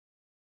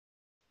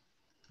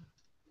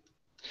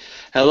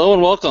Hello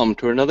and welcome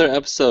to another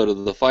episode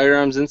of the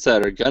Firearms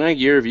Insider Gun and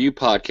Gear Review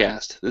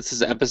Podcast. This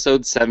is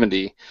episode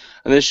 70.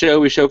 On this show,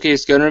 we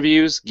showcase gun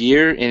reviews,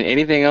 gear, and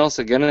anything else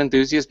a gun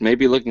enthusiast may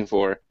be looking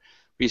for.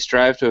 We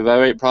strive to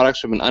evaluate products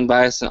from an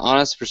unbiased and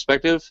honest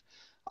perspective.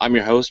 I'm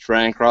your host,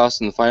 Ryan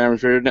Cross, on the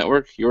Firearms Radio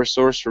Network, your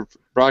source for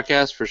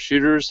broadcasts for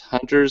shooters,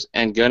 hunters,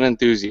 and gun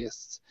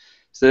enthusiasts.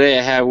 Today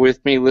I have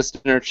with me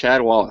listener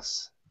Chad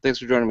Wallace. Thanks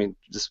for joining me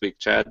this week,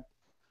 Chad.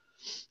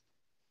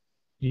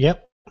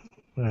 Yep,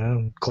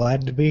 I'm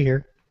glad to be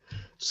here.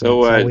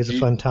 So, It's always a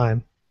fun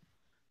time.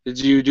 Did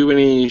you do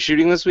any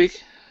shooting this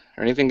week?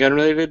 Or anything gun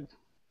related?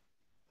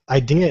 I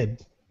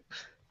did.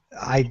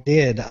 I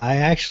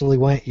actually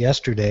went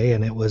yesterday,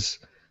 and it was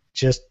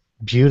just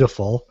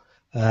beautiful.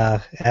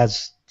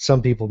 As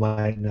some people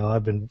might know,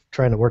 I've been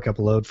trying to work up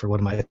a load for one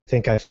of my. I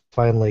think I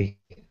finally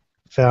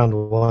found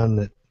one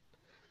that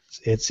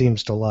it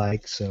seems to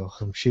like. So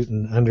I'm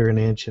shooting under an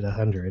inch at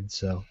 100.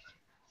 So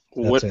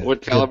that's a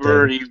What good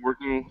caliber are thing. you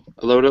working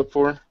a load up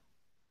for?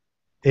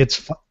 It's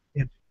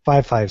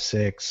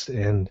 5.56,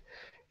 and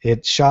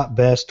it shot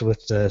best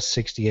with the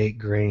 68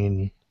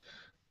 grain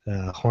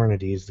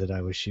Hornadies that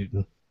I was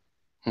shooting.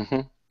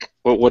 hmm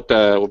what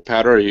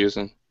powder are you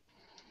using?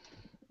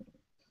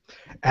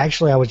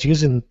 Actually, I was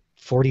using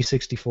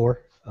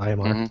 4064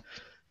 IMR hmm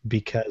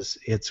because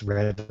it's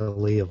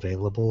readily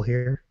available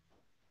here.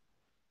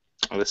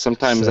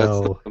 Sometimes that's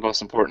the So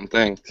most important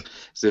thing,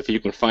 is if you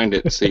can find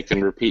it so you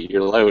can repeat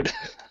your load.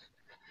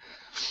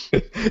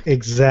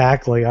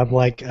 exactly, I'm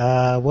like,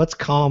 what's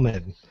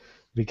common?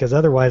 Because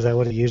otherwise, I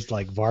would have used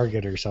like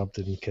Varget or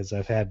something because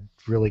I've had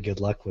really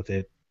good luck with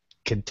it Yeah,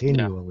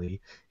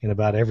 continually in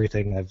about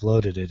everything I've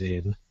loaded it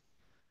in.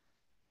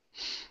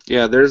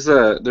 yeah. There's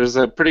a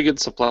pretty good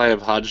supply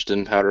of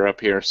Hodgdon powder up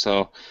here,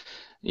 so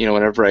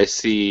whenever I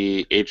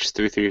see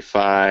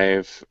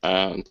H335,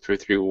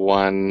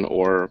 331,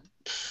 or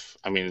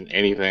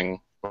anything,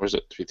 or is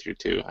it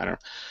 332? I don't know.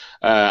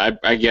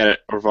 I get it,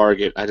 or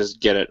Varget. I just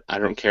get it. I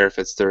don't care if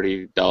it's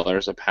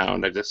 $30 a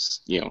pound. I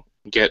just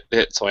get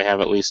it so I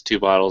have at least two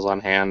bottles on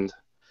hand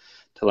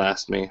to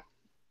last me.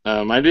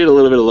 I did a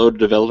little bit of load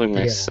developing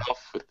Yeah.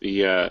 myself with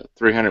the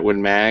 300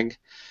 Win Mag.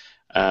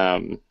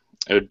 Um,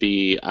 it would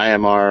be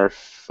IMR.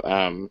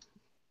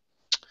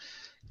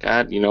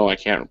 God, I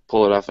can't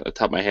pull it off at the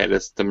top of my head.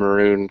 It's the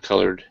maroon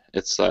colored.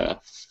 It's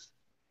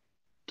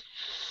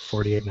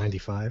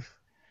 4895.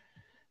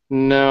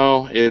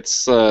 no,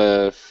 it's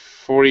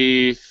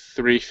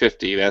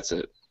 4350. That's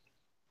it.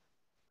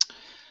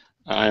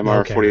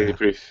 IMR Okay, yeah.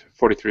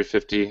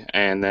 4350,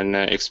 and then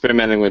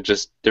experimenting with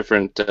just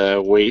different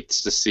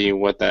weights to see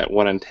what that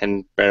 1 in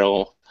 10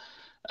 barrel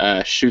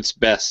shoots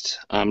best.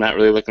 I'm not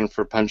really looking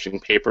for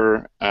punching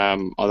paper,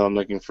 although I'm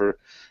looking for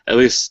at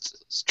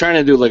least trying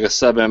to do like a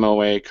sub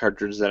MOA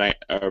cartridge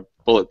or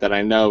bullet that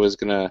I know is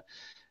gonna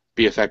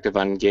be effective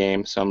on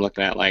game. So I'm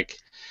looking at like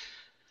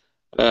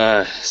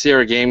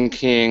Sierra Game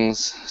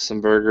Kings,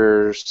 some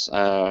Burgers,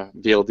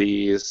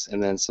 VLDs,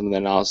 and then some of the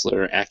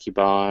Nosler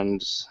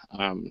AccuBonds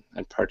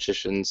and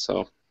partitions.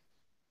 So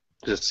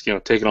just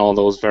taking all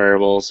those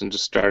variables and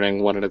just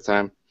starting one at a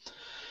time.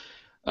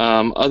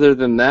 Other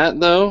than that,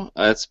 though,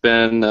 it's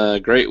been a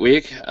great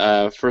week.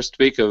 First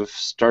week of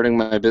starting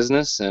my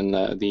business, and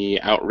the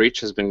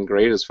outreach has been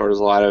great as far as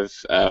a lot of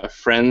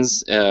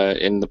friends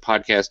in the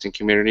podcasting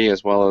community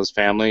as well as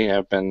family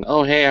have been,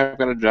 oh, hey, I've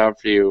got a job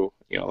for you.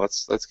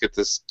 Let's get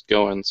this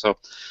going. So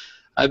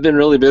I've been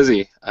really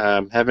busy.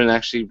 Haven't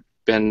actually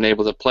been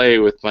able to play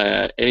with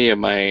any of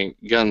my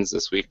guns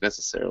this week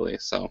necessarily.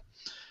 So,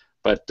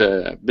 but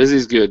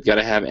busy's good. Got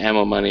to have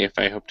ammo money if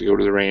I hope to go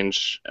to the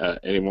range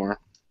anymore.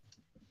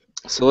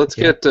 So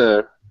Yep.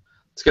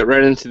 let's get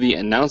right into the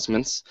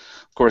announcements.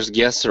 Of course,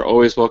 guests are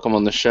always welcome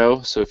on the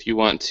show. So if you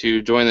want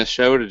to join the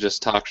show to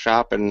just talk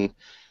shop and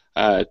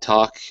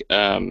talk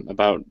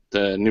about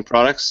the new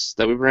products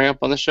that we bring up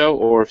on the show,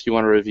 or if you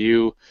want to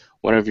review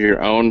one of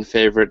your own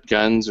favorite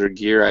guns or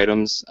gear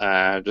items,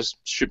 just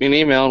shoot me an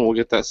email and we'll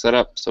get that set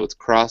up. So it's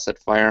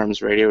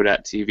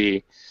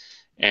cross@firearmsradio.tv,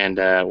 and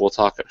we'll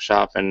talk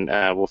shop and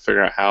we'll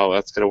figure out how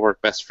that's going to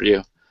work best for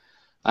you.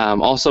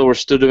 Also, we're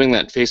still doing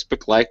that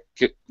Facebook like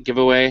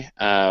giveaway.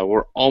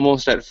 We're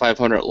almost at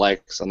 500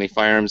 likes on the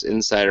Firearms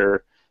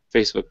Insider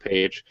Facebook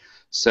page.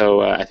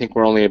 So I think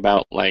we're only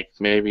about like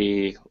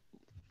maybe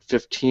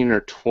 15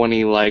 or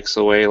 20 likes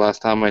away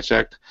last time I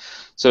checked.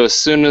 So as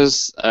soon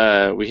as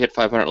we hit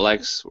 500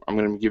 likes, I'm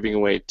going to be giving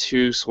away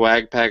 2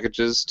 swag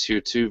packages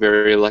to 2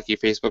 very lucky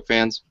Facebook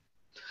fans.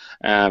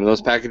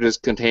 Those packages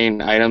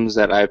contain items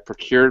that I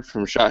procured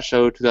from SHOT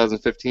Show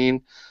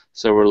 2015.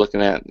 So we're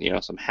looking at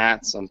some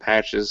hats, some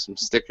patches, some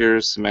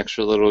stickers, some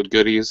extra little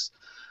goodies.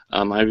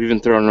 I've even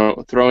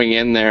throwing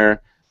in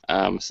there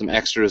some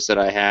extras that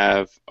I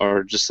have,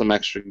 or just some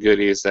extra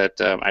goodies that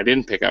I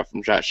didn't pick up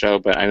from SHOT Show,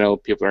 but I know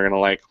people are gonna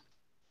like.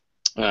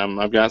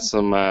 I've got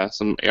some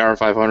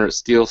AR-500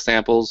 steel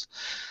samples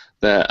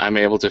that I'm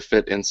able to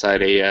fit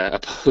inside a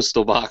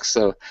postal box,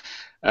 so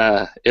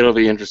it'll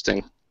be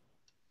interesting.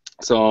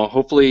 So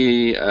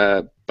hopefully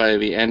by by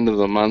the end of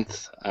the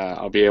month,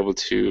 I'll be able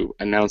to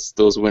announce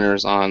those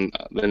winners on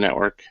the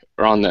network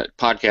or on the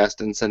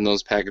podcast and send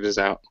those packages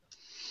out.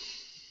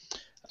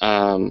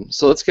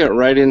 So let's get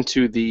right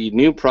into the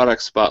new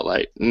product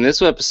spotlight. In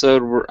this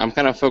episode, I'm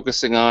kind of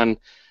focusing on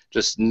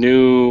just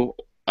new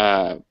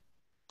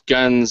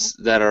guns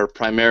that are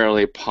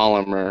primarily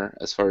polymer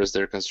as far as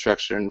their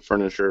construction and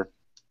furniture.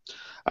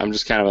 I'm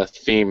just kind of a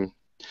theme.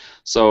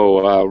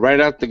 So right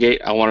out the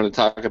gate, I wanted to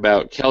talk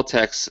about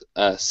Kel-Tec's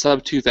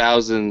Sub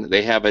 2000.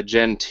 They have a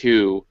Gen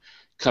 2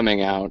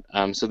 coming out.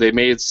 So they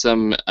made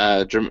some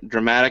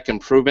dramatic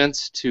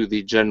improvements to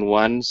the Gen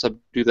 1 Sub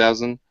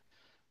 2000.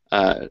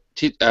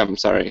 I'm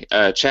sorry,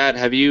 Chad,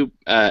 have you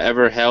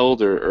ever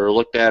held or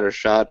looked at or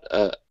shot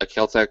a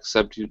Kel-Tec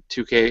Sub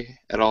 2K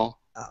at all?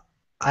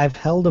 I've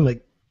held them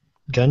at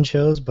gun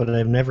shows, but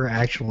I've never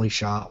actually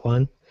shot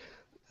one.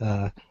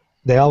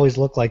 They always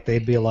look like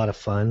they'd be a lot of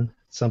fun,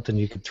 something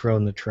you could throw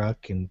in the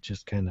truck and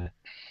just kind of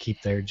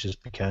keep there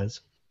just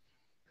because.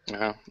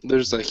 Yeah,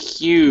 there's a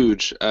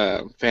huge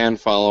fan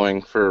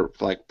following for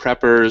like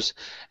preppers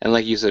and,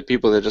 like you said,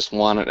 people that just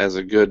want it as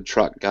a good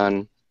truck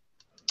gun.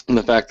 And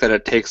the fact that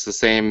it takes the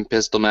same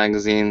pistol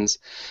magazines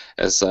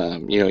as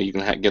you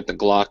can get the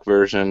Glock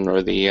version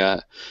or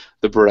the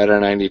Beretta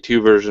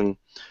 92 version.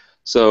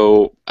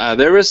 So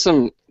there is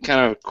some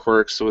kind of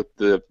quirks with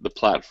the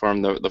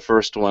platform, the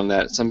first one,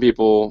 that some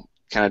people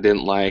kind of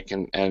didn't like,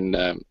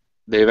 and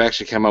they've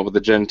actually come up with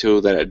a Gen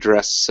 2 that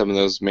addressed some of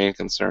those main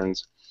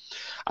concerns.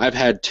 I've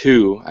had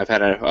two. I've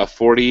had a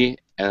 40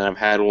 and I've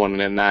had one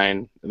in a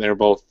 9. And they're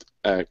both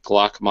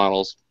Glock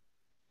models.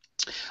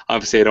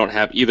 Obviously, I don't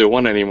have either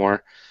one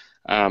anymore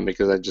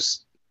because I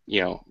just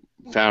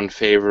found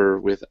favor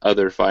with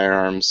other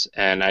firearms,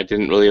 and I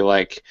didn't really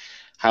like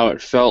how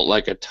it felt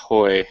like a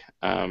toy.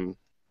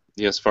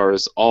 As far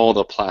as all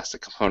the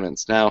plastic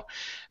components. Now,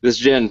 this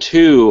Gen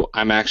 2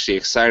 I'm actually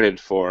excited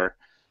for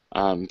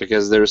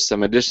because there's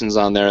some additions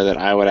on there that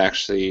I would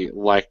actually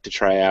like to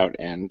try out,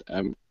 and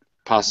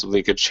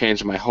possibly could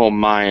change my whole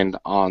mind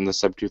on the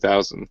Sub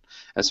 2000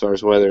 as far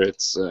as whether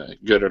it's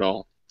good at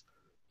all.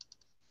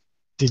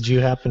 Did you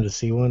happen to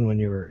see one when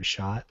you were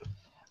shot?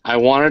 I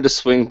wanted to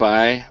swing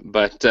by,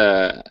 but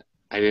I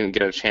didn't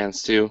get a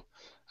chance to.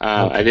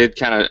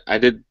 Okay. I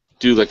did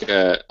do like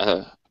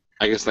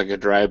I guess like a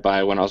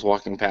drive-by when I was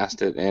walking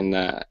past it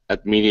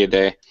at Media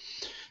Day,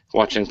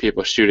 watching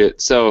people shoot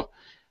it. So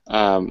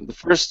the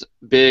first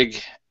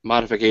big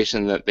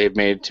modification that they've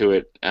made to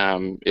it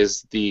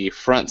is the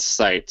front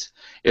sight.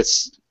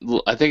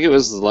 I think it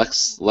was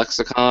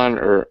Lexicon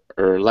or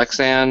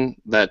Lexan,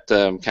 that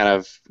kind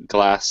of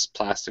glass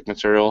plastic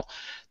material.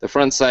 The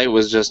front sight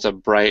was just a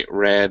bright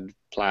red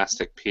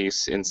plastic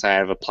piece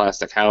inside of a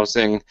plastic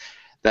housing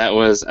that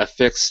was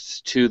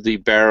affixed to the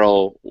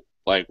barrel,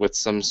 like with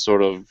some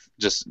sort of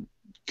just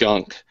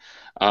gunk.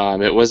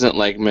 It wasn't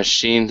like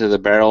machined to the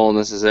barrel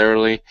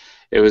necessarily.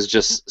 It was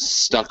just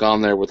stuck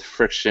on there with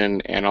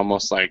friction and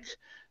almost like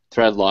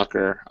thread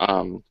locker.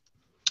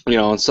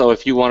 And so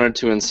if you wanted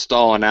to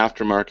install an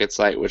aftermarket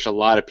sight, which a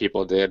lot of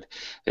people did,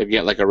 they'd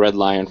get like a Red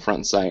Lion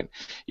front sight.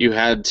 You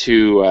had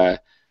to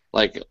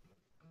like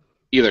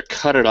either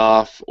cut it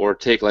off or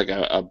take like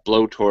a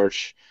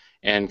blowtorch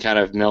and kind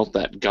of melt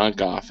that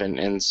gunk off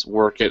and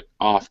work it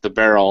off the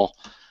barrel.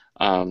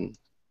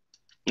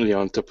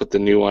 To put the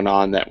new one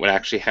on that would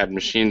actually had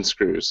machine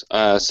screws.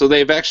 So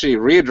they've actually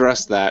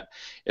readdressed that.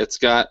 It's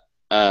got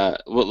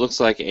what looks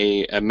like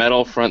a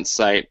metal front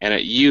sight, and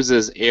it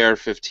uses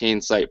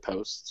AR-15 sight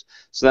posts.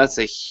 So that's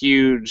a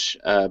huge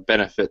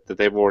benefit that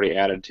they've already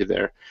added to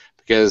there,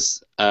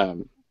 because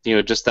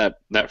just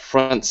that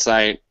front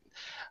sight,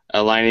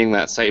 aligning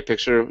that sight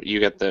picture, you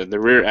get the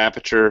rear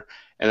aperture,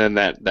 and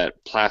then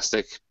that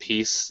plastic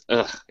piece.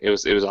 It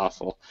was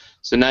awful.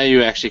 So now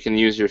you actually can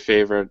use your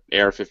favorite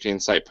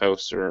AR-15 sight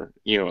post, or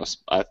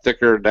a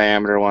thicker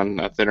diameter one,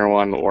 a thinner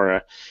one,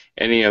 or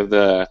any of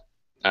the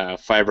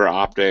fiber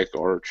optic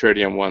or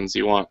tritium ones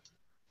you want.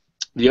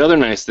 The other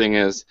nice thing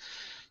is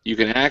you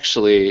can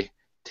actually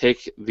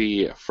take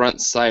the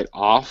front sight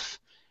off,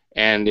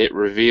 and it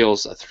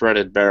reveals a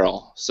threaded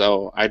barrel.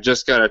 So I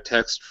just got a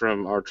text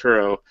from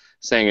Arturo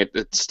saying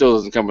it still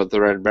doesn't come with the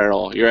threaded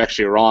barrel. You're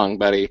actually wrong,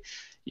 buddy.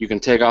 You can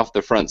take off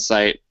the front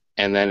sight,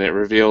 and then it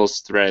reveals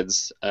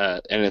threads,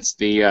 and it's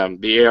the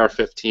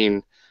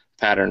AR-15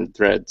 pattern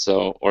thread.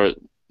 So, or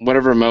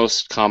whatever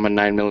most common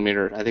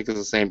 9mm. I think it's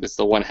the same. It's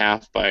the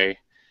 1/2 by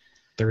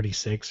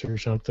 36 or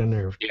something,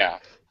 or yeah.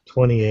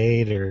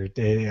 28, or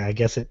I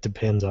guess it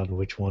depends on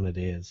which one it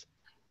is.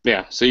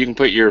 Yeah, so you can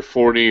put your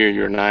 40 or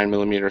your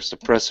 9mm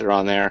suppressor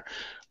on there,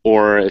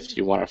 or if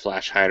you want a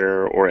flash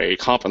hider or a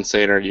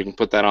compensator, you can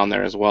put that on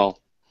there as well.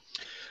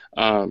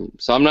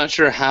 So I'm not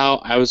sure how.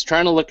 I was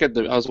trying to look at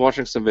I was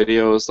watching some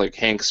videos, like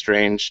Hank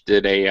Strange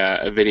did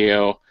a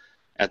video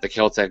at the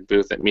Kel-Tec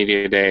booth at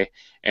Media Day,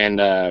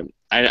 and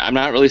I'm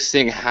not really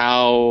seeing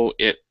how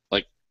it,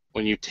 like,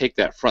 when you take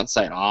that front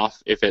sight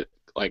off, if it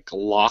like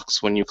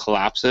locks when you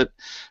collapse it,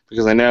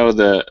 because I know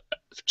the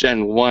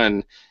Gen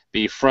 1,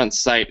 the front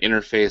sight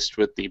interfaced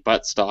with the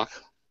buttstock,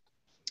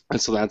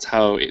 and so that's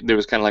how there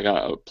was kind of like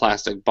a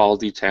plastic ball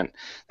detent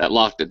that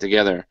locked it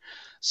together.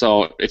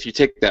 So if you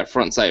take that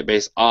front sight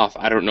base off,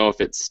 I don't know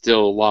if it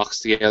still locks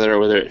together or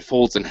whether it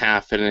folds in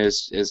half and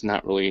is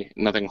not really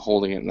nothing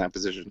holding it in that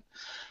position.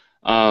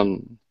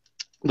 Um,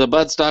 the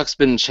buttstock's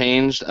been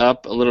changed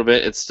up a little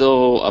bit. It's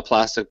still a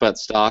plastic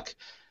buttstock,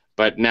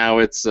 but now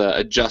it's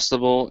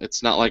adjustable.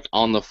 It's not like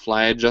on the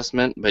fly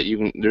adjustment, but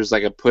there's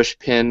like a push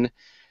pin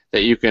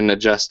that you can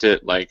adjust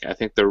it. Like I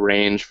think the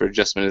range for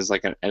adjustment is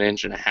like an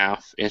inch and a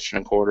half, inch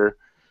and a quarter.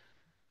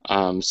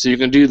 So you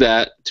can do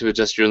that to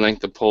adjust your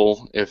length of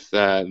pull if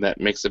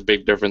that makes a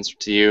big difference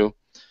to you.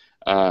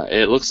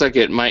 It looks like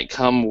it might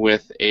come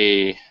with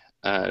a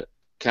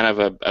kind of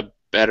a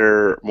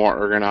better, more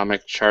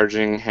ergonomic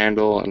charging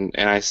handle, and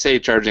I say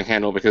charging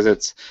handle because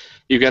it's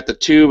you got the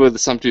tube of the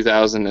Sum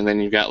 2000, and then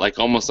you got like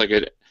almost like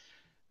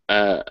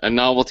a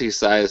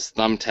novelty-sized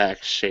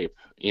thumbtack shape.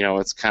 You know,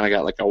 it's kind of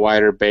got like a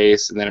wider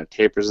base, and then it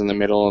tapers in the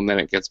middle, and then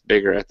it gets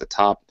bigger at the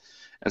top,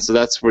 and so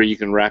that's where you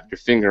can wrap your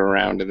finger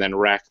around and then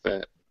rack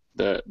the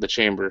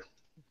chamber.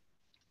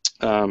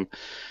 Um,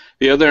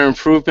 the other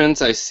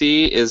improvements I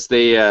see is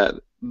the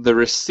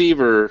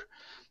receiver.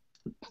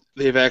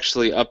 They've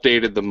actually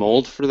updated the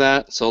mold for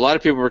that. So a lot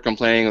of people were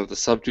complaining that the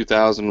Sub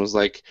 2000 was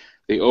like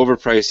the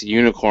overpriced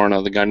unicorn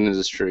of the gun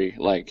industry.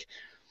 Like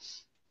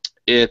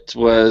it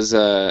was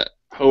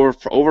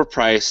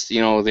overpriced. You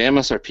know, the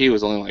MSRP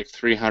was only like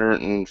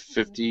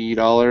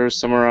 $350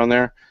 somewhere around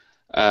there.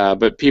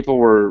 But people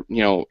were,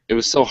 you know, it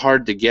was so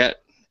hard to get,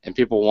 and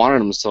people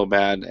wanted them so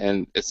bad.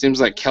 And it seems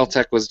like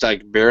Keltec was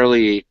like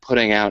barely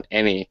putting out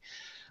any.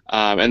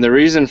 And the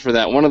reason for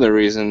that, one of the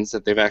reasons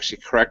that they've actually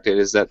corrected,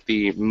 is that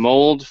the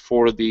mold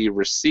for the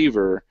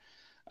receiver,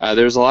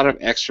 there was a lot of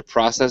extra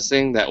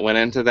processing that went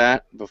into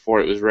that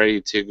before it was ready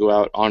to go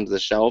out onto the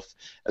shelf,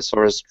 as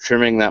far as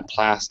trimming that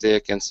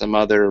plastic and some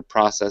other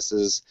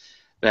processes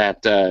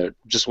that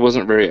just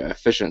wasn't very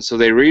efficient. So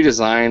they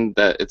redesigned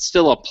that. It's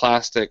still a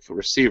plastic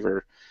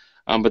receiver,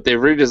 but they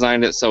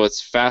redesigned it so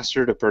it's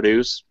faster to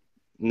produce,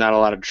 not a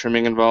lot of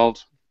trimming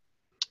involved.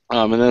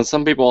 And then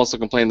some people also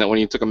complained that when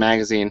you took a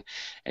magazine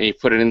and you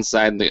put it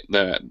inside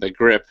the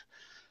grip,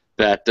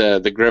 that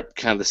the grip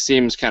kind of the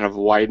seams kind of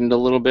widened a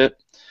little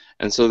bit,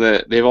 and so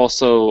that they've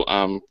also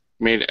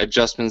made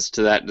adjustments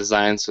to that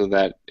design so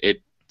that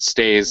it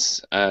stays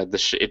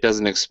it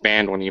doesn't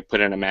expand when you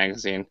put in a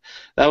magazine.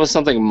 That was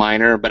something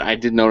minor, but I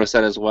did notice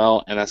that as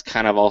well, and that's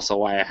kind of also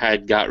why I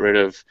had got rid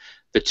of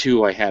the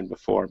two I had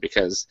before,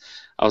 because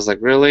I was like,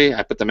 really?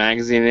 I put the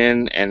magazine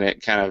in and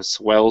it kind of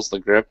swells the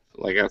grip?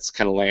 Like, that's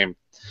kind of lame.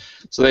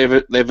 So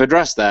they've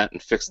addressed that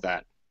and fixed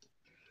that.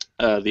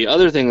 The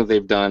other thing that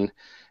they've done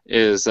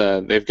is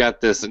they've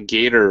got this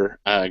gator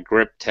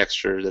grip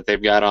texture that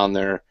they've got on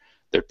their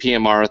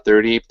PMR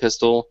 30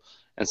 pistol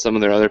and some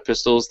of their other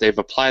pistols. They've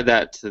applied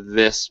that to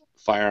this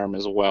firearm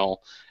as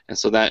well, and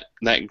so that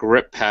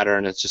grip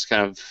pattern is just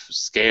kind of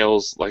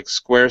scales, like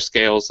square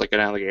scales, like an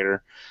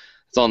alligator.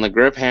 It's on the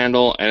grip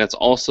handle, and it's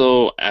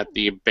also at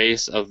the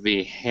base of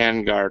the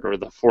handguard, or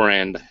the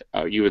forend,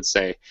 you would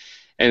say.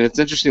 And it's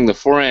interesting, the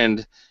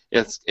forend,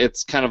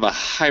 it's kind of a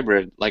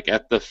hybrid. Like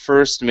at the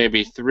first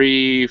maybe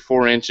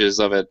 3-4 inches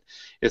of it,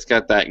 it's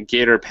got that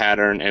gator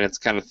pattern, and it's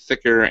kind of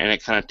thicker, and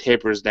it kind of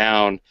tapers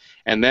down,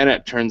 and then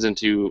it turns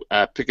into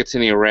a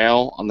Picatinny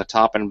rail on the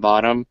top and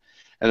bottom,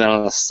 and then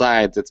on the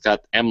sides it's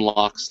got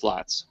M-lock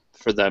slots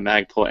for the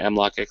Magpul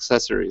M-lock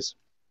accessories.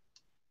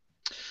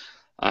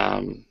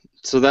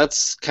 So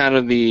that's kind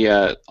of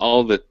the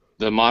all the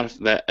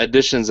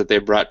additions that they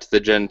brought to the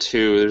Gen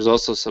 2. There's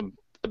also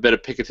a bit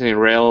of Picatinny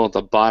rail at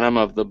the bottom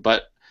of the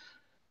butt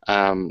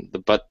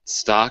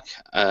stock.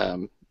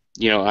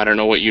 You know, I don't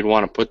know what you'd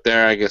want to put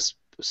there. I guess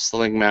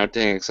sling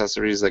mounting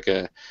accessories like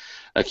a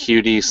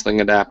QD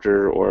sling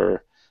adapter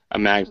or a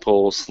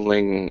Magpul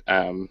sling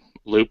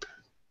loop.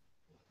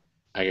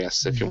 I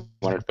guess if you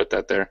wanted to put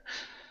that there,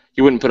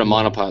 you wouldn't put a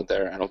monopod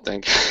there, I don't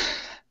think.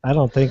 I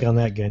don't think on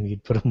that gun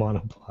you'd put a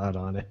monopod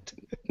on it.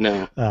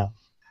 No.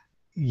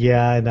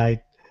 Yeah, and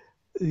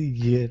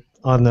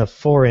on the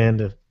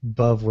forend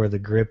above where the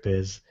grip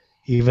is,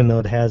 even though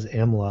it has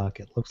M-lock,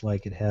 it looks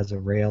like it has a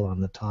rail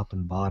on the top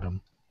and bottom.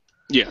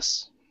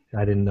 Yes.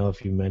 I didn't know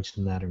if you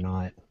mentioned that or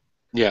not.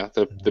 Yeah,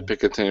 the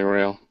Picatinny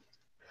rail.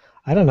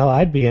 I don't know.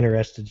 I'd be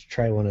interested to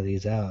try one of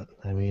these out.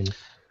 I mean,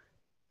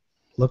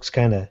 looks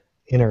kind of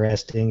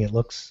interesting.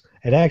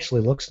 It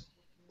actually looks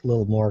a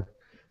little more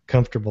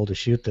comfortable to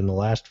shoot than the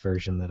last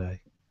version that I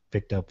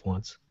picked up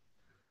once.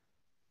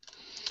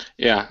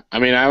 Yeah, I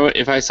mean,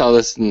 if I saw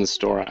this in the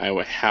store, I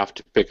would have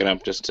to pick it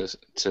up just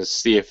to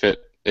see if it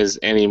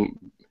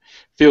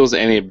feels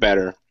any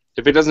better.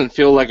 If it doesn't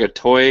feel like a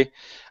toy,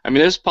 I mean,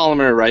 there's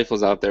polymer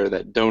rifles out there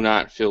that do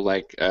not feel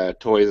like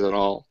toys at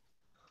all.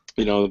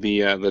 You know, the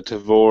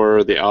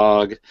Tavor, the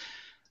AUG,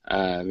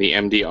 the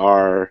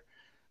MDR.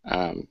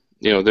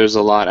 You know, there's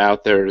a lot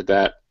out there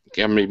that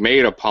can be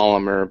made of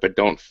polymer but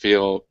don't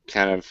feel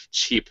kind of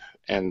cheap.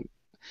 And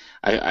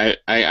I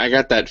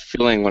got that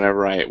feeling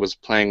whenever I was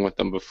playing with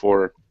them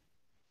before.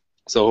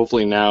 So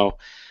hopefully now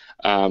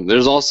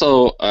There's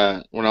also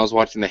when I was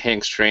watching the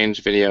Hank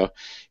Strange video,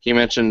 he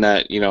mentioned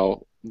that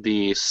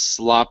the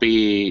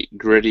sloppy,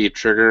 gritty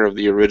trigger of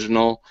the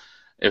original,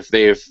 if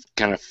they've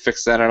kind of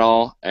fixed that at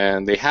all,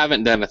 and they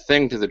haven't done a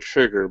thing to the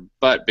trigger,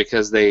 but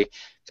because they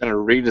kind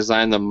of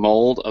redesigned the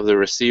mold of the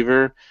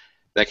receiver,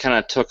 that kind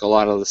of took a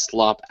lot of the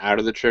slop out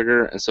of the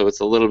trigger, and so it's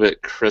a little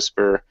bit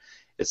crisper.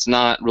 It's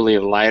not really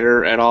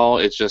lighter at all.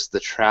 It's just the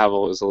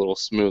travel is a little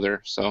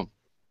smoother. So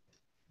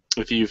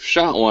if you've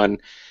shot one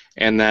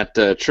and that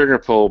trigger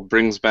pull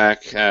brings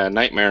back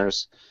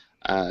nightmares,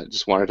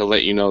 just wanted to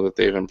let you know that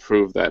they've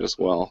improved that as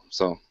well.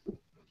 So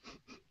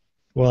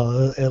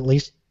Well, at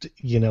least it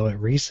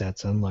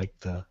resets, unlike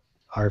the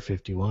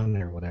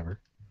R51 or whatever.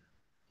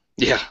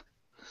 yeah.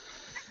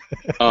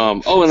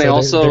 Oh, and they So they're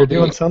also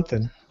doing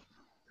something.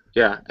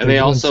 yeah, and They're they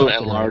doing also something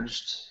right.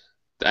 enlarged.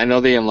 I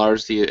know they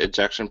enlarged the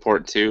ejection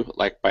port too,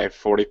 like by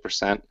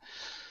 40%.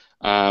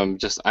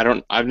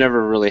 I've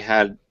never really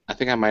had. I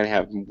think I might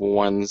have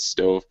one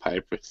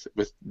stovepipe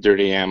with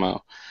dirty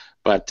ammo,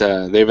 but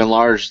they've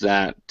enlarged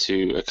that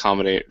to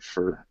accommodate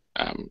for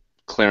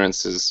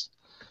clearances.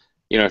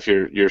 If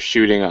you're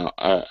shooting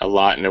a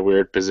lot in a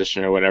weird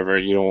position or whatever,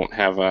 you don't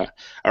have a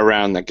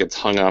round that gets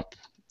hung up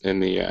in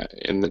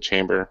the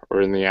chamber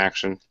or in the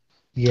action.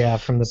 Yeah,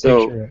 from the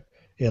So picture,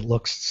 it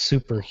looks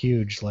super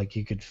huge. Like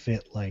you could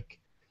fit, like,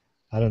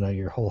 I don't know,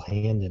 your whole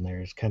hand in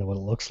there is kind of what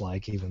it looks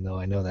like, even though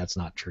I know that's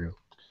not true.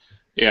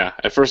 yeah,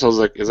 at first I was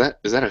like, is that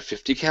a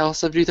 50 cal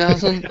sub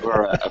 2000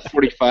 or a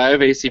 45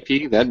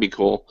 ACP? That'd be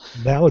cool.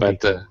 That would be But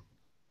cool.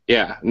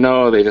 yeah,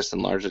 no, they just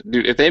enlarged it.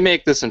 Dude, if they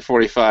make this in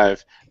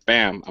 45,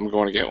 bam, I'm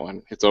going to get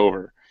one. It's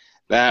over.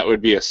 That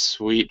would be a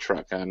sweet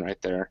truck gun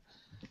right there.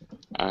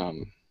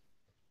 Um,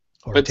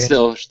 Or but 10,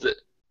 still,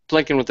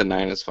 blinking with the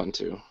 9 is fun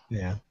too.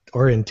 yeah,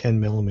 or in 10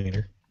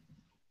 millimeter.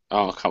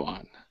 Oh, come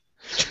on.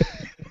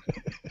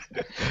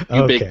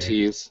 You big Okay.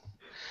 tease.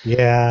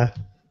 Yeah.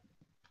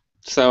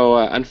 So,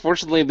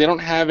 unfortunately, they don't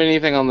have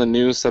anything on the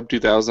new Sub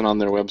 2000 on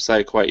their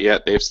website quite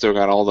yet. They've still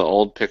got all the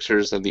old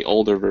pictures of the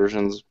older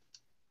versions.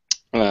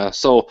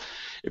 So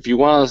if you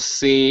want to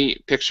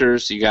see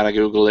pictures, you got to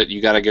Google it.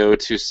 You got to go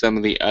to some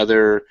of the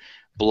other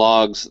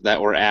blogs that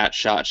were at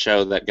SHOT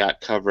Show that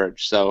got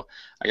coverage. So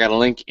I got a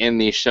link in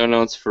the show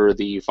notes for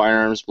the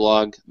Firearms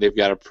blog. They've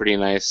got a pretty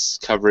nice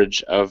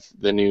coverage of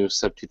the new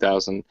Sub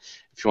 2000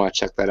 if you want to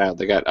check that out.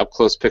 They got up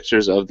close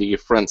pictures of the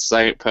front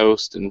sight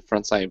post and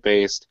front sight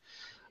based.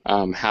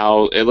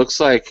 How it looks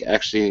like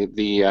actually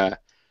the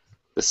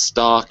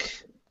stock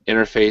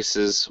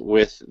interfaces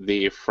with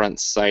the front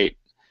sight.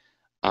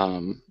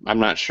 I'm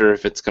not sure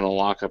if it's going to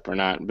lock up or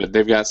not, but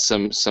they've got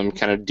some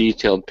kind of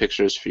detailed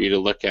pictures for you to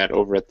look at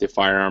over at the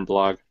Firearm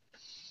blog.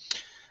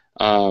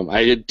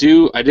 I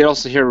did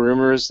also hear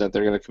rumors that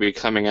they're going to be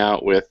coming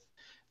out with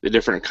the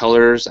different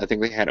colors. I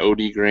think they had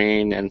OD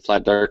green and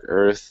flat dark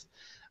earth.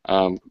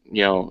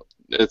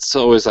 It's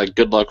always like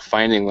good luck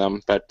finding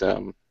them, but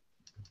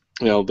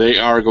they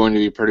are going to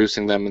be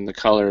producing them in the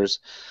colors.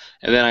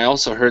 And then I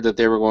also heard that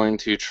they were going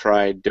to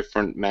try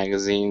different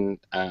magazine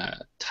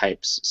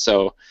types.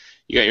 So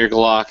you got your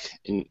Glock,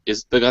 and I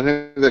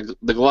think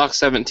the Glock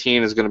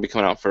 17 is going to be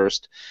coming out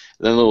first.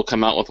 Then they'll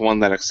come out with one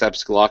that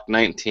accepts Glock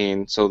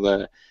 19, so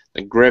the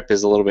grip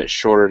is a little bit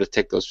shorter to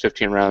take those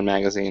 15-round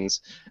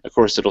magazines. Of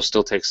course, it'll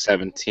still take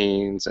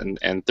 17s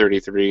and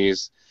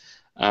 33s.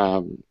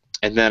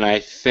 And then I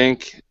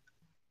think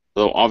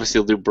they'll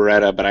obviously do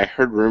Beretta, but I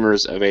heard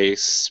rumors of a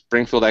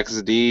Springfield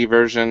XD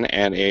version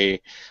and a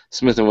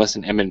Smith &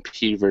 Wesson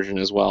M&P version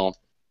as well.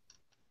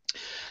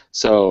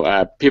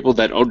 So people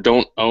that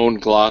don't own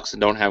Glocks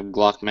and don't have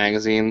Glock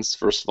magazines,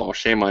 first of all,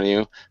 shame on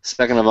you.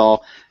 Second of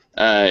all,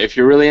 if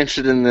you're really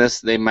interested in this,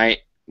 they might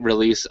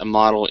release a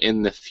model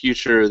in the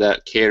future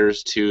that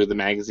caters to the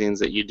magazines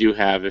that you do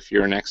have if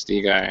you're an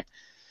XD guy.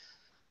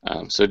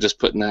 So just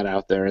putting that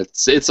out there.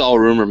 It's all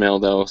rumor mill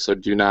though, so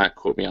do not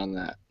quote me on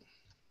that.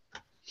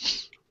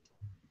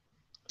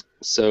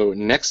 So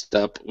next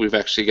up, we've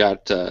actually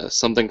got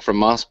something from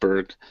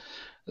Mossberg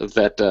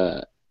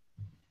that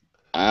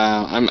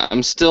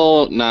I'm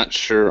still not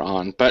sure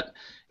on, but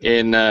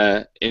in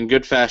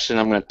good fashion,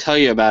 I'm going to tell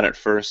you about it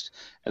first,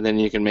 and then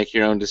you can make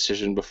your own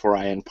decision before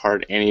I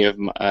impart any of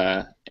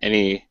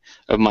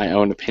my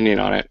own opinion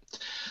on it.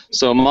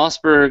 So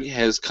Mossberg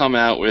has come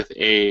out with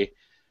a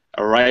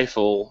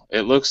rifle.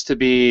 It looks to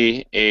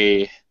be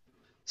a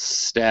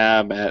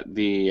stab at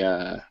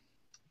the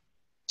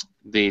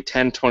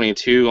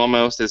 1022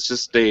 almost. It's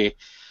just a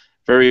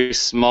very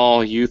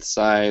small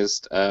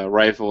youth-sized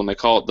rifle, and they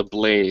call it the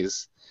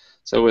Blaze.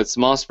 So it's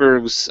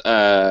Mossberg's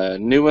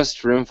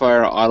newest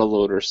rimfire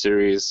autoloader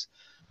series.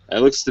 It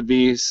looks to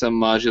be some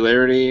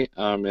modularity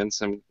and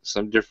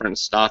some different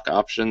stock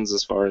options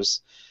as far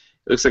as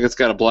it looks like it's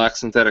got a black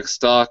synthetic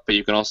stock, but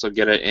you can also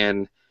get it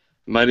in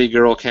Muddy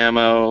Girl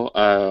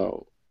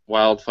camo,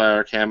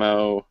 Wildfire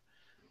camo,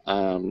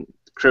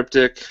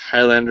 Cryptic,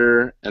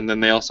 Highlander, and then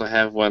they also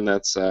have one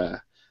that's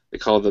they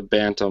call the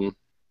Bantam.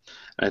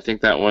 I think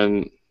that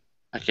one,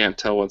 I can't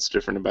tell what's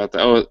different about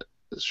that. Oh,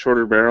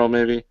 shorter barrel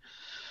maybe.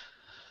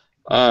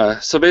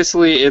 So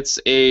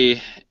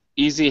basically,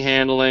 easy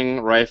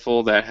handling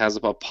rifle that has a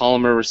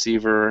polymer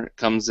receiver,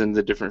 comes in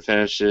the different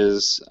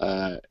finishes,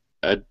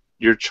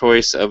 your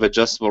choice of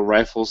adjustable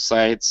rifle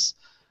sights,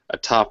 a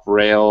top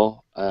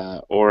rail,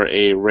 or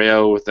a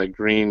rail with a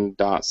green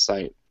dot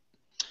sight.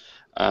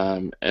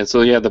 And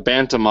so, yeah, the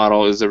Bantam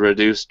model is a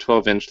reduced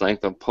 12-inch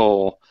length of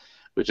pole,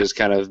 which is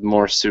kind of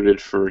more suited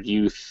for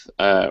youth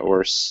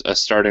or a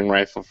starting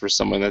rifle for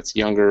someone that's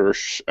younger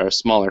or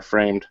smaller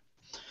framed.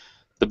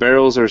 The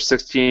barrels are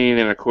 16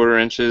 1/4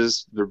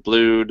 inches. They're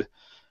blued,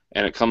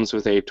 and it comes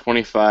with a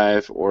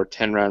 25 or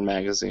 10 round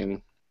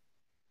magazine.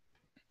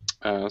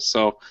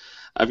 So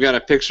I've got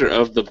a picture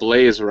of the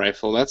Blaze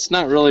rifle. That's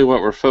not really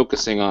what we're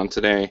focusing on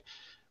today,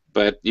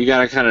 but you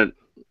got to kind of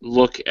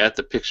look at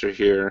the picture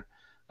here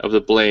of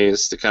the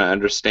Blaze to kind of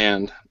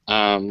understand.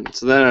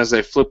 So then as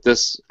I flip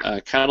this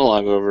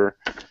catalog over,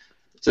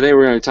 today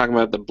we're going to be talking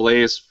about the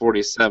Blaze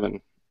 47.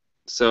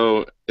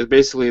 So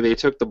basically they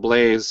took the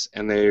Blaze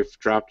and they've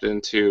dropped it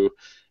into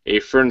a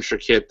furniture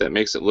kit that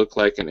makes it look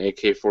like an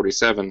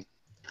AK-47.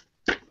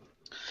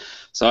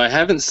 So I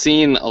haven't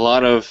seen a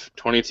lot of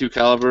 22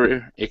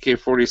 caliber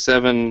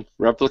AK-47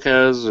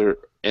 replicas or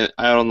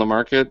out on the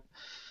market.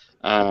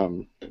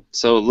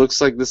 So it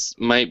looks like this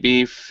might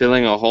be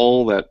filling a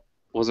hole that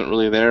wasn't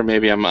really there.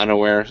 Maybe I'm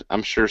unaware.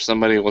 I'm sure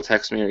somebody will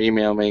text me or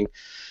email me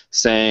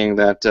saying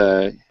that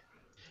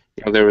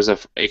there was a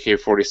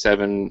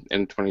AK-47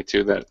 in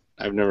 22 that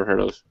I've never heard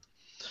of.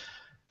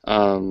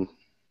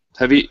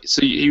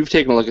 So you've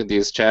taken a look at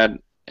these, Chad,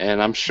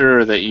 and I'm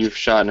sure that you've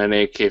shot an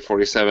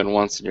AK-47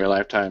 once in your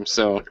lifetime.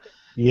 So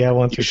Yeah,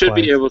 once you or should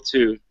twice. be able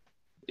to.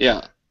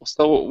 Yeah.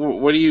 So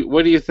what do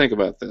you think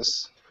about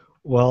this?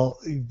 Well,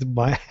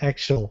 my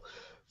actual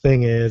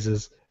thing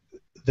is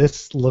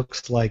this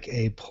looks like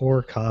a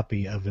poor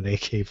copy of an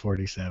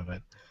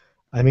AK-47.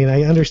 I mean,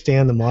 I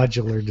understand the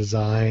modular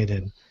design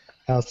and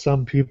how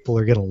some people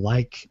are going to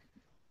like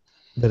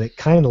that it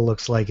kind of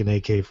looks like an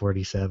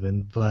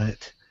AK-47,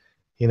 but,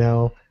 you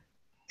know,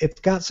 it's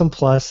got some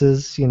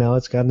pluses.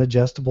 It's got an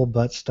adjustable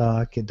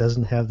buttstock. It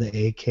doesn't have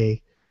the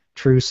AK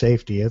true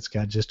safety. It's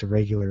got just a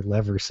regular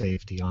lever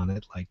safety on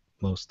it, like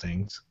most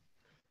things.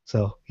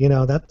 So,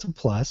 that's a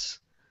plus.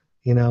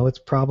 It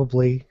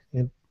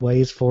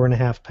weighs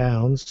 4.5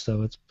 pounds,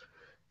 so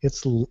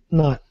it's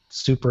not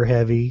super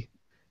heavy.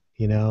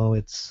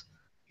 It's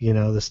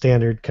the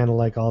standard, kind of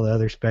like all the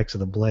other specs of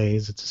the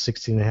Blaze. It's a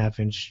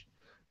 16.5-inch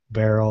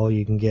barrel.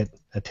 You can get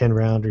a 10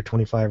 round or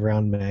 25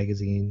 round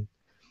magazine.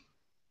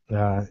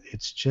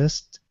 It's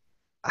just,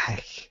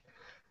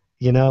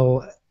 you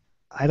know,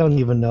 I don't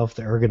even know if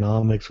the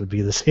ergonomics would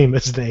be the same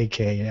as the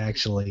AK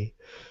actually.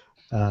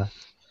 Uh,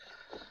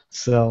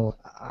 so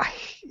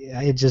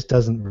it just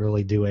doesn't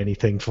really do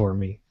anything for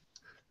me.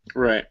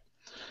 Right.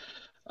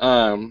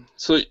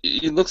 So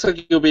it looks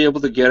like you'll be able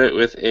to get it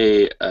with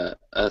a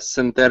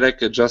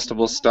synthetic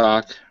adjustable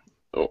stock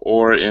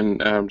or in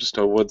just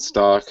a wood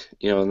stock,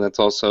 and that's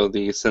also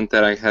the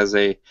synthetic has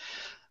a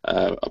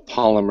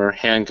polymer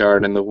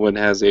handguard and the wood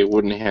has a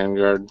wooden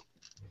handguard.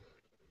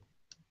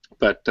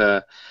 But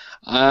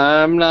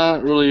I'm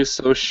not really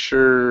so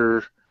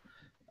sure.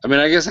 I mean,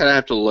 I guess I'd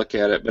have to look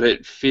at it, but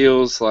it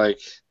feels like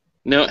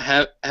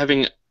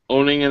having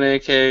owning an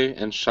AK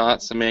and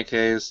shot some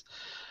AKs.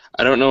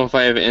 I don't know if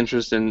I have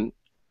interest in.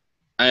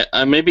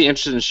 I may be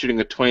interested in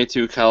shooting a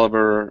 22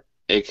 caliber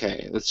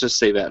AK. Let's just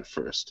say that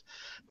first.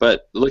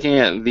 But looking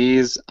at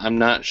these, I'm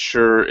not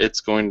sure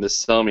it's going to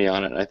sell me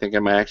on it. I think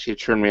it might actually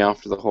turn me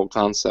off to the whole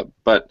concept.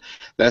 But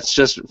that's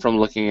just from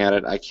looking at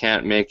it. I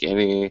can't make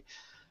any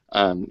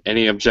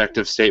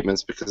objective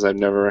statements because I've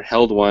never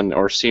held one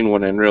or seen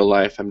one in real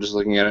life. I'm just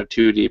looking at a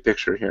 2D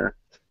picture here.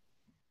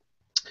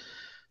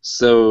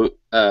 So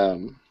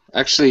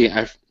actually,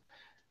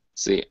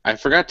 I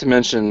forgot to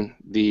mention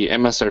the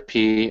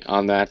MSRP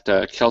on that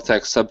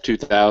Keltec Sub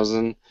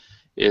 2000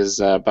 is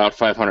about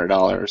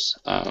 $500.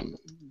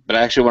 But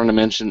I actually wanted to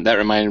mention that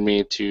reminded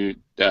me to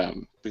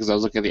because I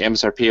was looking at the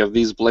MSRP of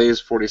these Blaze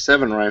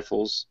 47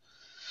 rifles,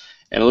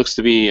 and it looks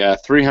to be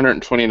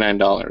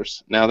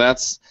 $329. Now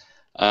that's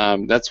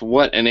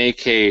what an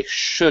AK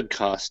should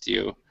cost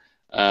you.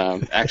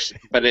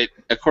 Actually, but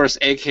of course,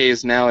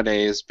 AKs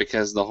nowadays,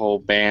 because the whole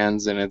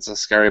bans and it's a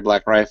scary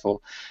black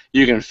rifle,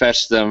 you can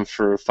fetch them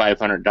for $500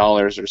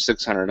 or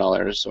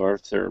 $600, or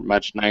if they're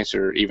much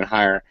nicer, even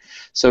higher.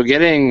 So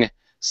getting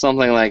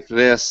something like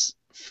this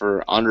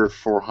for under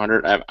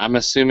 $400, I'm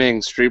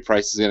assuming street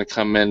price is going to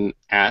come in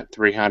at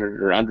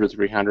 $300 or under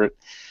 $300.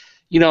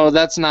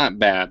 That's not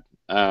bad.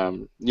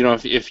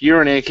 If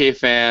you're an AK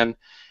fan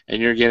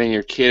and you're getting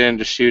your kid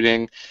into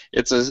shooting,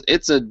 it's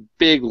a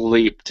big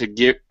leap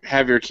to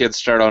have your kid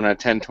start on a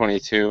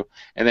 10-22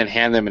 and then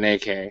hand them an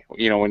AK.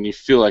 When you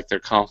feel like they're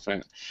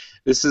confident.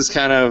 This is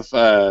kind of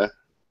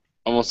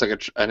almost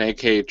like an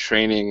AK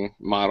training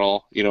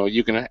model.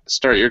 You can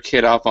start your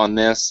kid off on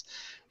this,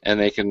 and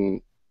they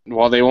can.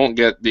 While they won't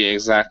get the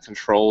exact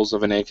controls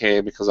of an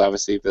AK because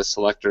obviously the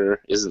selector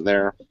isn't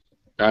there.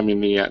 I mean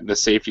the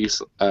safety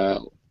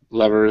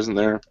lever isn't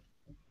there,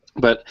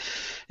 but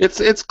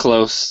it's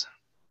close.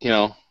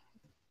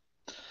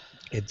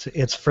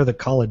 It's for the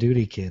Call of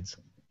Duty kids.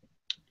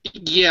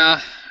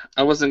 Yeah,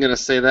 I wasn't gonna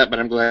say that, but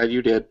I'm glad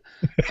you did.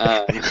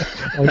 Um,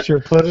 I sure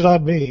put it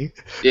on me.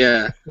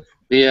 yeah,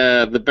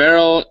 the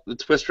barrel, the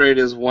twist rate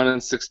is 1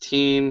 in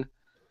 16.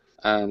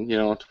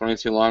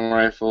 22 long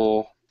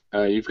rifle.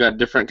 You've got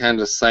different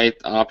kinds of sight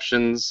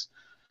options.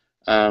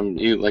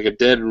 You like a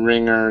dead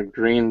ringer,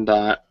 green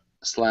dot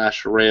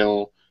slash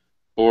rail,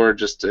 or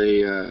just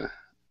a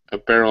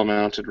barrel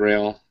mounted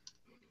rail.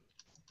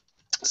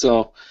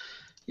 So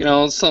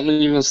it's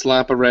something you can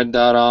slap a red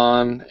dot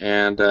on,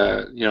 and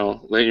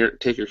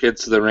take your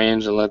kids to the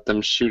range and let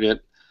them shoot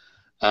it.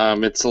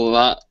 It's a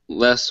lot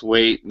less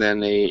weight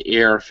than a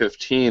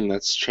AR-15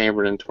 that's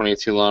chambered in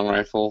 22 long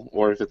rifle,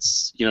 or if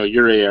it's your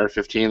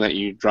AR-15 that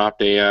you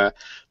dropped a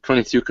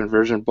 22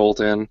 conversion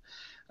bolt in.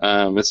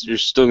 You're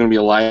still going to be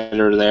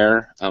lighter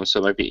there, so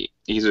it might be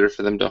easier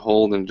for them to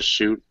hold and to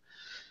shoot.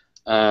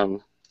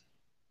 Um,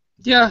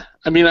 yeah,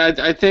 I mean,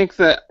 I think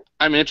that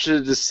I'm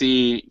interested to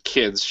see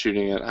kids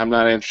shooting it. I'm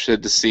not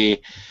interested to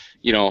see,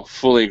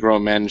 fully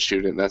grown men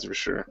shoot it. That's for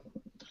sure.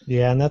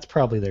 Yeah, and that's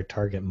probably their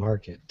target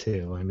market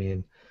too. I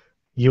mean,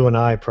 you and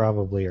I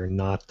probably are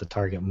not the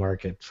target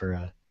market for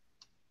a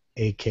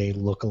AK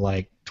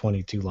lookalike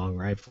 22 long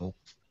rifle.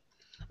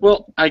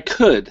 Well, I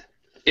could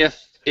if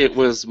it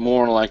was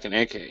more like an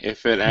AK,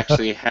 if it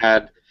actually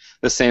had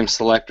the same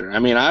selector. I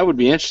mean, I would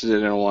be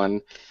interested in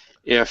one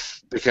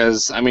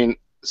because I mean,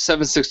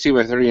 7.62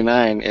 by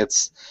 39,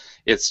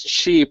 it's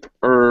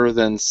cheaper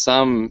than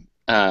some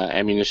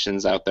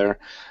ammunitions out there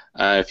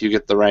if you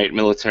get the right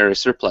military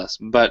surplus.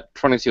 But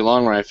 22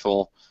 long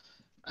rifle,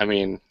 I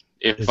mean,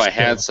 if It's I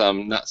had still,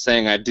 some, not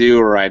saying I do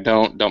or I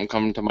don't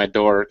come to my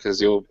door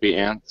because you'll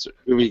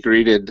be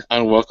greeted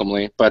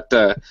unwelcomely. But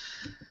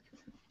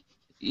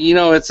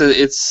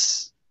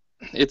it's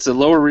a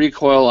lower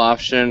recoil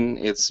option.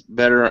 It's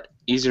better,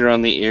 easier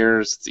on the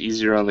ears. It's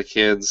easier on the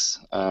kids.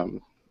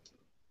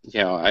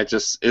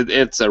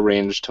 It's a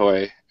range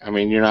toy. I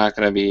mean, you're not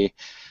going to be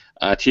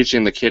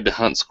teaching the kid to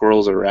hunt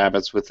squirrels or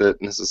rabbits with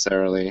it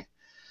necessarily.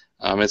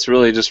 It's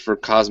really just for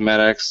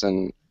cosmetics,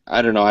 and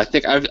I don't know. I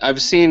think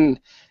I've seen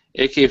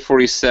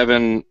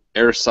AK-47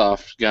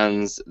 airsoft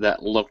guns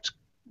that looked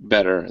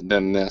better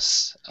than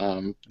this.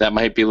 That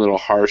might be a little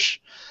harsh,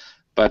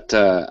 but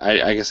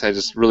I guess I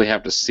just really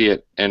have to see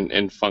it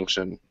in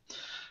function.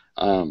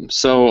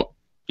 So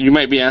you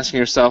might be asking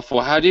yourself,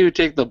 well, how do you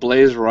take the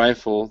Blaze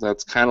rifle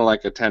that's kind of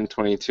like a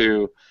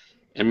 10-22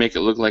 and make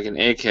it look like an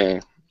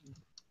AK?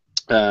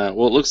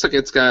 Well, it looks like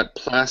it's got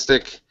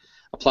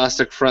a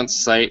plastic front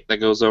sight that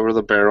goes over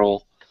the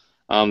barrel.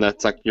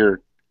 That's like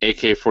your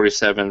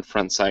AK-47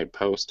 front sight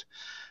post.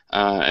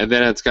 And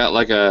then it's got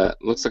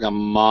looks like a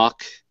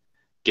mock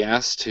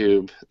gas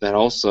tube that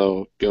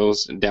also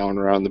goes down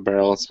around the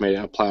barrel. It's made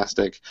out of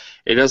plastic.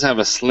 It does have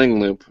a sling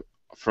loop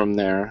from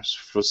there,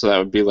 so that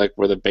would be like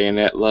where the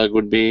bayonet lug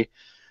would be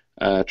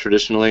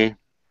traditionally.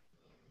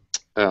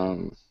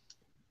 Um,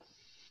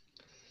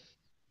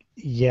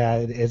 yeah,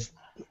 it's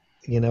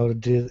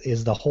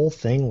is the whole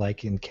thing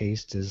like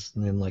encased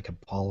in like a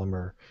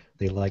polymer?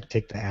 They like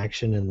take the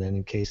action and then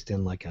encased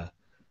in like a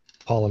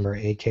polymer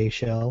AK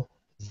shell.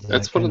 Is that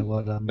that's what kind it, of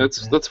what I'm looking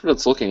that's at? that's what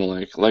it's looking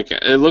like. Like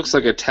it looks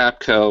like a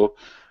Tapco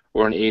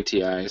or an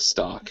ATI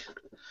stock.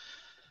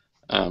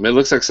 It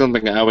looks like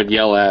something I would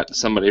yell at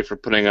somebody for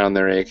putting on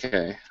their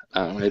AK.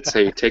 I'd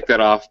say take that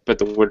off, put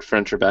the wood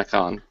furniture back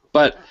on.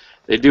 But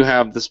they do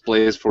have this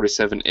Blaze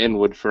 47 in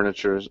wood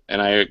furniture,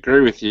 and I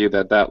agree with you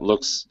that that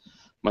looks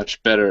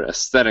much better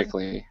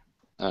aesthetically.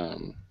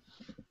 Um,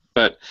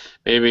 but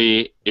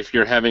maybe if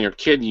you're having your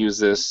kid use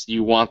this,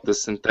 you want the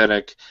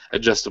synthetic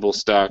adjustable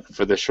stock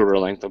for the shorter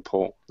length of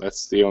pole.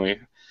 That's the only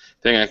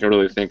thing I can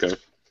really think of.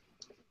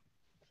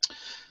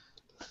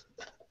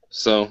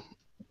 So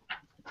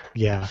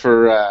Yeah,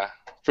 for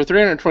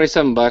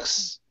 327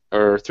 bucks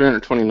or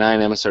 329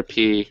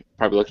 MSRP,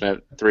 probably looking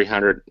at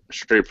 300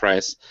 street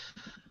price.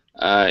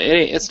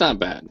 It's not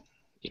bad.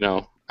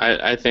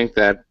 I think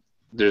that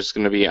there's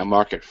going to be a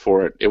market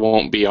for it. It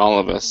won't be all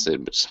of us.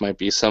 It just might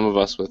be some of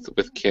us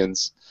with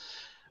kids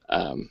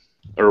um,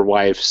 or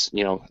wives.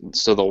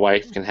 So the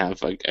wife can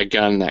have a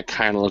gun that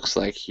kind of looks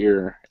like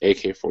your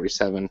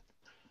AK-47.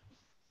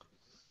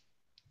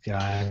 yeah,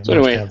 I So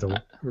must anyway, have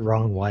the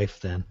wrong wife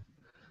then.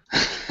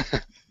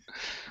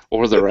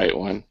 or the right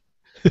one.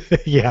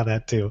 Yeah,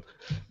 that too.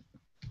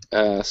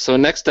 So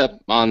next up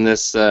on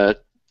this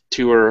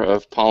tour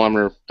of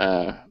polymer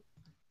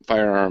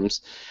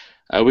firearms,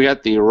 we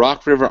got the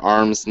Rock River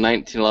Arms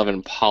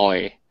 1911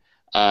 Poly.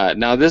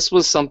 Now this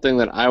was something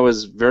that I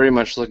was very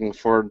much looking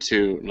forward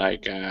to,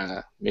 like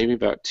maybe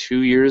about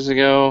 2 years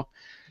ago.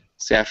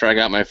 See, after I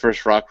got my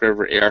first Rock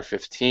River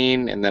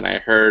AR-15, and then I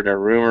heard a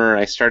rumor.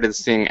 I started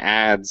seeing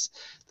ads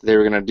that they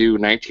were going to do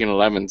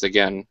 1911s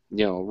again.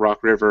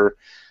 Rock River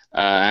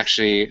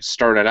actually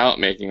started out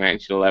making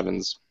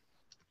 1911s.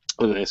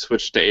 When they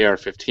switched to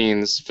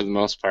AR-15s for the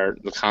most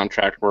part, the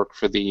contract work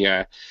for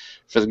the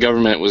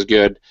government was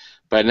good.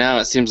 But now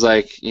it seems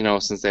like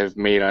since they've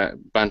made a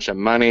bunch of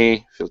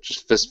money,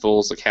 just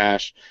fistfuls of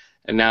cash,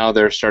 and now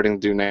they're starting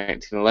to do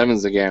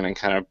 1911s again and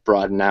kind of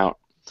broaden out.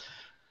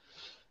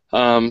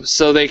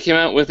 So they came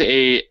out with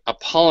a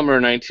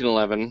polymer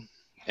 1911,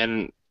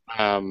 and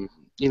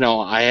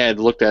I had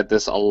looked at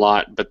this a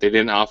lot, but they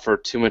didn't offer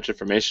too much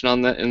information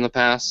on that in the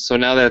past. So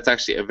now that it's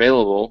actually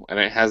available and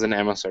it has an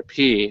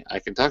MSRP, I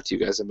can talk to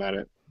you guys about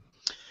it.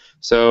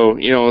 So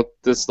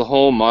this the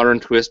whole modern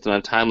twist on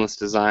a timeless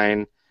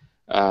design.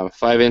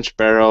 5-inch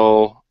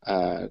barrel,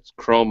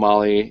 chrome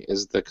moly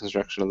is the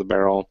construction of the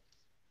barrel.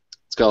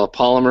 It's got a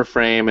polymer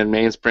frame and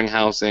mainspring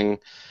housing.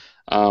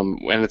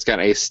 And it's got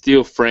a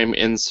steel frame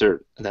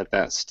insert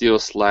that steel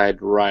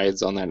slide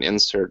rides on that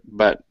insert,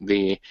 but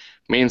the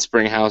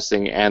mainspring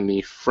housing and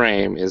the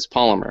frame is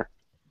polymer.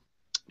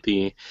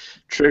 The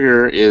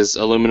trigger is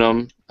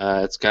aluminum.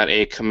 It's got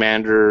a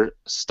commander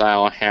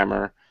style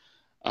hammer,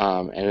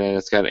 and then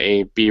it's got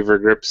a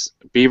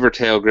beaver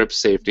tail grip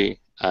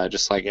safety,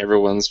 just like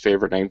everyone's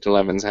favorite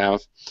 1911s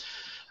have.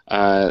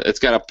 It's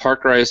got a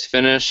parkerized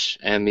finish,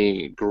 and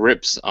the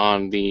grips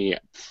on the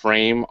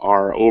frame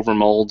are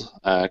overmold,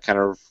 kind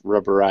of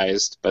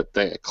rubberized, but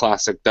the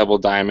classic double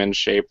diamond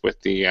shape with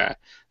the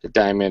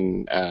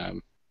diamond,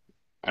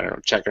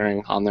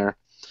 checkering on there.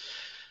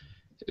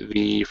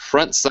 The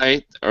front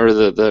sight, or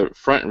the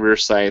front and rear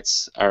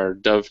sights, are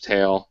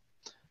dovetail,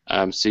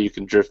 so you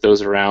can drift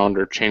those around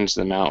or change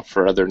them out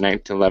for other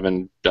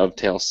 1911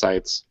 dovetail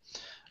sights.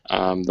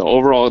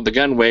 The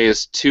gun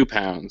weighs 2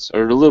 pounds,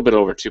 or a little bit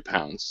over 2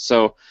 pounds.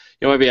 So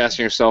you might be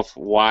asking yourself,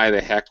 why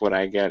the heck would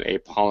I get a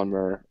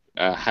polymer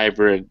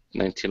hybrid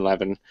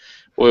 1911?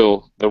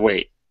 Well, the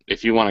weight.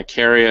 If you want to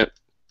carry it,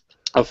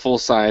 a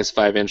full-size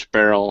 5-inch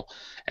barrel,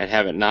 and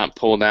have it not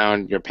pull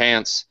down your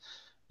pants,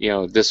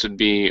 this would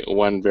be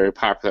one very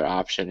popular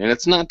option. And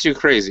it's not too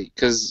crazy,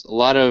 because a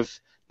lot of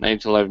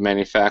 1911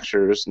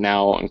 manufacturers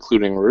now,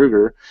 including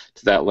Ruger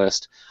to that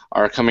list,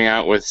 are coming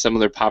out with some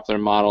of their popular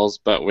models,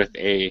 but with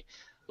a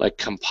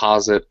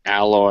composite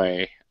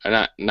alloy,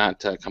 not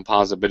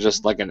composite, but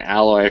just like an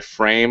alloy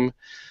frame.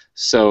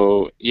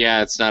 So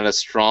yeah, it's not as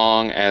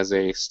strong as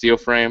a steel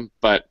frame,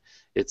 but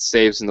it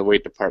saves in the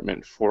weight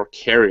department for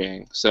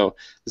carrying. So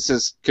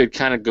could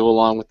kind of go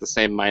along with the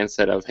same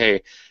mindset of,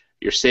 hey,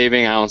 you're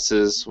saving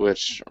ounces,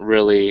 which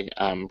really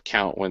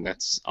count when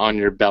it's on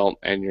your belt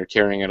and you're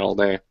carrying it all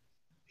day.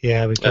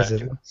 Yeah, because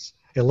it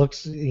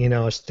looks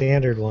a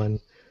standard one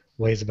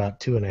weighs about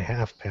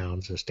 2.5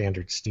 pounds, a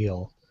standard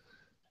steel,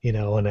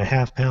 and a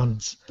half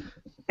pound's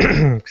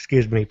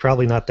excuse me,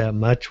 probably not that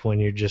much when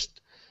you're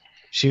just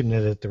shooting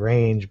it at the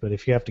range, but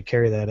if you have to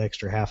carry that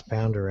extra half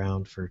pound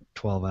around for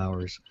 12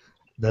 hours,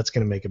 that's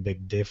going to make a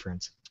big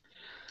difference.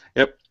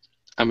 Yep.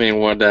 I mean,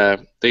 what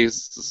they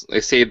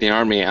say in the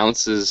Army,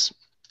 ounces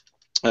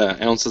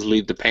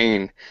lead to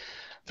pain,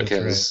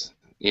 because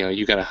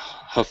you got to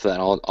huff that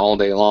all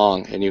day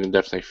long, and you can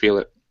definitely feel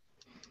it.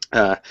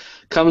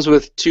 Comes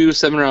with 2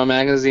 7-round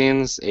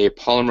magazines, a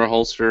polymer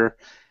holster,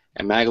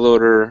 a mag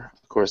loader,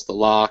 of course the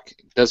lock.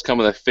 It does come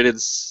with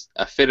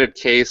a fitted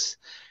case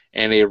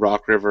and a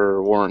Rock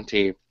River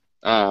warranty.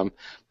 But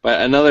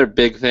another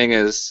big thing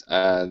is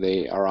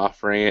they are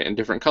offering it in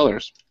different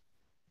colors.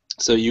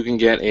 So you can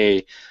get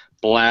a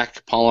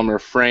black polymer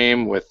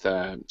frame with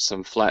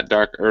some flat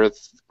dark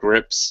earth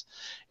grips,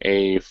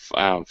 a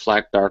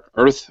flat dark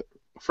earth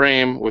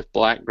frame with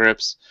black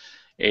grips,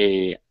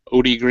 a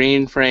OD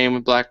green frame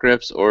with black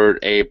grips, or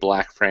a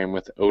black frame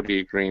with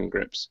OD green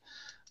grips.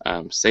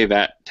 Say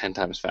that 10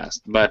 times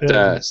fast.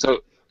 But so,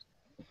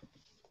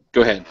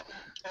 go ahead.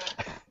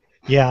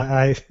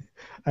 Yeah,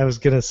 I was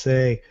gonna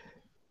say,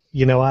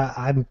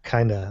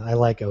 I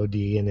like OD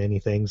in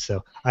anything,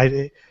 so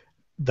the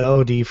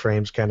OD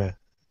frame's kind of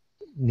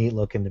neat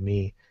looking to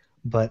me.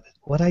 But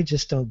what I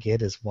just don't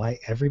get is why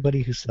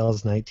everybody who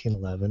sells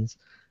 1911s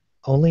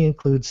only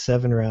includes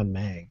 7-round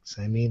mags.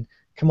 I mean,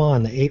 come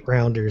on, the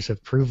 8-rounders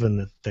have proven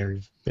that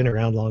they've been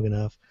around long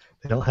enough.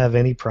 They don't have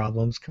any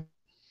problems. Come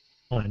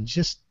on,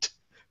 just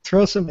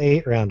throw some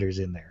 8-rounders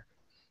in there.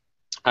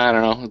 I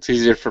don't know. It's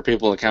easier for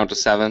people to count to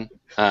 7.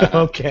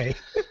 Okay.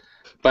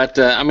 But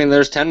I mean,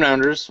 there's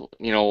 10-rounders.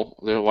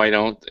 Why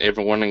don't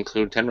everyone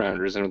include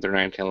 10-rounders in their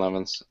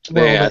 1911s?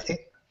 Well, the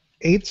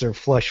 8s are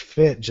flush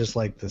fit just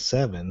like the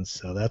 7s,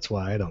 so that's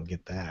why I don't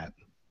get that.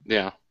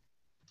 Yeah.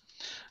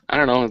 I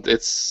don't know.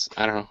 It's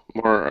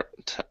more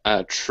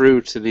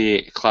true to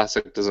the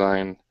classic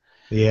design.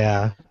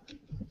 Yeah.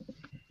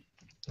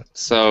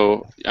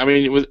 So, I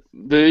mean, with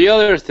the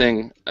other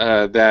thing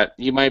that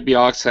you might be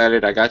all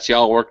excited, I got you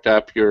all worked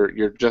up.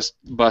 You're just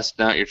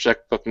busting out your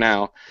checkbook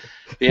now.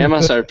 The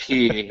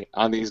MSRP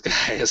on these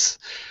guys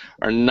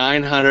are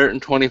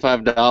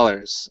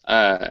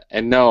 $925.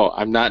 And no,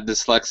 I'm not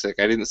dyslexic.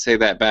 I didn't say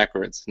that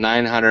backwards.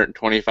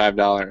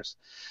 $925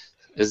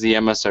 is the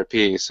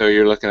MSRP. So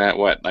you're looking at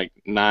what, like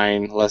a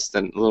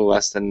little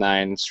less than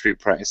 9 street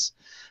price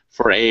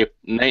for a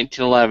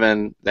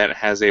 1911 that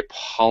has a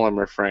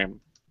polymer frame.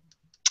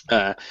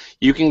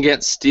 You can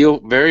get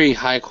very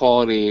high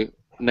quality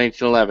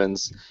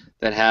 1911s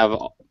that have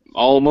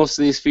most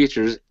of these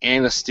features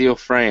and a steel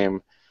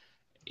frame,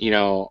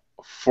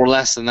 for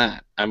less than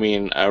that. I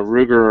mean, a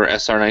Ruger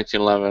SR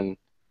 1911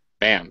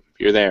 bam,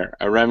 you're there.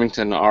 A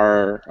Remington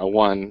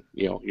R1,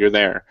 you're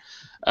there.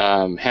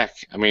 Heck,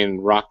 I mean,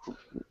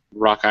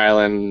 Rock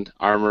Island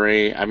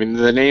Armory. I mean,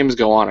 the names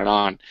go on and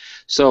on.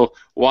 So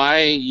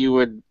why you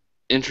would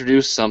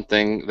introduce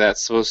something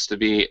that's supposed to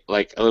be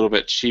like a little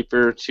bit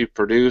cheaper to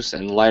produce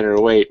and lighter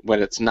weight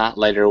when it's not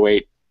lighter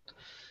weight?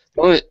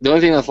 The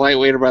only thing that's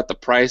lightweight about the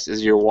price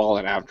is your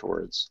wallet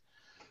afterwards.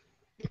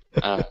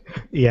 Uh,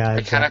 Yeah,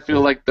 I kind of feel exactly.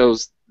 like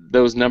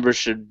those numbers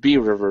should be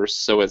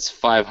reversed, so it's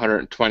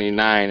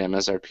 529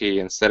 MSRP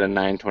instead of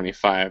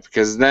 925.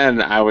 Because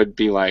then I would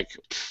be like,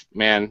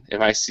 man,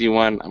 if I see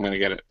one, I'm gonna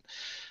get it.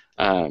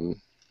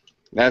 Um,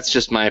 that's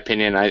just my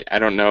opinion. I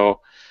don't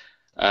know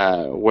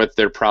what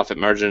their profit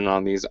margin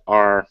on these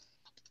are,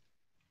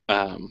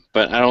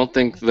 but I don't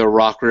think the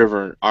Rock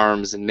River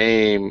Arms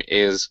name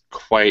is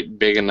quite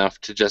big enough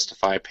to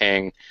justify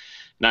paying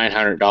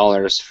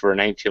 $900 for a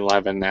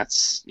 1911.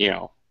 That's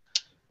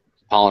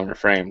polymer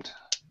framed,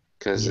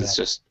 because Yeah, it's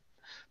just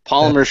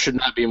polymer that's should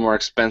not be more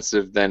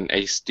expensive than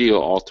a steel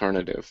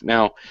alternative.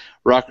 Now,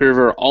 Rock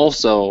River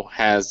also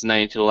has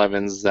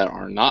 1911s that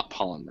are not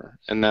polymer,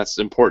 and that's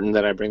important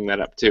that I bring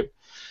that up too.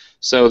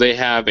 So they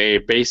have a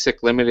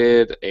basic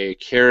limited, a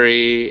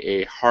carry,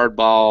 a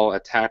hardball, a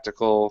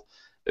tactical.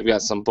 They've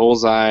got some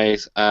bullseye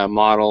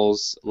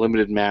models,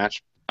 limited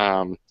match.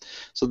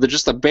 So they're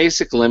just a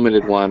basic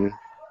limited one.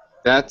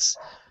 That's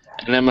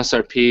an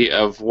MSRP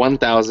of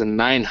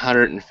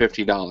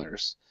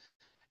 $1,950.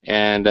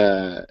 And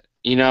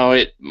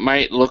it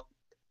might look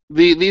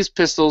these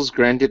pistols.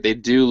 Granted, they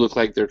do look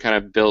like they're kind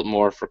of built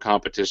more for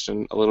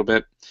competition a little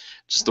bit,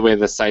 just the way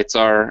the sights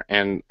are,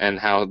 and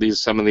how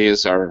some of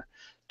these are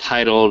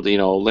titled,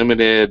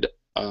 limited,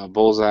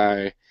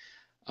 bullseye.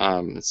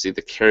 Let's see,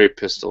 the carry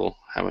pistol.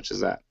 How much is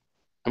that?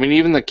 I mean,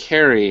 even the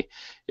carry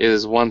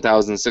is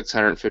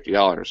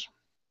 $1,650,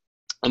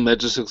 and that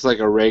just looks like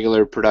a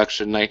regular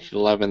production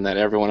 1911 that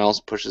everyone else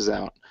pushes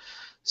out.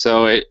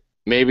 So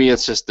maybe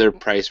it's just their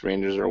price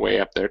ranges are way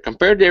up there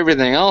compared to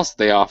everything else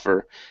they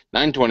offer.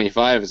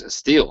 925 is a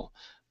steal,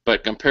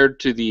 but compared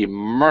to the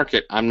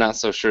market, I'm not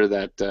so sure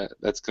that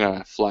that's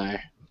gonna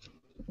fly.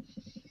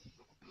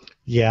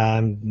 yeah.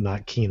 I'm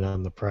not keen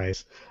on the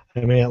price.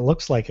 I mean, it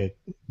looks like a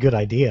good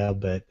idea,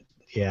 but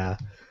yeah,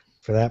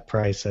 for that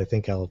price, I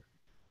think I'll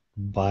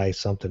buy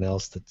something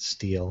else that's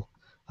steel.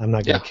 I'm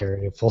not going Yeah, to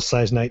carry a full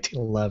size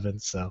 1911,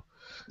 so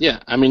yeah.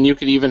 I mean, you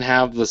could even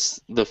have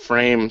the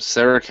frame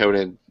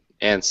Cerakoted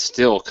and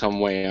still come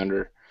way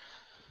under.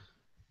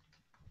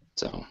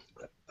 So,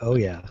 oh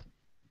yeah.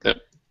 yep.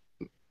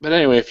 But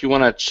anyway, if you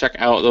want to check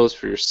out those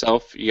for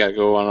yourself, you got to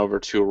go on over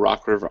to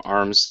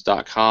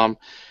rockriverarms.com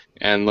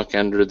and look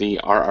under the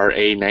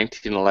RRA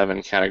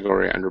 1911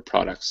 category under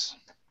products.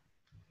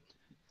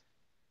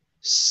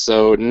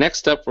 So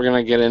next up, we're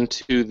going to get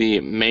into the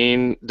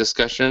main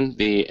discussion,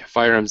 the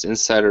Firearms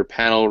Insider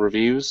panel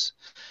reviews.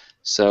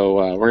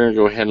 So we're going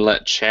to go ahead and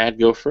let Chad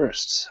go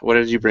first. What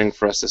did you bring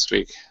for us this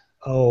week?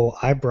 Oh,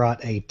 I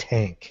brought a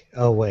tank.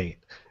 Oh wait,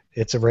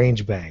 it's a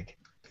range bag,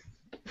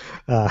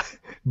 uh,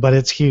 but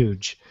it's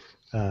huge.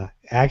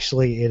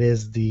 Actually, it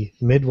is the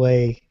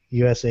Midway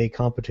USA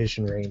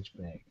Competition Range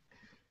bag,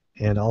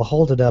 and I'll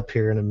hold it up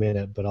here in a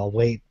minute, but I'll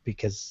wait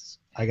because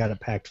I got it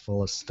packed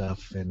full of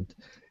stuff, and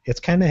it's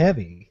kind of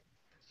heavy.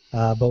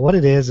 But what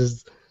it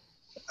is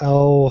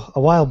a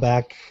while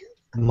back,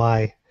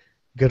 my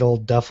good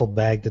old duffel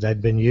bag that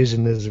I'd been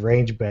using as a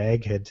range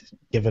bag had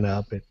given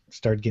up. It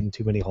started getting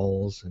too many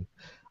holes, and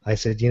I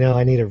said,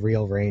 I need a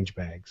real range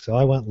bag. So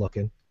I went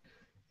looking,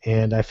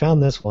 and I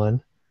found this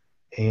one,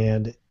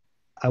 and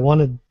I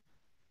wanted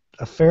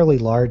a fairly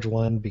large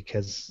one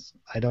because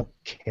I don't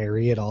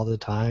carry it all the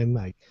time.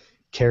 I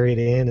carry it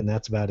in, and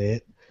that's about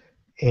it.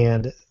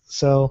 And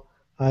so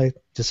I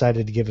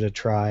decided to give it a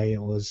try.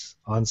 It was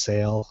on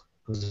sale.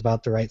 It was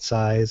about the right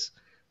size.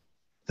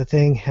 The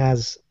thing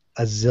has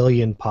a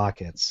zillion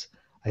pockets.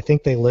 I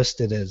think they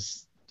listed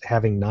as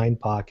having 9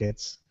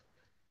 pockets,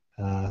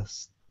 a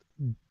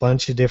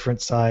bunch of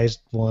different sized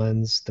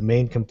ones. The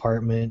main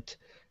compartment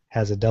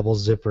has a double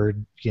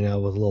zippered, with a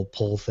little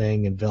pull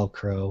thing and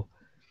Velcro,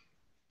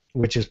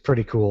 which is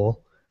pretty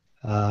cool.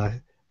 Uh,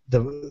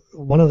 the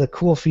one of the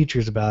cool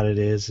features about it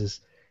is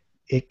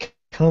it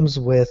comes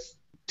with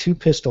 2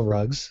 pistol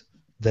rugs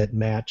that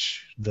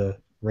match the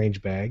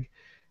range bag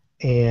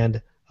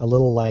and a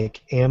little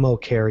like ammo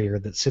carrier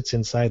that sits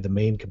inside the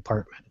main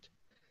compartment.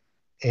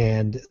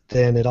 And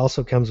then it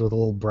also comes with a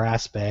little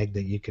brass bag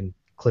that you can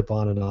clip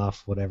on and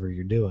off whatever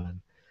you're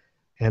doing.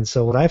 And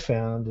so what I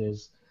found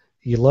is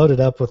you load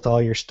it up with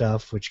all your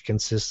stuff, which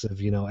consists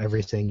of,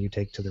 everything you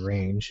take to the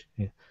range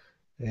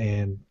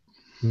and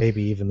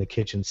maybe even the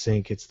kitchen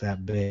sink. It's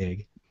that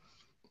big.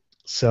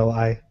 So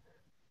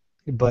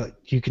but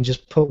you can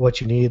just put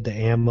what you need, the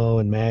ammo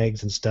and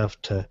mags and stuff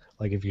to,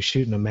 like if you're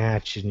shooting a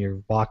match and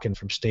you're walking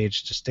from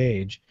stage to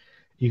stage,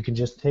 you can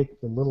just take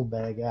the little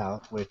bag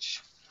out,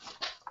 which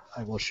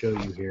I will show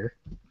you here.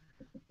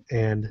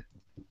 And,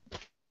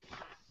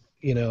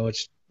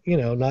 it's,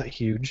 not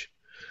huge.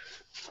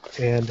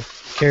 And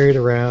carry it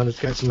around.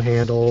 It's got some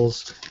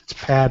handles. It's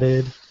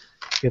padded.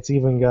 It's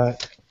even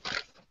got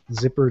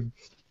zippered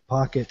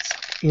pockets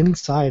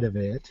inside of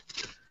it,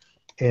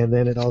 and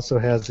then it also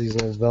has these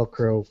little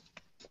Velcro.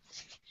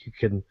 You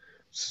can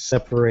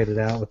separate it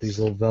out with these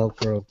little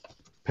Velcro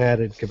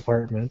padded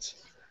compartments.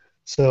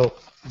 So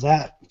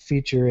that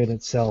feature in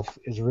itself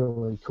is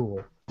really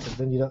cool. And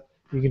then you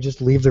can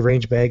just leave the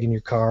range bag in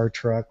your car,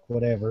 truck,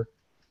 whatever.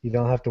 You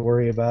don't have to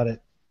worry about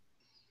it,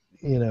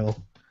 you know,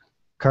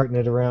 carting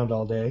it around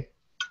all day.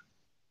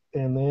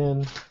 And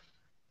then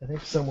I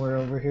think somewhere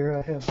over here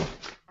I have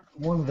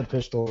one of the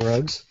pistol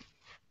rugs.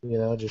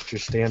 Just your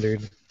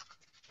standard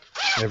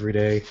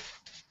everyday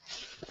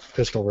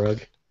pistol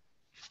rug.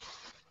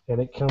 And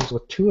it comes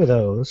with two of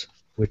those,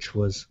 which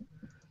was,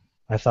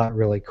 I thought,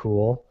 really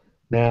cool.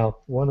 Now,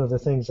 one of the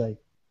things I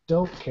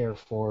don't care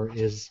for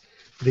is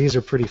these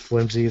are pretty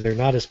flimsy. They're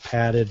not as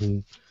padded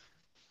and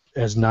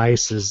as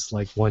nice as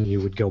like one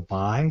you would go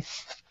buy,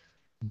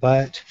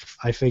 but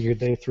I figured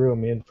they threw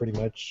them in pretty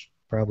much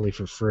probably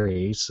for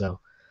free, so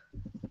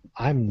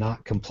I'm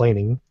not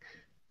complaining.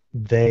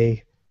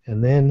 And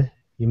then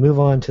you move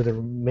on to the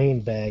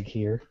main bag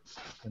here,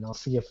 and I'll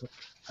see if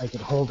I can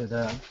hold it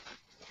up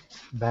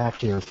back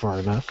here far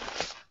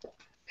enough.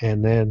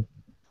 And then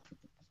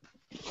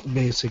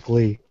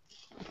basically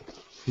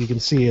you can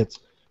see it's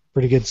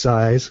pretty good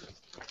size.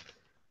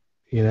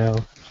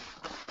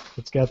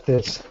 It's got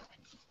this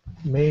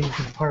main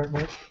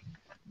compartment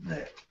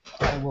that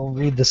I will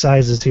read the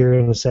sizes here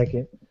in a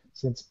second,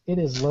 since it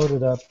is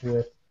loaded up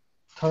with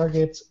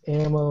targets,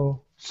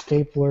 ammo,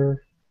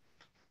 stapler,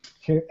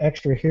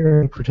 extra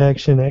hearing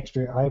protection,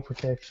 extra eye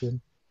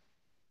protection,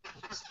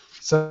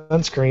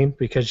 sunscreen,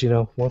 because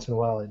once in a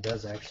while it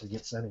does actually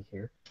get sunny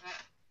here.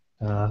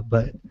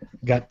 But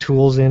got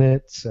tools in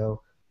it,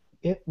 so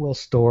it will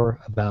store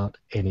about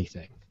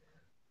anything.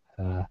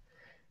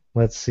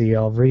 Let's see,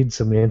 I'll read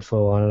some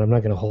info on it. I'm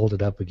not going to hold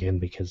it up again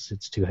because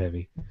it's too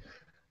heavy.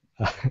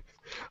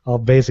 I'll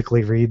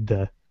basically read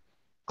the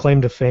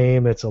claim to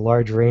fame. It's a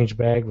large range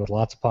bag with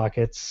lots of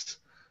pockets.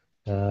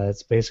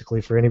 It's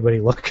basically for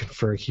anybody looking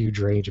for a huge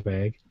range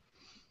bag.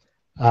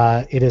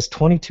 It is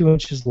 22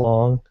 inches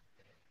long.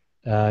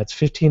 It's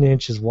 15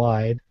 inches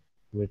wide,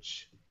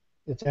 which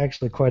it's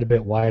actually quite a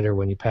bit wider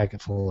when you pack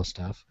it full of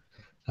stuff.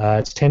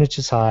 It's 10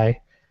 inches high.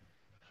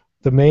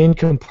 The main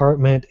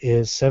compartment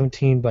is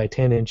 17 by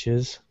 10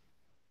 inches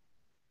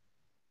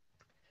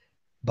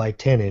by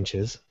 10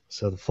 inches,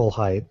 so the full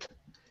height.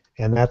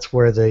 And that's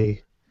where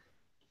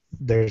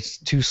there's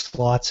two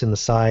slots in the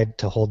side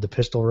to hold the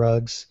pistol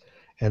rugs,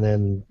 and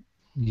then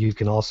you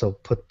can also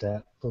put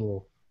that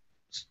little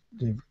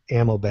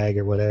ammo bag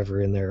or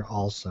whatever in there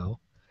also.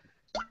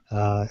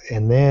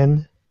 And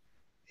then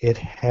it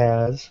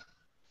has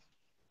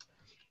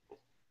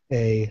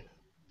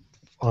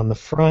on the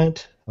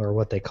front, or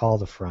what they call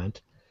the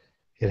front,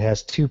 it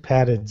has two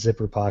padded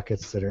zipper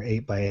pockets that are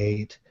 8 by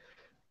 8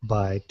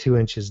 by 2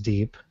 inches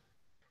deep.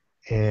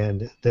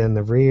 And then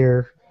the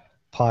rear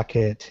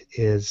pocket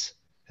is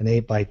an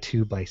 8 by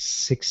 2 by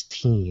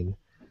 16,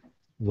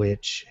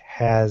 which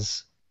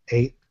has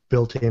 8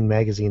 built-in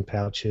magazine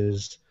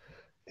pouches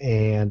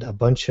and a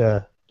bunch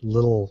of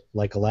little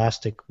like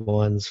elastic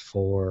ones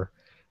for,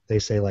 they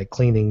say, like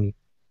cleaning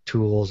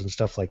tools and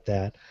stuff like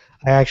that.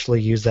 I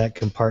actually use that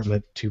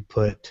compartment to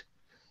put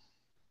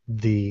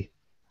the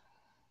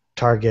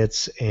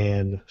targets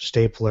and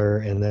stapler,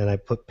 and then I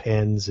put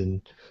pens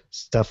and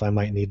stuff I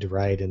might need to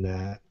write in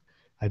that.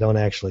 I don't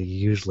actually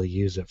usually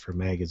use it for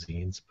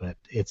magazines, but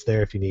it's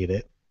there if you need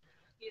it.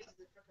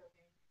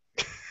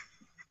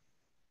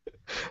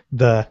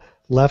 The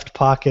left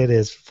pocket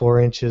is 4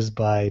 inches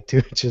by 2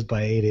 inches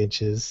by 8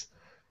 inches.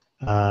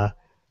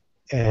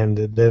 And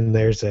then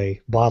there's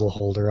a bottle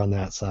holder on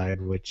that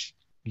side, which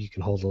you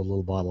can hold a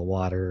little bottle of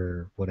water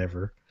or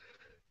whatever.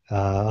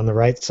 On the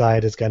right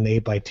side, it's got an 8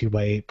 by 2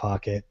 by 8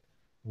 pocket,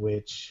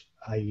 which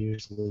I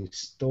usually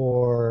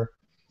store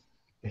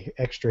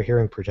extra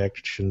hearing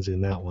protections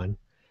in that one.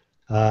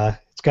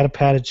 It's got a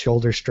padded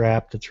shoulder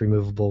strap that's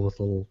removable with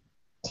little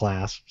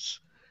clasps.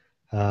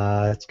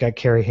 It's got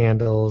carry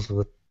handles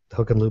with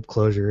hook and loop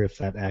closure, if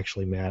that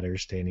actually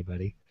matters to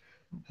anybody.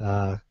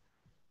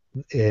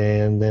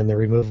 And then the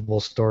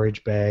removable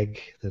storage bag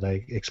that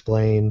I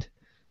explained.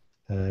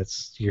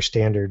 It's your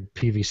standard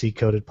PVC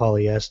coated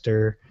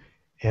polyester,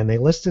 and they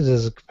listed it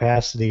as a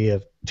capacity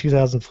of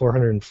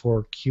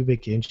 2,404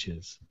 cubic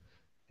inches,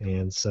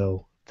 and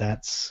so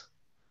that's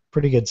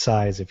pretty good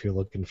size if you're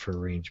looking for a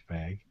range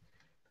bag.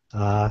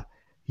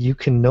 You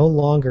can no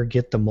longer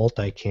get the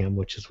multicam,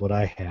 which is what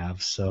I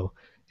have, so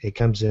it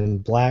comes in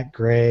black,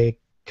 gray,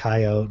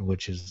 coyote,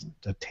 which is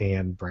a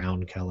tan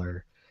brown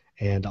color,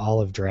 and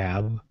olive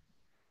drab.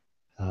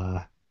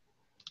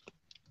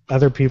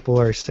 Other people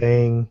are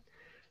saying,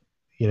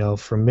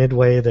 from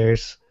Midway,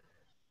 there's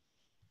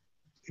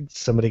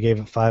somebody gave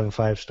it 5 of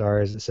 5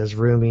 stars. It says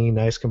roomy,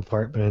 nice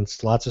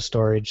compartments, lots of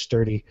storage,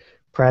 sturdy,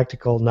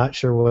 practical, not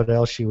sure what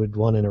else you would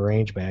want in a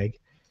range bag.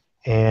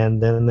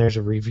 And then there's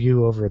a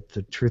review over at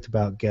the Truth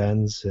About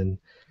Guns, and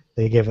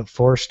they give it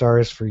 4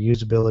 stars for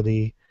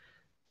usability,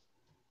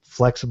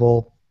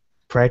 flexible,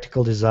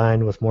 practical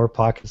design with more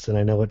pockets than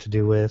I know what to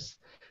do with.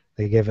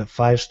 They give it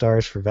 5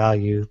 stars for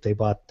value. They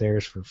bought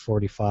theirs for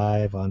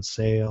 45 on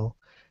sale,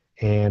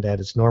 and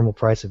at its normal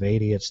price of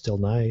 80, it's still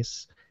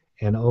nice.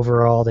 And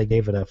overall, they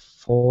gave it a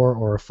 4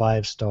 or a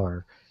 5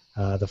 star.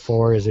 The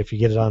 4 is if you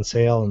get it on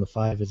sale, and the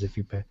 5 is if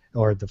you pay,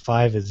 or the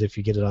 5 is if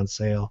you get it on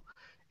sale,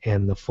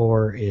 and the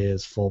 4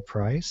 is full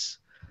price.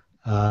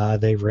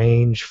 They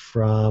range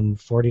from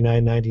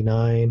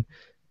 $49.99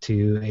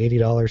 to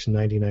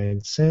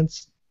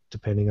 $80.99,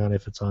 depending on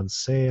if it's on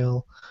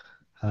sale.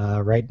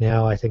 Right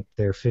now, I think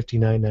they're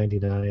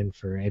 $59.99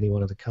 for any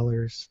one of the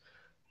colors.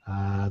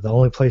 The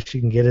only place you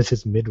can get it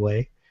is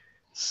Midway,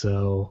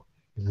 so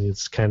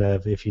it's kind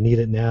of, if you need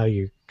it now,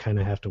 you kind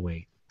of have to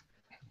wait.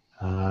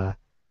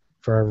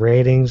 For our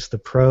ratings, the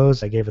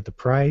pros, I gave it the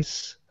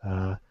price.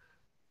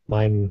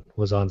 Mine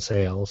was on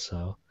sale,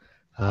 so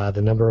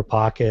the number of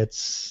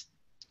pockets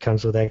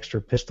comes with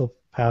extra pistol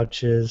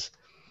pouches,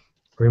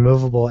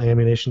 removable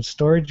ammunition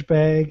storage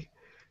bag,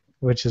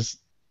 which is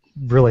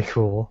really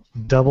cool.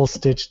 Double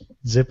stitched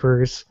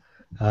zippers,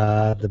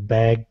 the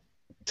bag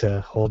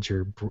to hold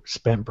your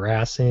spent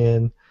brass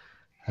in,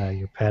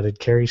 your padded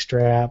carry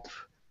strap,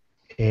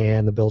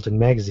 and the built-in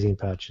magazine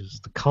pouches.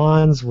 The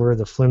cons were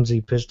the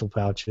flimsy pistol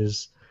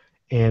pouches,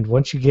 and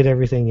once you get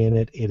everything in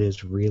it, it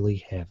is really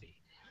heavy.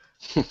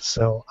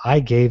 So I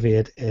gave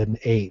it an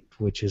 8,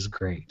 which is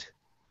great.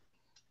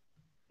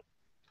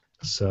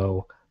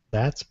 So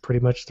that's pretty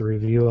much the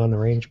review on the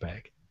range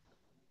bag.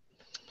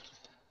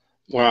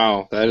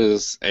 Wow, that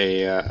is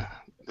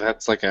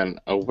that's like a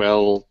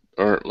well,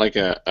 or like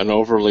an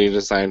overly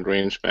designed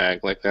range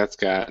bag. Like that's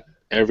got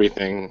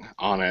everything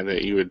on it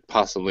that you would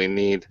possibly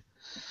need.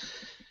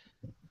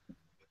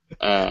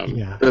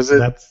 Yeah, Does it,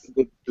 that's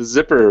the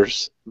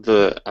zippers,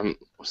 I'm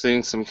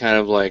seeing some kind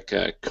of like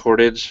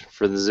cordage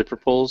for the zipper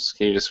pulls.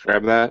 Can you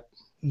describe that?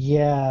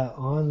 yeah.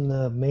 On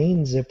the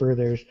main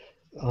zipper,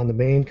 on the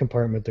main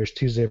compartment, there's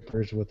 2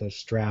 zippers with a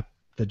strap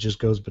that just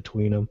goes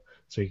between them,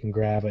 so you can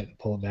grab it and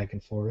pull it back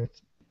and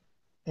forth.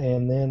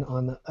 And then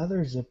on the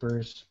other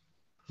zippers,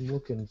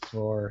 looking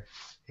for,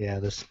 yeah,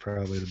 this is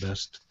probably the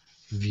best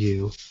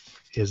view,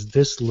 is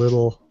this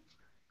little,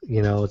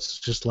 it's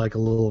just like a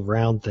little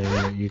round thing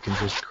that you can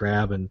just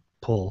grab and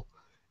pull.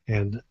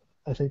 And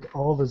I think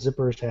all the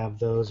zippers have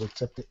those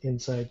except the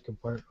inside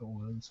compartment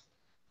ones.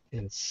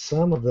 And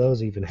some of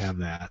those even have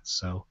that.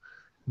 So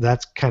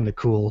that's kind of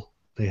cool.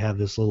 They have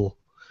this little,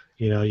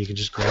 you can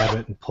just grab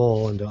it and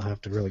pull and don't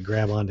have to really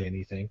grab onto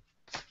anything.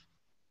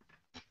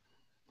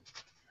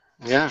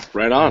 Yeah,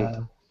 right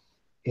on.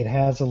 It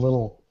has a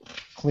little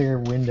clear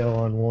window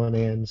on one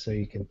end so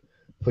you can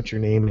put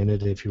your name in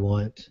it if you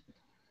want.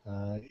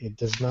 It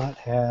does not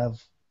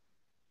have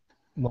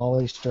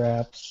MOLLE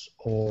straps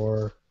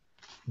or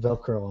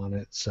Velcro on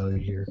it, so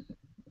you're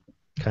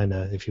kind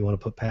of, if you want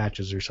to put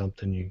patches or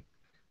something, you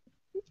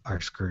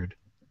are screwed.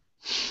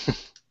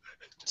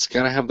 It's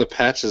gotta have the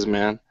patches,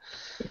 man.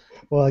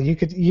 Well, you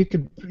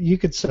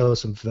could sew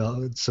some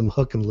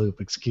hook and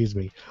loop, excuse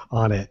me,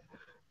 on it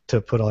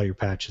to put all your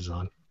patches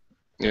on.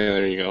 Yeah,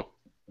 there you go.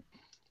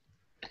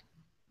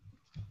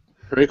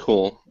 Very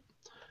cool.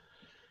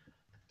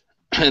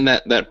 And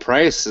that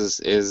price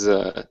is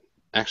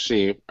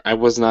actually, I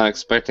was not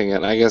expecting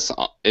it. I guess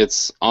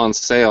it's on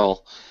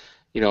sale.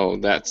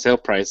 That sale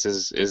price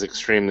is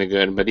extremely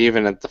good, but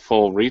even at the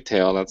full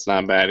retail, that's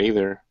not bad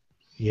either.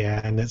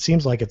 Yeah, and it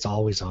seems like it's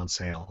always on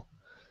sale.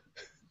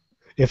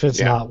 If it's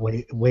Yeah, not,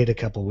 wait a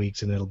couple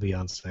weeks and it'll be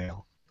on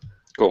sale.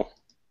 cool.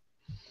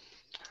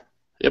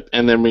 Yep,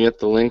 and then we get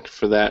the link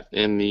for that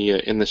in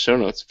the show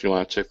notes if you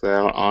want to check that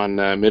out on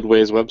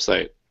Midway's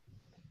website.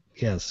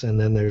 Yes, and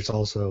then there's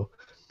also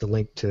the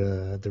link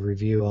to the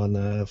review on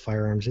the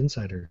Firearms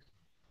Insider.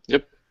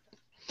 Yep.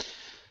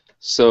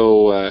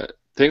 So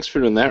thanks for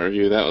doing that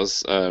review. That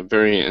was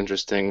very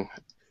interesting.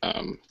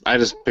 I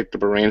just picked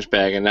up a range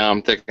bag, and now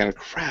I'm thinking,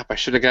 crap, I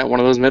should have got one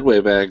of those Midway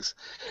bags.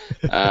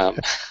 Um,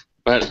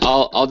 but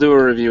I'll do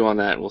a review on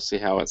that, and we'll see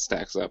how it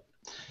stacks up.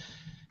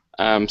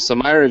 So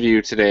my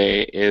review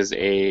today is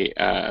a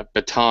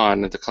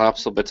baton, the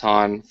collapsible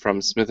baton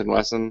from Smith &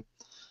 Wesson.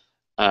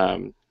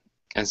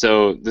 And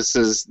so this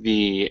is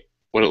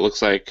what it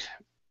looks like.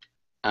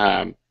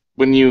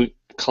 When you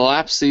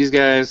collapse these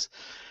guys,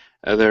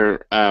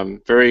 they're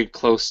very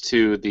close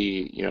to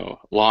the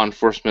law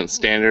enforcement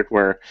standard,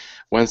 where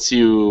once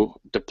you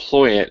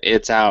deploy it,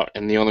 it's out,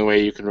 and the only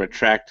way you can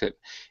retract it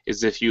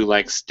is if you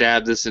like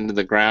stab this into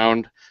the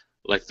ground,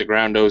 like the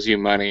ground owes you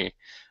money.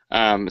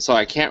 So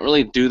I can't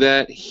really do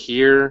that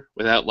here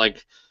without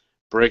like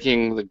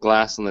breaking the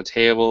glass on the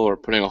table or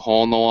putting a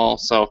hole in the wall.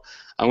 So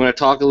I'm going to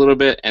talk a little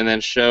bit and then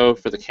show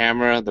for the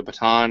camera the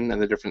baton and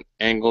the different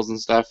angles and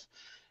stuff,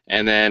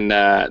 and then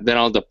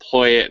I'll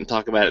deploy it and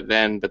talk about it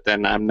then. But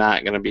then I'm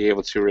not going to be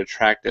able to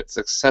retract it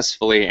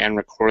successfully and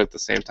record at the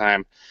same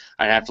time.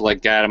 I have to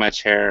like get out of my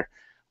chair,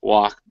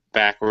 walk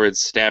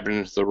backwards, stab it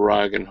into the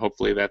rug, and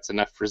hopefully that's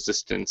enough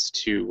resistance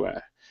to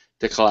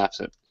collapse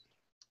it.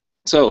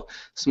 So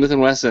Smith &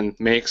 Wesson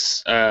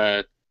makes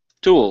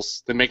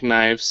tools. They make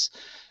knives.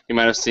 You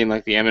might have seen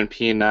like the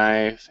M&P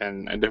knife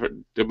and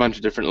a bunch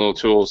of different little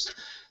tools.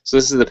 So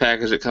this is the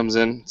package that comes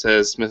in. It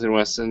says Smith &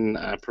 Wesson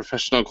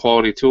Professional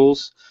Quality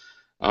Tools.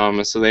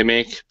 So they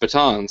make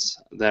batons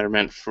that are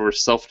meant for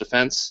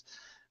self-defense.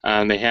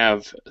 They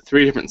have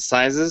 3 different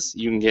sizes.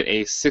 You can get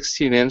a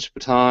 16-inch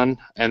baton,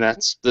 and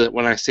that's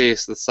when I say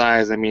it's the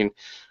size, I mean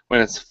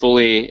when it's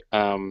fully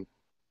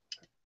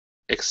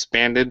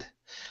expanded.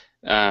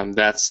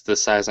 That's the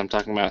size I'm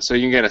talking about. So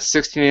you can get a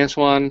 16-inch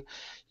one,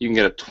 you can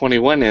get a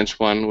 21-inch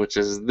one, which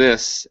is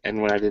this,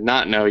 and what I did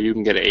not know, you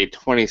can get a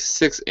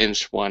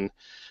 26-inch one,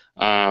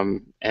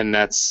 and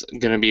that's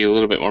going to be a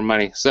little bit more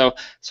money. So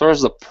as far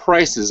as the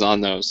prices on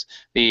those,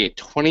 the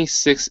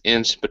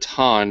 26-inch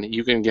baton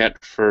you can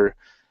get for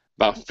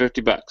about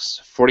 $50,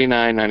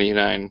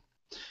 $49.99.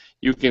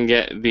 You can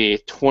get the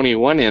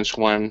 21-inch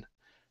one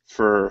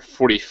for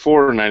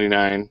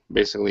 $44.99,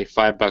 basically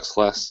 $5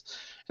 less.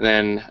 And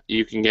then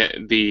you can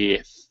get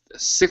the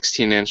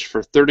 16-inch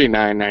for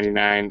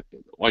 $39.99.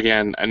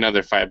 Again,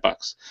 another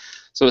 $5.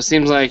 So it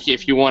seems like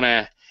if you want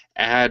to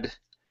add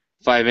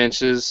 5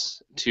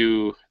 inches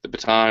to the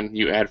baton,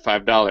 you add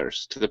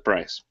 $5 to the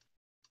price.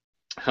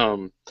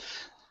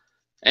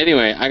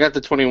 Anyway, I got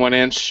the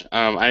 21-inch.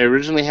 I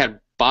originally had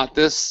bought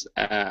this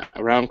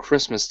around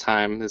Christmas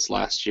time this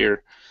last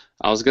year.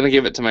 I was going to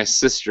give it to my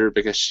sister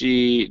because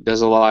she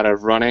does a lot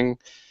of running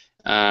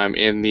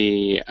in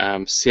the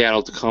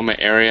Seattle-Tacoma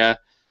area.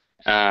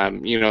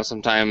 You know,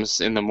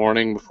 sometimes in the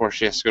morning before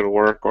she has to go to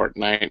work or at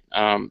night.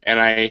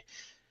 And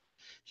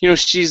you know,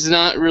 she's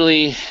not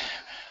really,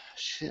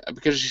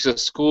 because she's a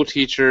school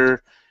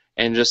teacher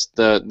and just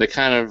the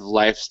kind of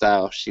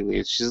lifestyle she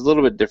leads, she's a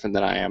little bit different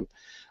than I am.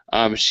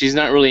 She's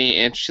not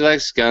really, she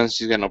likes guns,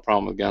 she's got no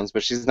problem with guns,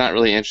 but she's not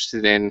really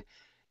interested in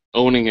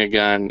owning a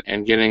gun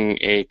and getting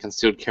a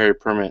concealed carry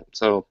permit.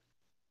 So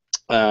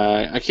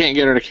I can't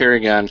get her to carry a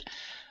gun,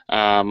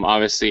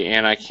 obviously,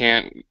 and I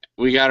can't,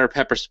 we got her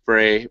pepper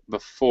spray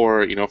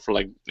before, you know, for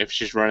like if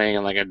she's running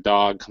and like a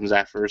dog comes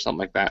after her or something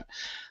like that.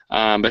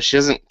 But she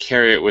doesn't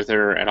carry it with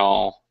her at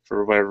all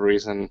for whatever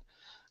reason.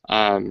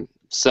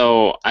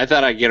 So I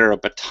thought I'd get her a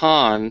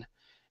baton,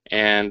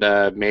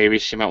 and maybe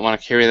she might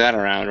want to carry that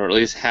around, or at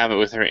least have it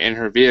with her in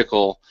her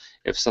vehicle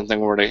if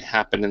something were to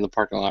happen in the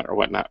parking lot or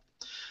whatnot.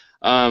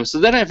 So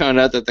then I found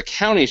out that the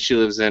county she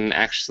lives in,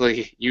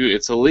 actually,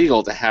 it's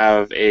illegal to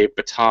have a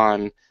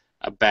baton,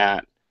 a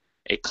bat,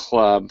 a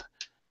club,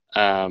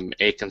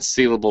 a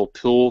concealable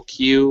pool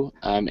cue,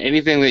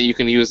 anything that you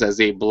can use as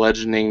a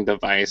bludgeoning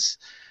device.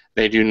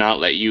 They do not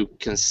let you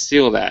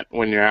conceal that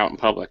when you're out in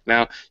public.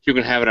 Now, you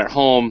can have it at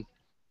home,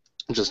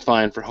 just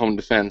fine for home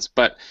defense,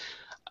 but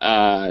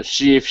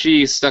if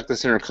she stuck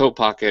this in her coat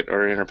pocket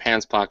or in her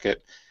pants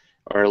pocket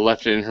or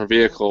left it in her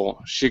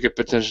vehicle, she could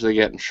potentially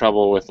get in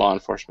trouble with law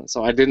enforcement.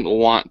 So I didn't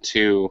want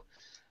to,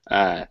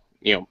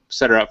 you know,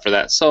 set her up for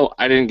that. So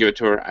I didn't give it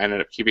to her. I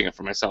ended up keeping it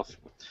for myself.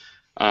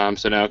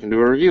 So now I can do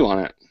a review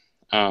on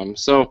it.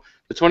 So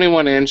the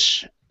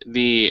 21-inch,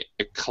 the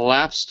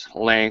collapsed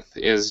length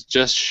is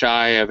just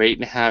shy of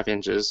 8.5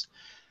 inches.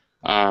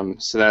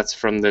 So that's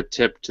from the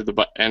tip to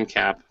the end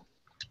cap.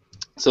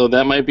 So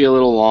that might be a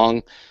little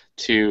long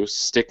to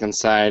stick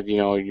inside, you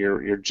know,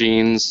 your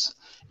jeans,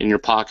 in your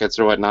pockets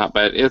or whatnot,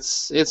 but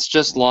it's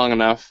just long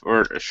enough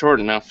or short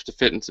enough to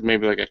fit into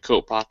maybe like a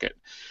coat pocket.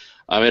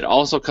 It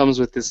also comes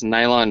with this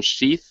nylon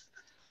sheath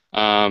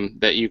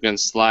that you can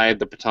slide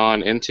the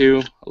baton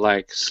into,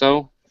 like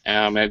so.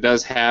 It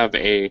does have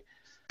a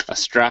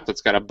strap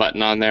that's got a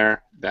button on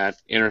there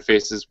that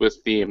interfaces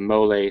with the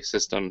mole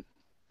system.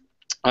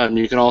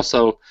 You can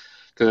also,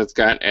 because it's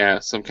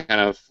got some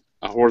kind of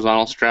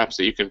horizontal straps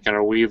that you can kind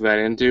of weave that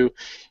into,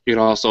 you can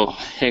also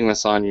hang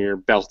this on your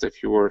belt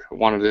if you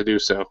wanted to do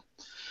so.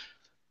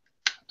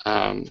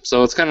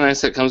 So it's kind of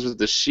nice that it comes with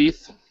the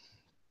sheath.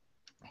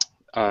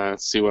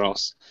 Let's see what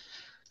else.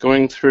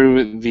 Going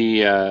through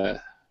the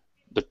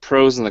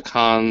pros and the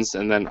cons,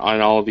 and then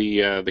on all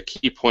the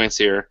key points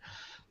here.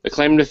 The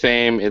claim to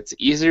fame: it's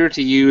easier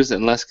to use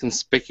and less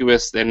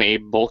conspicuous than a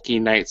bulky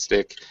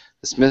nightstick.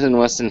 The Smith &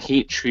 Wesson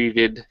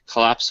heat-treated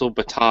collapsible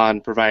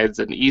baton provides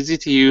an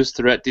easy-to-use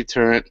threat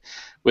deterrent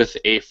with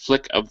a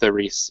flick of the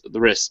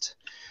wrist.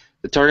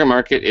 The target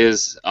market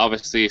is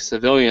obviously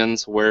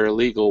civilians where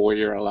legal, where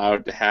you're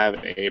allowed to have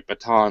a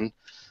baton,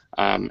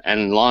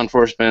 and law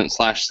enforcement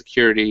 /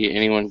 security,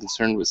 anyone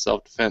concerned with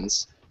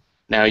self-defense.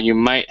 Now, you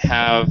might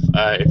have,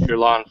 if you're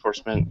law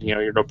enforcement, you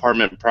know, your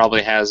department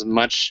probably has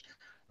much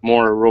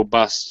more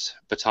robust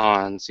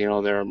batons. You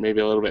know, they're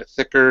maybe a little bit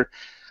thicker.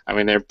 I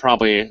mean, they're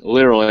probably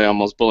literally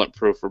almost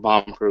bulletproof or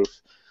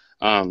bomb-proof.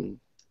 And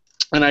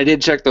I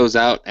did check those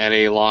out at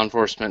a law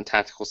enforcement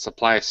tactical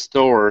supply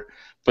store,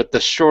 but the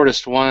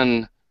shortest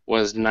one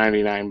was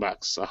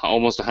 $99,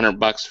 almost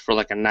 $100 for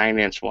like a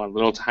 9-inch one,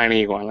 little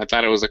tiny one. I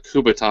thought it was a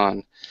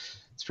Kubaton.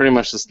 It's pretty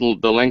much just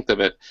the length of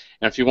it.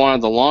 And if you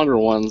wanted the longer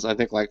ones, I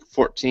think like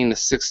 14 to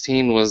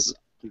 16 was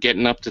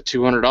getting up to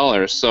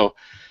 $200. So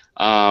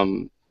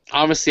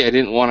obviously I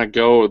didn't want to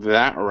go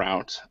that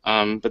route,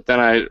 but then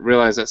I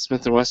realized that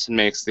Smith & Wesson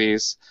makes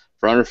these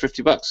for under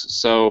 $50.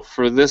 So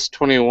for this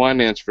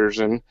 21-inch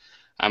version,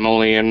 I'm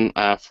only in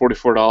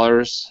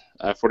 $44,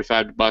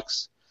 $45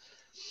 bucks.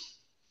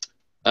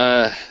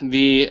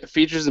 The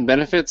features and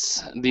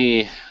benefits,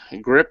 the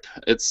grip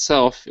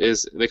itself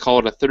is, they call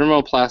it a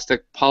thermoplastic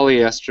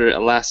polyester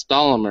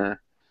elastomer,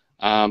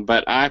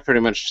 but I pretty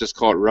much just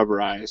call it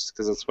rubberized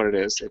because that's what it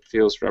is. It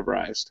feels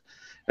rubberized.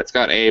 It's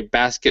got a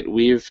basket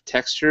weave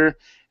texture,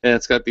 and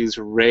it's got these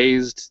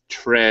raised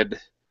tread,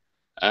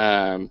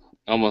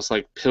 almost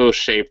like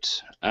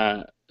pill-shaped,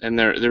 and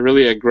they're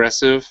really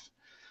aggressive.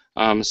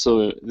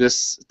 So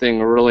this thing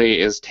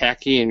really is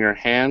tacky in your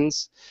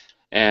hands,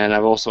 and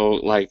I've also,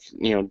 like,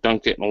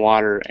 dunked it in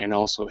water and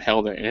also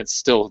held it, and it's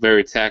still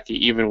very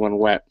tacky even when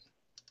wet.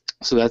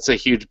 So that's a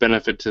huge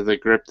benefit to the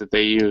grip that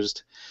they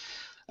used.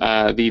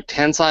 The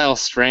tensile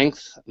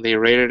strength, they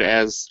rated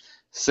as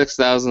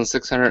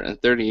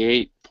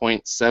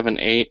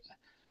 6,638.78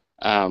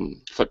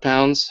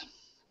 foot-pounds,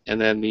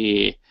 and then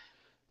the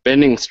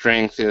bending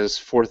strength is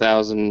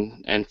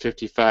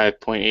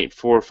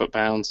 4,055.84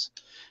 foot-pounds.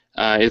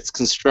 It's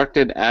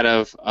constructed out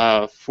of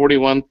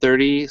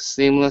 4130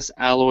 seamless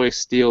alloy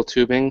steel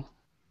tubing,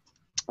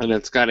 and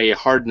it's got a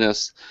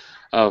hardness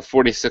of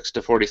 46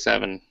 to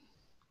 47.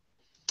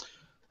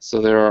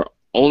 So they're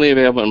only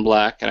available in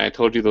black, and I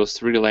told you those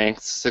three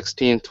lengths,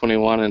 16,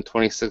 21, and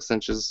 26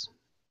 inches.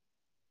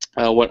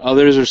 What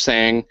others are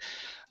saying,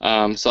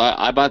 so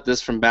I bought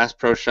this from Bass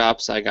Pro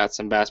Shops. I got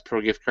some Bass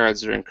Pro gift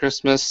cards during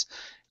Christmas,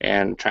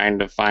 and trying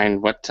to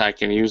find what I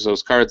can use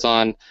those cards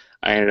on,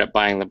 I ended up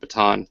buying the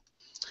baton.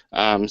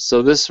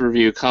 So this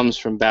review comes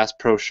from Bass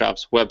Pro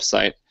Shop's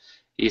website.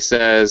 He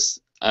says,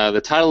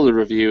 the title of the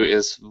review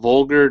is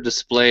Vulgar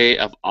Display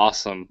of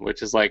Awesome,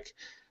 which is like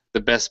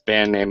the best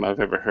band name I've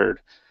ever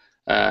heard.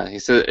 He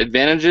said,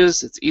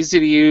 advantages, it's easy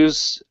to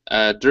use,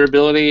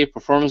 durability,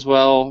 performs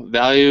well,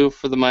 value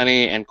for the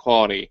money, and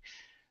quality.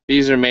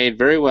 These are made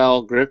very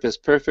well, grip is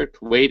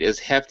perfect, weight is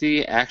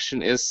hefty,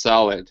 action is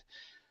solid.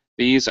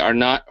 These are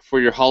not for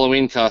your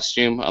Halloween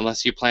costume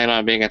unless you plan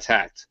on being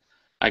attacked.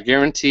 I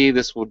guarantee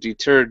this will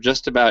deter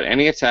just about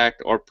any attack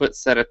or put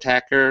said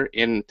attacker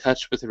in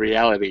touch with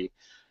reality.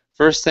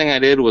 First thing I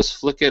did was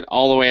flick it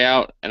all the way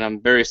out, and I'm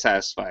very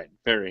satisfied.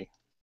 Very.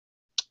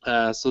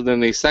 So then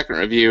the second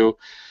review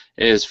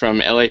is from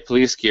LA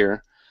Police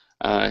Gear.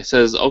 It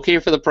says, okay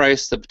for the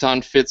price, the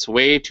baton fits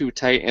way too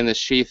tight in the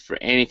sheath for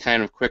any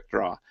kind of quick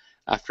draw.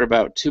 After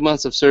about 2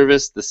 months of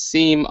service, the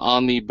seam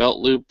on the belt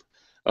loop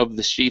of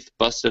the sheath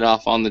busted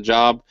off on the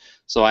job,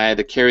 so I had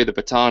to carry the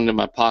baton in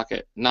my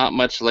pocket. Not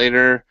much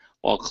later,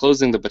 while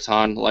closing the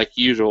baton, like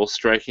usual,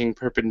 striking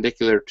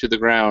perpendicular to the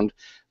ground,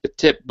 the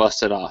tip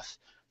busted off.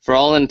 For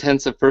all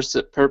intents and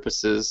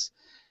purposes,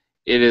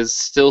 it is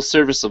still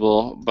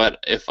serviceable,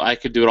 but if I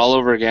could do it all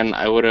over again,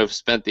 I would have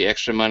spent the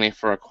extra money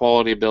for a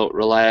quality-built,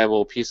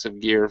 reliable piece of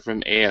gear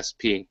from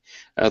ASP.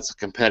 That's a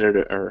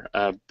competitor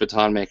or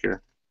baton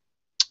maker.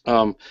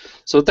 So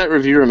what that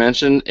reviewer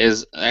mentioned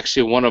is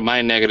actually one of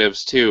my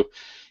negatives too,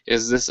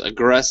 is this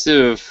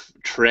aggressive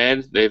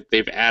tread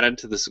they've added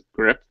to this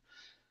grip.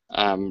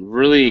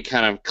 Really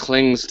kind of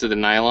clings to the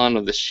nylon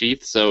of the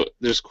sheath, so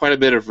there's quite a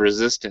bit of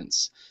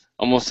resistance,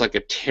 almost like a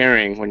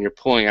tearing when you're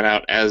pulling it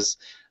out, as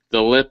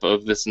the lip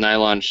of this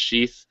nylon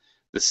sheath,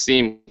 the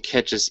seam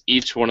catches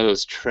each one of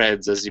those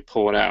treads as you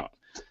pull it out.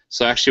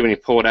 So actually when you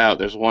pull it out,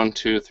 there's 1,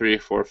 2, 3,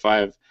 4,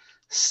 5,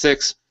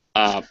 6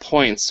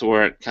 points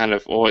where it kind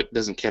of, well, it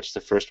doesn't catch the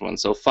first one,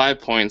 so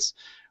 5 points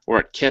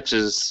where it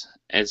catches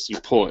as you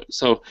pull it.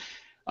 So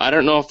I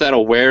don't know if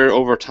that'll wear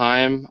over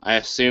time. I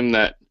assume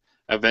that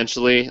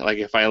eventually, like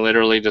if I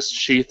literally just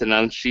sheath and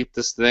unsheath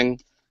this thing,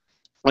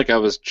 like I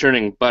was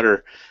churning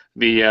butter,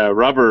 the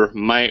rubber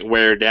might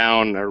wear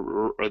down,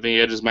 or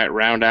the edges might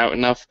round out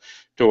enough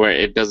to where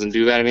it doesn't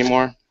do that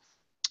anymore.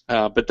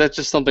 But that's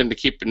just something to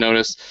keep in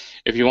notice.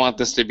 If you want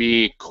this to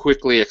be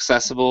quickly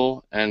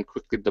accessible and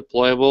quickly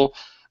deployable,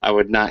 I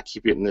would not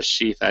keep it in the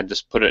sheath. I'd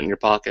just put it in your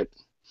pocket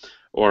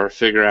or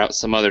figure out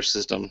some other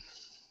system.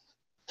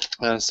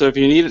 So if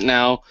you need it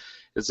now,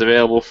 it's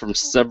available from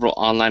several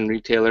online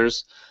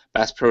retailers: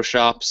 Bass Pro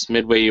Shops,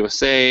 Midway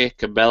USA,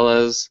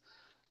 Cabela's,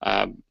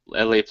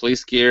 LA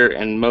Police Gear,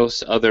 and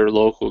most other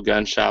local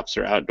gun shops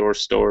or outdoor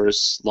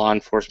stores, law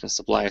enforcement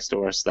supply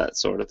stores, that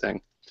sort of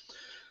thing.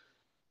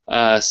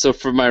 So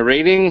for my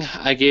rating,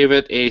 I gave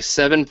it a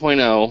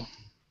 7.0,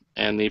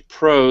 and the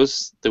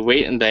pros, the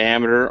weight and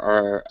diameter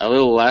are a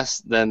little less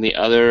than the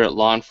other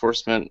law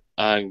enforcement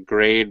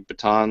grade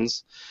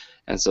batons,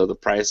 and so the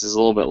price is a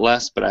little bit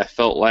less, but I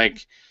felt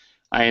like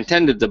I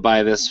intended to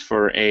buy this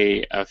for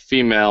a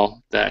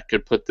female that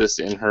could put this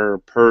in her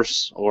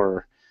purse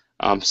or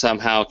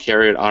somehow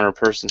carry it on her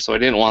person. So I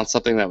didn't want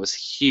something that was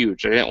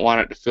huge. I didn't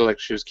want it to feel like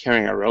she was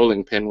carrying a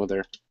rolling pin with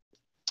her.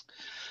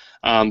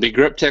 The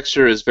grip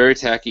texture is very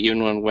tacky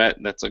even when wet.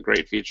 That's a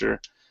great feature.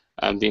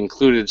 The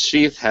included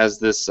sheath has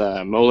this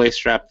mole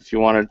strap if you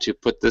wanted to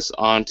put this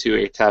onto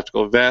a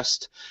tactical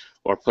vest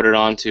or put it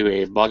onto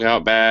a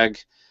bug-out bag.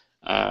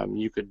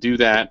 You could do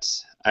that.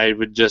 I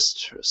would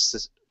just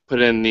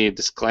put in the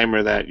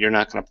disclaimer that you're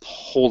not going to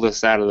pull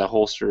this out of the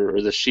holster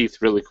or the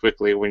sheath really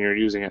quickly when you're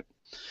using it,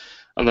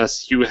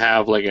 unless you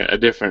have like a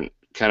different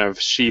kind of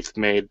sheath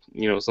made,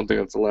 something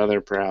that's leather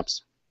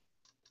perhaps.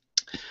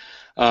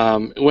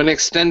 When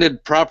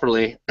extended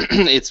properly,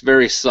 it's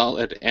very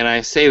solid, and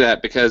I say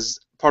that because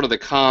part of the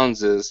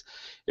cons is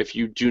if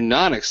you do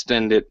not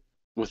extend it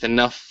with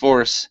enough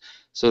force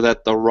so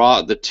that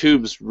the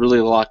tubes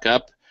really lock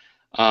up,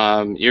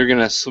 you're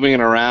gonna swing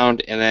it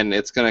around, and then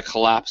it's gonna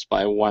collapse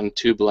by one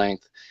tube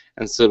length,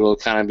 and so it'll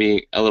kind of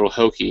be a little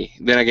hokey.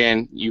 Then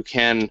again, you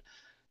can,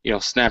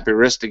 snap your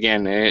wrist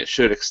again, and it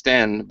should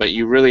extend, but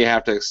you really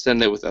have to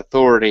extend it with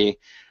authority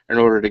in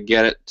order to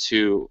get it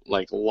to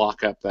like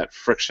lock up that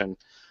friction.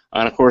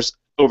 And of course,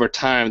 over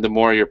time, the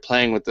more you're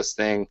playing with this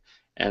thing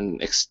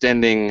and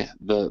extending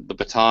the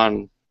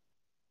baton,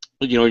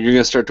 you're going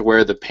to start to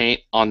wear the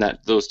paint on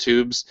those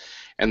tubes,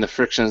 and the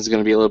friction is going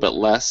to be a little bit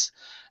less.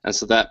 And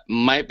so that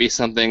might be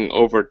something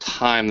over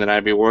time that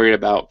I'd be worried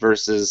about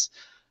versus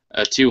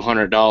a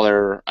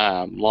 $200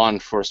 law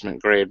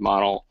enforcement grade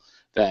model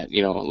that,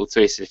 let's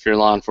face it, if you're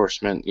law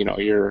enforcement,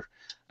 your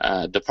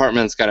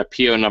department's got a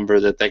PO number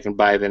that they can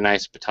buy the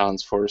nice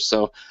batons for.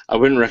 So I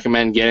wouldn't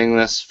recommend getting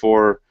this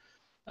for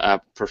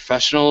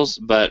professionals,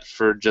 but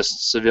for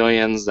just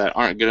civilians that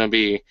aren't going to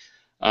be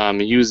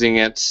using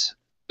it,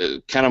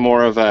 kind of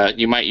more of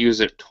you might use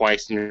it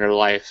twice in your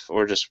life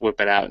or just whip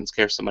it out and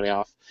scare somebody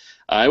off.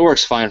 It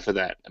works fine for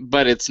that,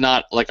 but it's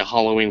not like a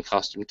Halloween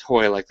costume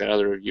toy like that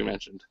other you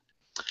mentioned.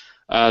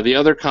 The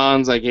other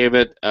cons I gave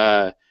it,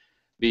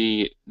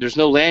 there's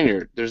no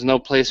lanyard. There's no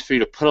place for you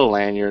to put a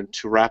lanyard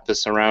to wrap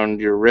this around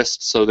your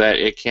wrist so that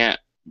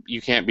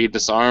you can't be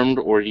disarmed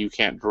or you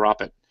can't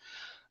drop it.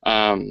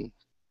 And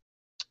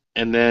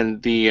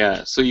then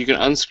so you can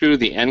unscrew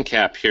the end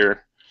cap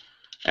here,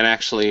 and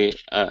actually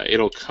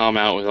it'll come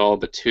out with all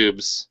the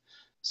tubes.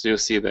 So you'll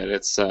see that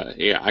it's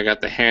I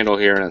got the handle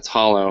here and it's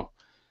hollow.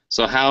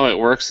 So how it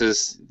works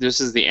is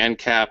this is the end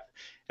cap,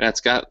 and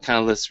it's got kind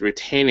of this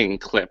retaining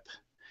clip,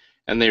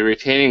 and the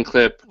retaining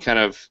clip kind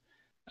of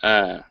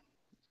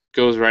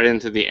goes right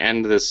into the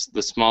end of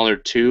the smaller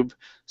tube.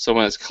 So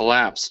when it's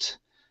collapsed,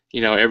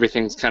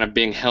 everything's kind of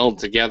being held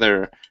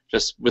together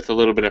just with a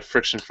little bit of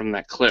friction from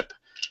that clip.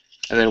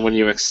 And then when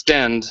you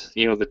extend,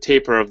 the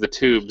taper of the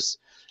tubes,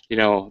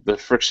 the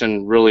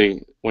friction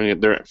really, when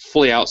they're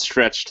fully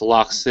outstretched,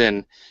 locks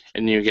in,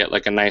 and you get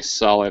like a nice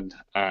solid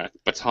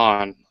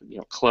baton,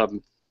 club.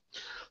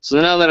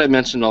 So now that I've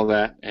mentioned all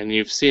that, and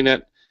you've seen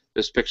it,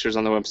 there's pictures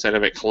on the website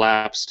of it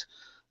collapsed.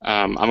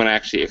 I'm going to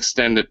actually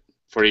extend it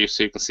for you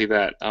so you can see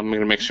that. I'm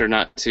going to make sure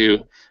not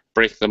to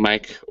break the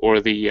mic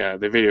or the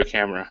video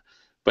camera,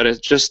 but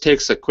it just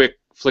takes a quick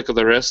flick of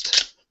the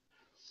wrist,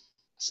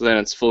 so then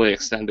it's fully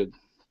extended.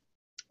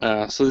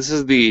 So this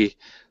is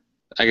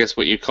I guess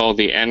what you call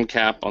the end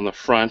cap on the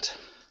front.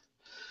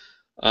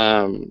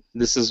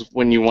 This is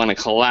when you want to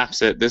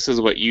collapse it. This is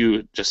what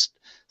you just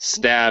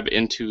stab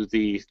into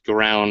the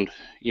ground,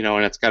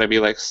 and it's got to be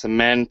like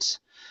cement.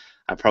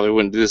 I probably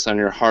wouldn't do this on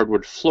your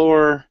hardwood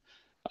floor.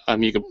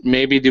 You could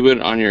maybe do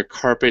it on your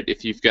carpet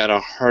if you've got a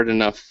hard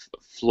enough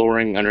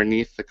flooring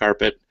underneath the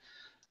carpet.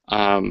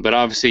 But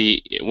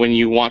obviously, when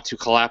you want to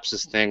collapse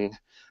this thing,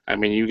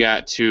 you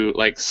got to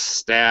like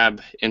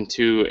stab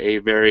into a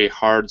very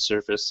hard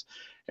surface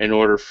in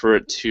order for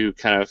it to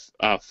kind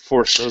of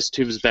force those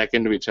tubes back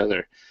into each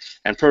other.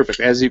 And perfect.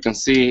 As you can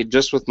see,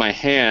 just with my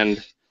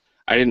hand,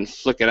 I didn't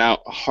flick it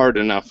out hard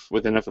enough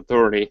with enough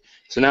authority.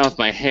 So now with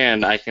my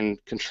hand, I can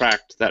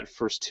contract that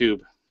first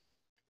tube.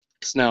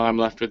 So now I'm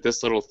left with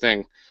this little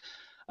thing.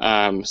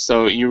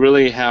 So you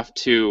really have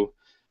to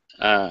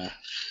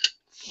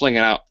fling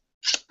it out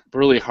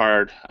really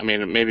hard.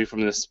 Maybe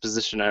from this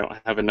position I don't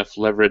have enough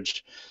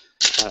leverage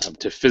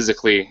to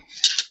physically.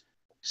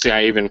 See,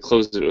 I even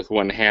closed it with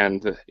one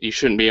hand. You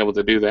shouldn't be able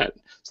to do that.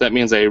 So that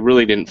means I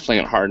really didn't fling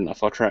it hard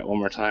enough. I'll try it one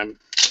more time.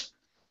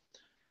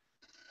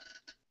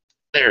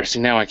 There, see,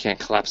 now I can't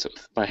collapse it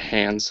with my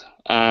hands.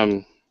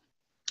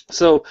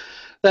 So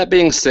that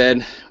being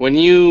said, when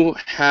you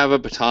have a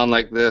baton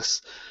like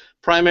this,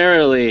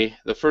 primarily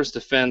the first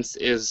defense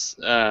is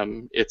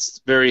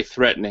it's very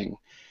threatening.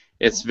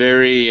 It's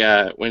very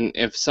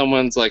if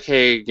someone's like,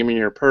 hey, give me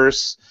your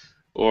purse,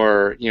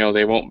 or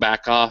they won't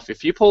back off.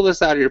 If you pull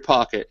this out of your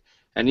pocket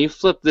and you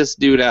flip this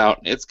dude out,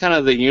 it's kind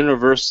of the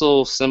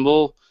universal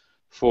symbol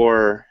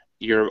for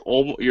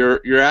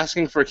you're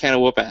asking for a can of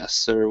whoop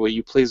ass, or will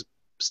you please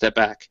step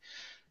back?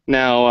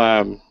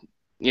 Now,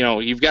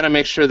 you've got to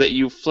make sure that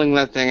you fling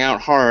that thing out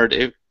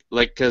hard,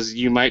 because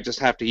you might just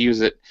have to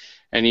use it,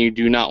 and you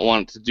do not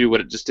want to do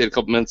what it just did a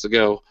couple minutes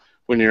ago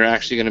when you're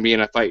actually going to be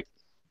in a fight.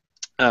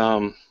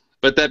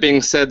 But that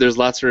being said, there's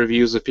lots of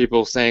reviews of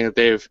people saying that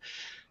they've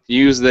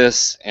used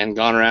this and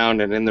gone around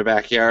and in their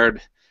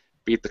backyard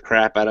beat the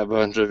crap out of a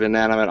bunch of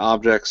inanimate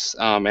objects,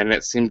 and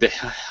it seemed to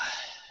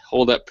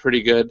hold up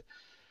pretty good.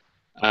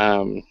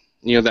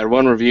 That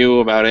one review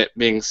about it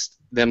being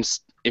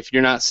if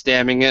you're not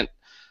stabbing it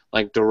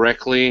like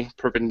directly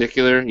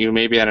perpendicular,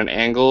 maybe at an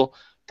angle,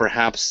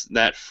 perhaps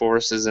that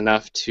force is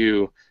enough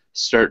to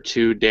start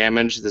to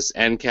damage this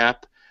end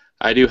cap.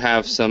 I do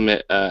have some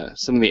of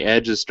the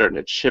edges starting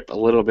to chip a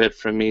little bit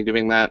from me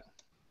doing that,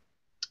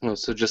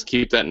 so just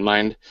keep that in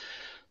mind.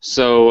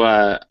 So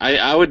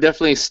I would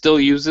definitely still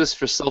use this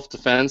for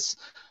self-defense,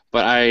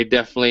 but I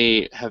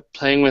definitely have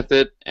playing with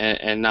it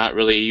and not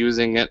really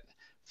using it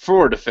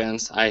for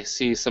defense. I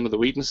see some of the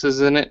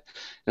weaknesses in it,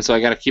 and so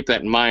I got to keep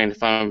that in mind.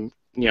 If I'm,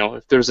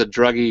 if there's a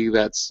druggie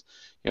that's,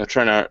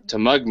 trying to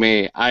mug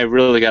me, I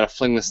really got to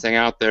fling this thing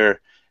out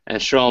there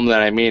and show them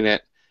that I mean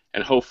it,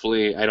 and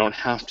hopefully I don't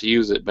have to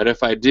use it. But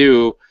if I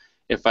do,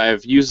 if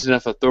I've used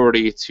enough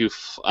authority to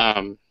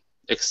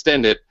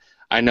extend it,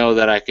 I know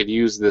that I could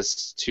use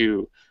this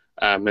to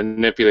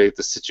manipulate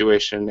the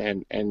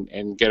situation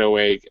and get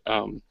away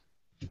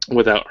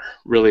without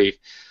really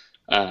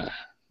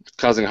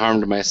causing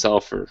harm to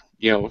myself, or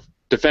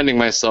defending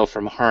myself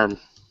from harm.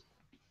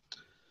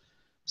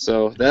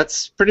 So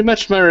that's pretty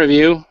much my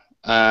review.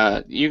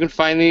 You can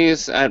find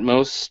these at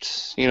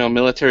most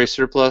military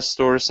surplus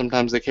stores.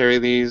 Sometimes they carry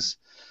these.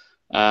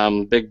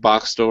 Big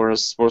box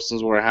stores,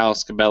 Sportsman's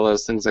Warehouse,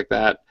 Cabela's, things like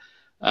that.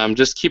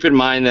 Just keep in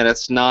mind that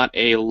it's not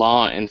a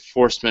law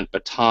enforcement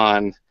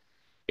baton.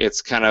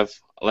 It's kind of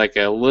like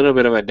a little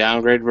bit of a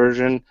downgrade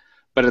version,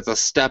 but it's a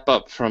step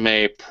up from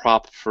a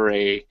prop for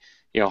a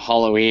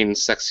Halloween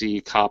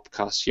sexy cop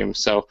costume.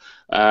 So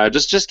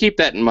just keep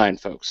that in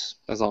mind, folks.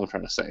 That's all I'm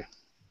trying to say.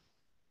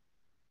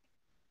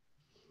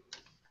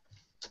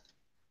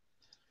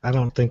 I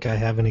don't think I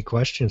have any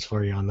questions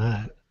for you on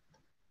that.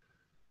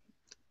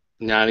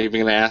 Not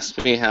even gonna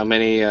ask me how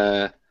many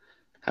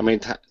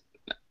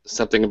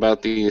something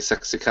about the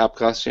sexy cop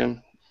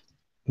costume.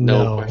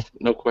 No,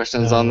 No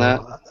questions on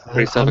that. no,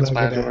 Pretty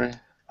self-explanatory.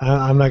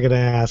 I'm not gonna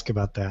ask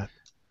about that.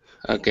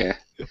 Okay,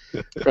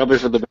 probably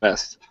for the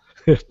best.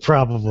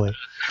 Probably.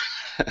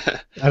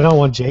 I don't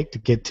want Jake to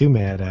get too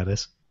mad at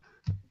us.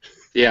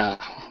 Yeah.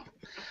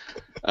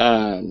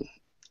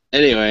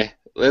 Anyway,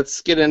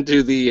 let's get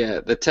into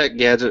the tech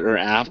gadget or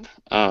app.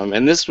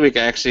 And this week,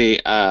 actually,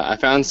 I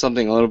found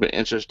something a little bit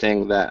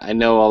interesting that I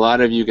know a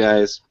lot of you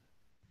guys.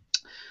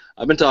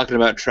 I've been talking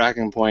about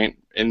Tracking Point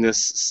in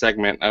this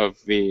segment of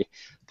the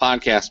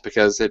podcast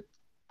because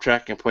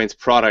Tracking Point's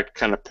product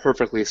kind of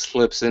perfectly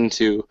slips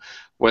into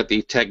what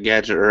the tech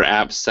gadget or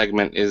app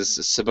segment is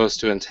supposed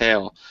to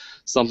entail.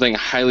 Something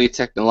highly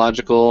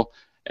technological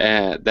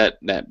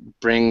that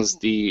brings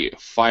the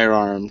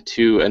firearm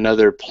to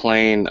another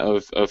plane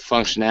of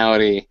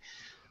functionality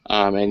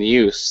and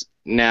use.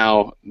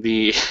 Now,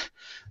 the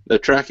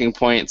Tracking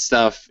Point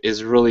stuff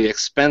is really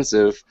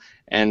expensive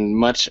and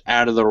much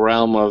out of the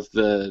realm of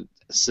the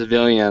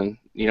civilian,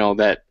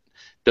 that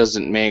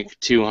doesn't make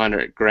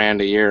 200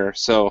 grand a year.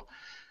 So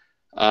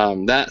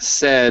that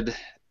said,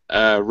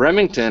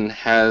 Remington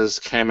has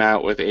come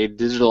out with a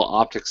digital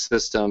optics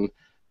system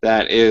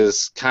that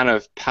is kind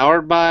of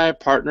powered by,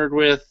 partnered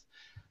with,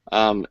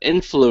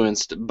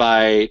 influenced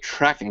by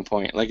Tracking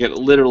Point. Like, it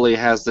literally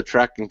has the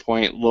Tracking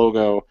Point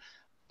logo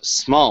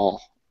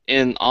small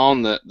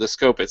on the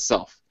scope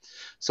itself.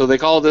 So they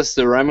call this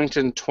the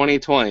Remington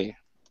 2020. Of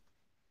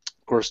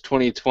course,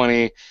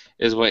 2020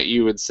 is what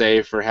you would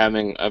say for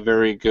having a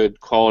very good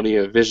quality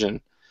of vision.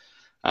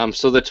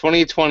 So the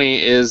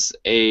 2020 is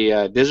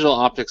a digital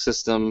optics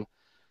system.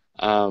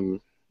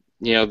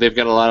 They've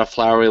got a lot of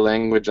flowery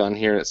language on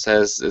here. It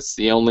says it's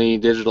the only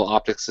digital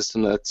optics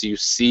system that lets you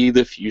see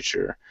the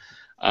future.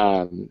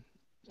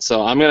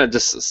 So I'm going to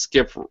just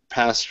skip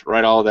past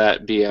all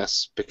that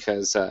BS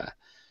because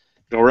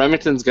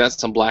Remington's got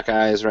some black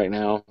eyes right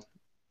now,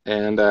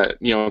 and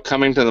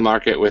coming to the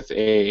market with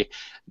a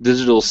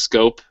digital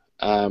scope,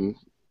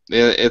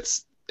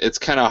 it's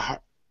kind of,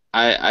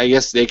 I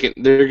guess they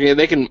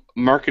can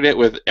market it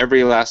with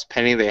every last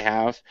penny they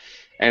have,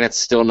 and it's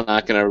still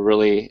not going to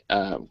really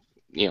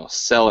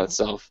sell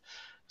itself.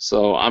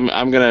 So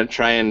I'm going to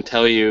try and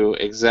tell you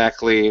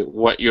exactly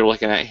what you're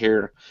looking at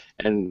here,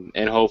 and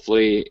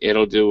hopefully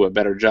it'll do a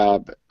better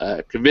job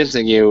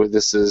convincing you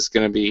this is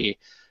going to be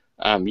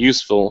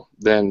useful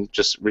than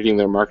just reading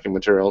their marketing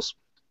materials.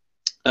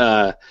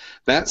 That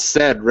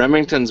said,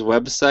 Remington's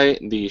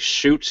website, the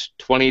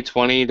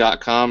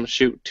shoot2020.com,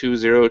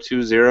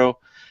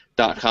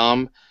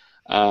 shoot2020.com,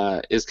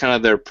 is kind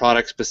of their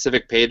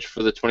product-specific page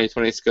for the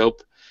 2020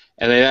 scope,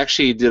 and they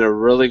actually did a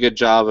really good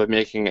job of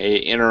making an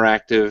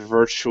interactive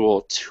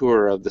virtual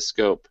tour of the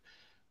scope.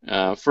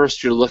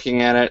 First, you're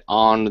looking at it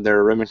on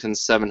their Remington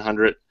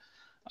 700,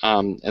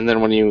 and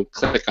then when you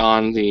click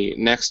on the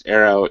next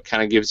arrow, it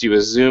kind of gives you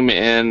a zoom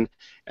in,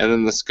 and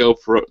then the scope,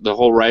 the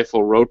whole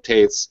rifle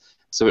rotates,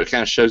 so it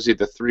kind of shows you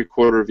the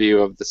three-quarter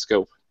view of the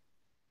scope.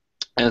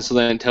 And so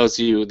then it tells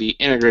you the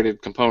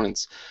integrated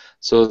components.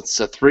 So it's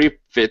a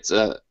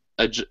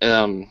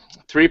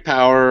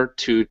 3-power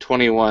to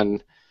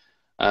 21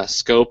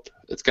 scope.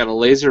 It's got a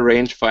laser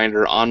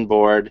rangefinder on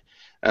board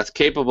that's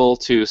capable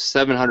to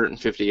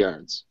 750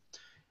 yards.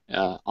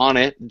 On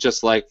it,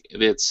 just like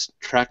its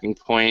Tracking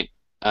Point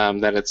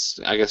that it's,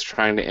 I guess,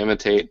 trying to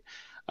imitate,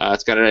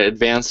 it's got an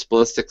advanced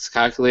ballistics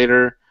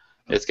calculator.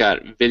 It's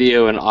got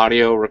video and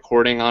audio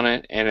recording on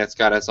it, and it's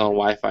got its own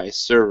Wi-Fi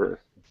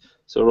server.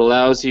 So it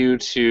allows you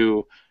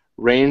to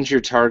range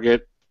your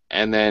target,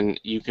 and then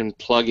you can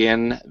plug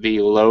in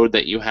the load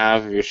that you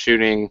have if you're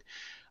shooting.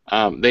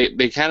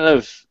 They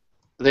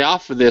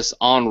offer this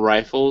on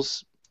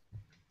rifles,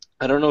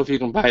 I don't know if you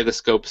can buy the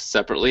scopes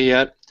separately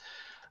yet.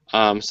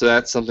 So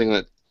that's something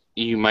that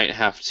you might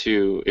have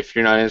to, if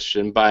you're not interested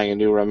in buying a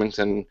new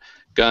Remington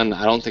gun,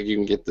 I don't think you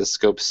can get the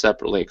scope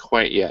separately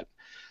quite yet.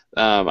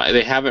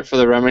 They have it for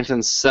the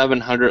Remington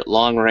 700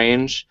 long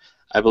range,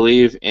 I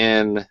believe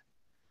in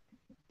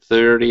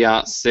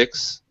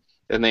 30-06,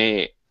 and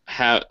they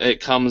have it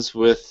comes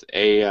with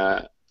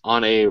a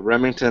on a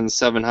Remington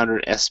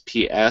 700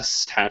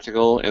 SPS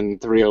tactical in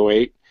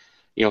 308.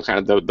 You know,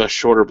 kind of the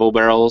shorter bull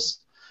barrels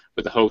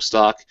with the Hogue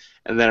stock,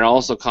 and then it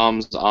also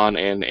comes on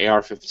an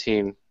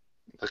AR-15,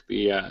 like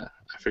the I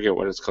forget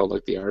what it's called,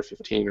 like the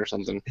AR-15 or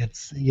something.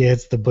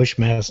 It's the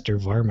Bushmaster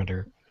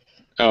Varminter.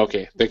 Oh,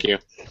 okay, thank you.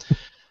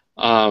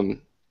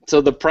 Um,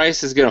 so the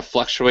price is going to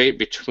fluctuate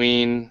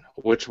between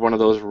which one of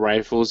those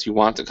rifles you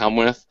want to come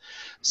with.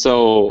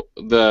 So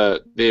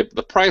the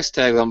price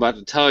tag I'm about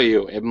to tell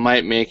you, it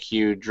might make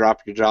you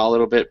drop your jaw a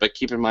little bit, but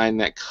keep in mind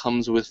that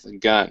comes with the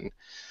gun.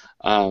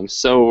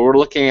 So we're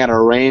looking at a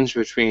range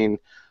between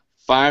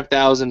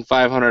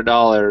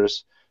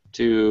 $5,500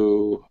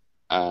 to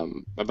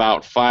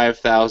about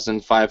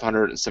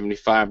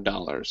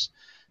 $5,575.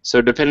 So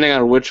depending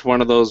on which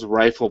one of those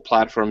rifle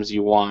platforms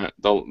you want,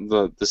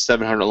 the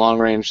 700 long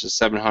range, the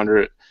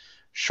 700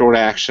 short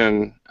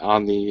action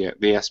on the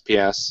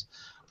SPS,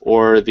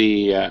 or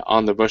the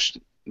on the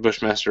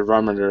Bushmaster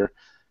Varminter,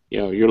 you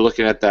know, you're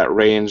looking at that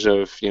range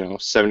of, you know,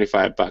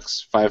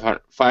 $75,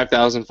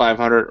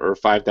 5,500 or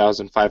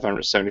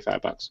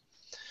 $5,575.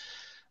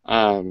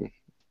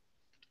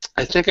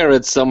 I think I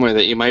read somewhere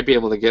that you might be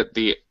able to get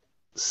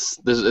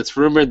it's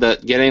rumored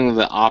that getting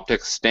the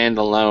optics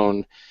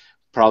standalone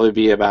probably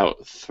be about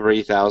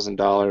 $3,000,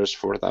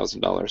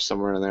 $4,000,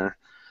 somewhere in there.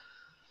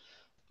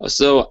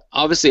 So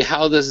obviously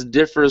how this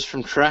differs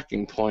from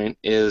Tracking Point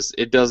is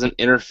it doesn't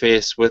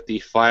interface with the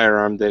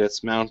firearm that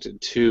it's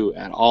mounted to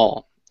at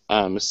all.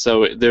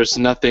 So there's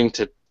nothing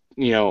to,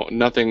 you know,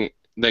 nothing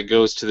that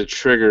goes to the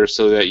trigger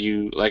so that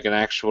you, like an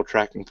actual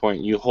Tracking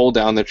Point, you hold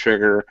down the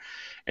trigger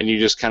and you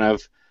just kind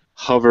of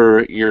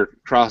hover your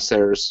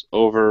crosshairs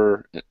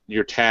over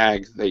your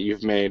tag that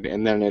you've made,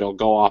 and then it'll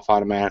go off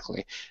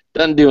automatically.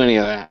 Doesn't do any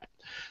of that.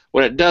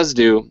 What it does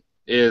do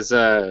is,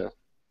 you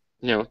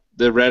know,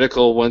 the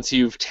reticle, once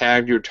you've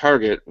tagged your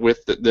target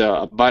with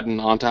the button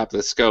on top of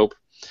the scope,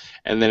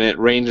 and then it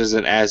ranges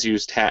it as you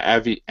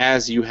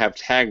have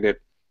tagged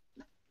it,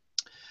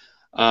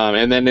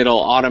 and then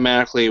it'll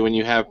automatically, when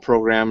you have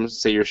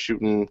programs, say you're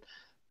shooting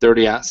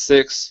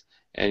 30-06,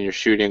 and you're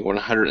shooting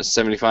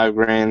 175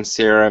 grain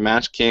Sierra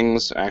Match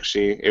Kings.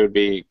 Actually, it would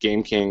be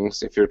Game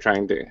Kings if you're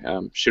trying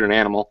to shoot an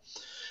animal.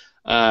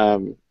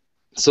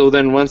 So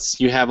then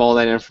once you have all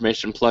that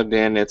information plugged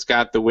in, it's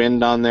got the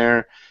wind on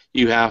there.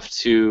 You have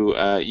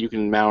to, you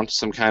can mount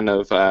some kind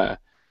of, I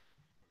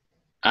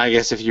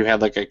guess if you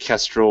had like a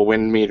Kestrel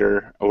wind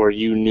meter, or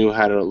you knew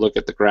how to look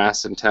at the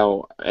grass and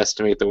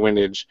estimate the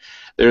windage,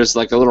 there's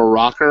like a little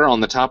rocker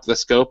on the top of the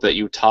scope that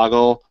you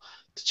toggle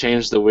to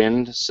change the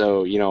wind.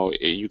 So, you know,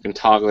 you can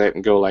toggle it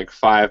and go like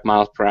 5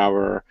 miles per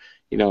hour,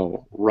 you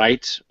know,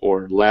 right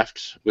or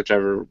left,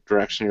 whichever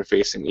direction you're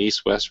facing,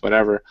 east, west,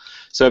 whatever.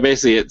 So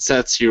basically it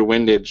sets your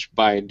windage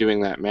by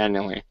doing that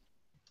manually.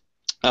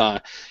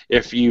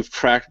 If you've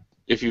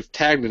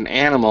tagged an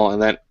animal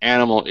and that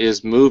animal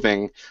is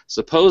moving,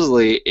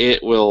 supposedly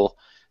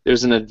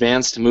there's an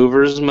advanced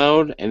movers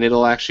mode, and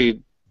it'll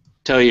actually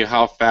tell you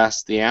how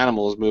fast the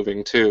animal is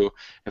moving too,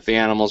 if the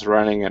animal's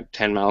running at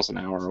 10 miles an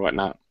hour or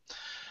whatnot.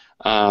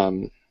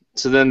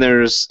 So then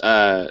there's,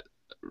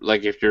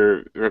 like if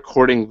you're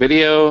recording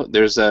video,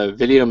 there's a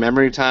video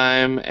memory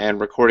time and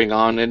recording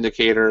on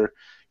indicator,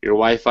 your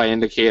Wi-Fi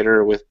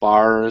indicator with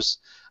bars.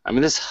 I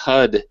mean, this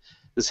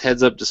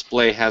heads-up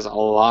display has a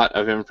lot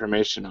of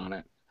information on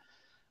it.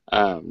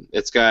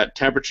 It's got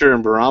temperature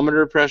and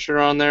barometer pressure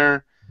on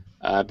there,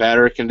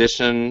 battery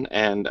condition,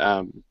 and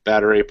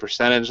battery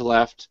percentage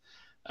left.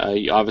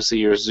 Obviously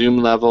your zoom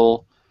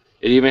level.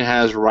 It even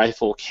has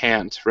rifle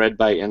cant read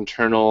by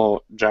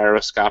internal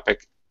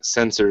gyroscopic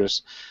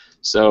sensors.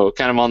 So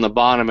kind of on the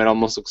bottom, it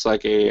almost looks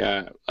like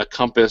a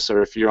compass,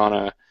 or if you're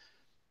on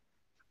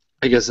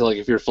I guess like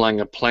if you're flying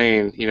a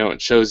plane, you know, it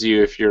shows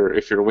you if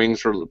your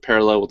wings are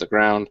parallel with the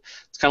ground.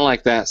 It's kind of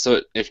like that.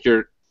 So if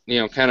you're, you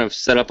know, kind of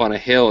set up on a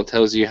hill, it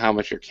tells you how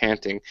much you're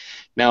canting.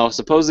 Now,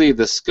 supposedly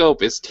the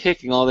scope is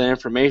taking all that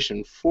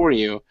information for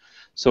you.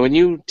 So when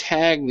you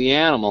tag the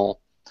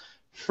animal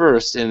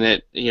first, and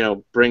it, you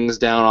know, brings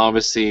down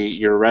obviously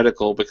your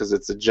reticle because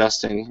it's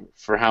adjusting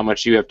for how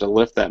much you have to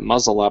lift that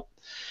muzzle up.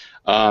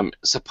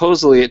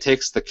 Supposedly it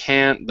takes the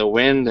cant, the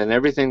wind, and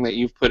everything that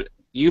you've put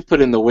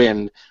in the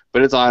wind,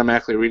 but it's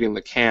automatically reading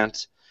the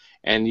cant,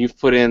 and you've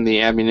put in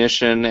the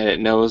ammunition, and it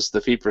knows the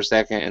feet per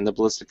second and the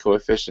ballistic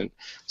coefficient.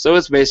 So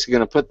it's basically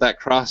going to put that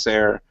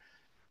crosshair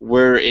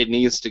where it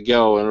needs to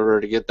go in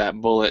order to get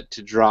that bullet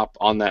to drop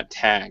on that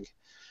tag.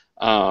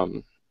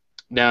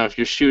 Now, if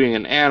you're shooting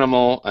an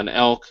animal, an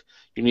elk,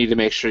 you need to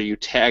make sure you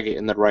tag it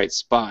in the right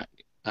spot.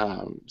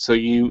 So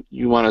you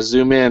want to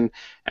zoom in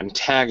and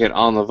tag it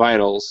on the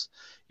vitals.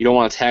 You don't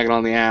want to tag it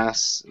on the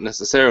ass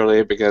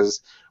necessarily,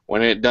 because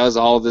when it does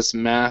all this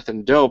math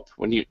and dope,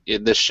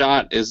 the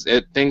shot is,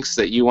 it thinks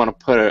that you want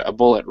to put a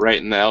bullet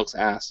right in the elk's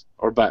ass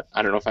or butt.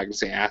 I don't know if I can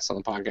say ass on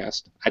the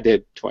podcast. I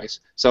did twice.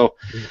 So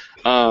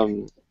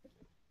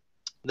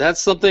that's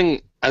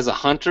something as a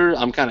hunter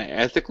I'm kind of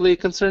ethically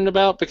concerned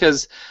about,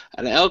 because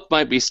an elk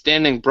might be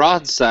standing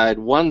broadside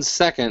 1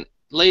 second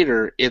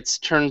later, it's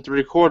turned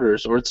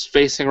 3/4 or it's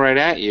facing right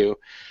at you.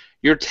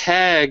 Your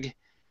tag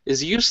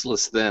is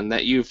useless then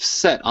that you've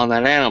set on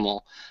that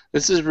animal.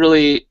 This is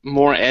really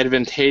more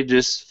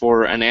advantageous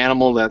for an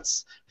animal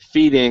that's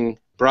feeding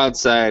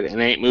broadside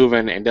and ain't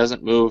moving and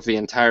doesn't move the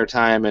entire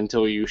time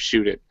until you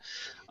shoot it.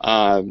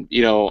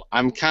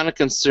 I'm kind of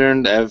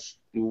concerned of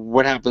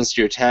what happens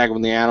to your tag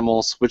when the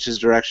animal switches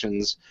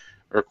directions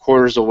or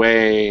quarters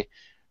away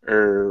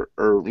or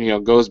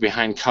goes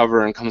behind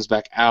cover and comes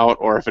back out,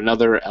 or if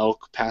another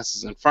elk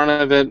passes in front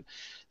of it.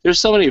 There's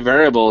so many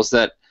variables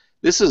that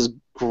this is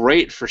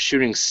great for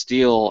shooting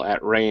steel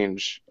at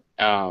range,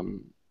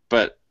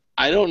 but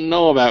I don't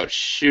know about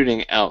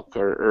shooting elk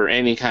or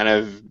any kind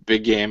of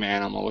big game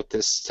animal with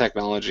this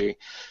technology.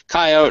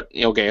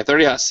 Coyote, okay, a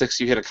 30-06,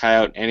 you hit a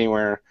coyote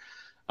anywhere.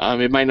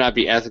 It might not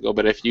be ethical,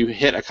 but if you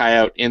hit a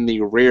coyote in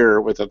the rear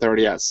with a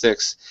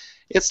 30-06,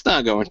 it's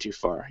not going too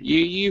far.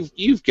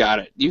 You've got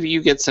it.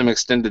 You get some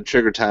extended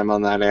trigger time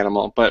on that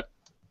animal, but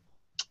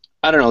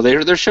I don't know.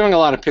 They're showing a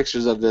lot of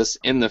pictures of this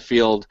in the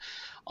field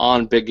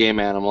on big game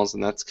animals,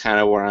 and that's kind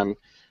of where I'm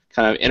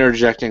kind of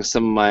interjecting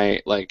some of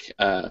my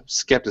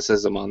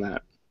skepticism on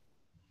that.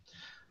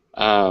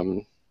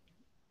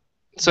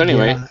 So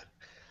anyway, Yeah,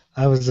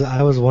 I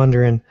was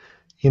wondering,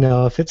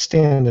 if it's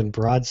standing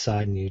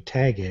broadside and you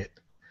tag it,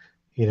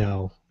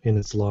 in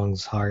its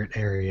lungs, heart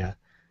area,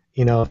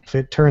 if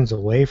it turns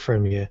away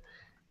from you,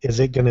 is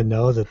it going to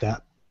know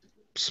that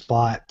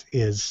spot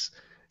is,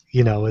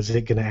 is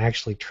it going to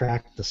actually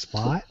track the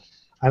spot?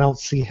 I don't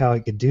see how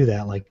it could do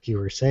that, like you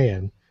were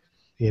saying.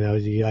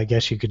 I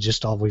guess you could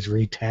just always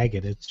re-tag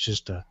it. It's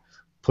just a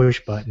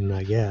push button,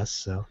 I guess.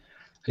 So.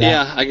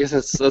 Yeah, I guess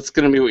that's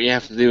going to be what you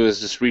have to do,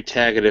 is just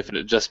re-tag it if it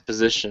adjusts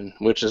position,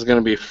 which is going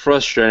to be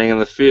frustrating in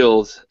the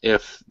field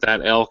if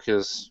that elk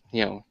is,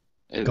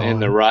 in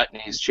the rut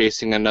and he's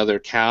chasing another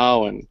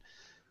cow and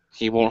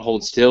he won't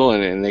hold still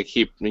and they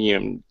keep,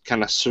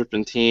 kind of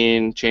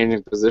serpentine,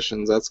 changing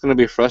positions. That's going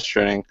to be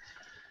frustrating.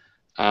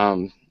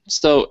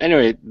 So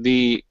anyway,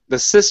 the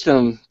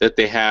system that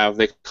they have,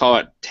 they call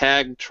it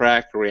tag,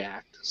 track,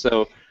 react.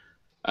 So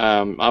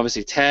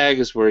obviously tag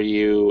is where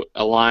you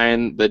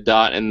align the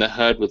dot in the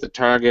HUD with the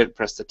target,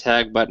 press the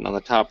tag button on the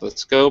top of the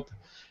scope,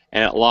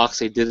 and it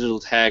locks a digital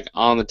tag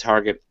on the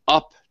target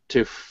up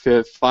to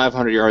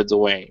 500 yards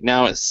away.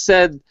 Now, it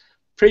said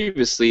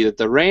previously that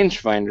the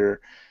rangefinder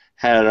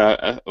had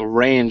a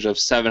range of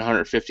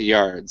 750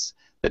 yards.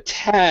 The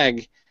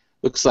tag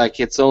looks like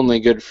it's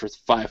only good for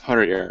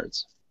 500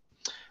 yards.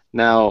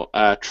 Now,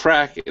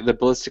 track, the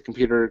ballistic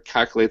computer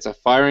calculates a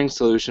firing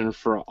solution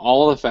for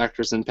all the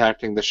factors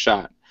impacting the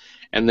shot,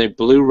 and the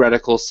blue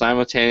reticle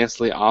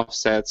simultaneously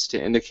offsets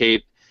to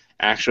indicate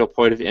actual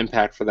point of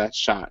impact for that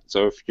shot.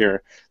 So if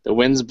the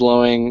wind's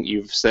blowing,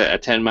 you've set a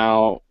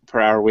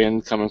 10-mile-per-hour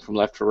wind coming from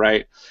left to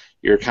right,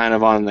 you're kind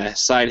of on the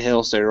side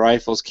hill, so your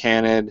rifle's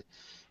canted,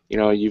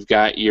 you've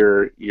got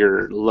your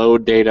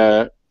load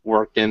data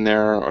worked in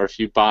there, or if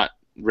you bought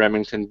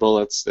Remington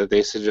bullets, that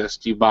they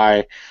suggest you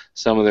buy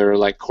some of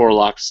their core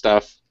lock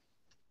stuff.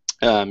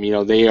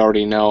 They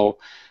already know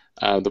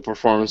the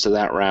performance of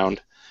that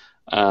round.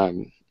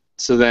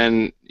 So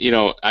then,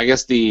 I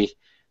guess the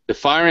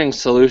firing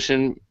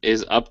solution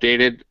is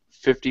updated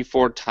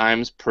 54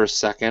 times per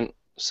second,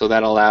 so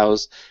that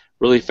allows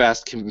really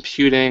fast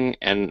computing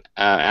and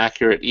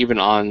accurate even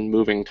on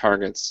moving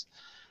targets.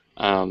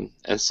 And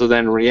so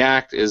then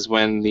react is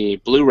when the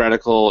blue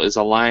reticle is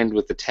aligned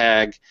with the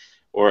tag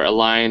or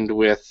aligned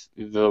with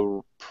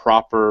the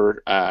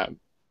proper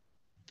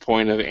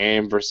point of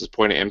aim versus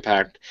point of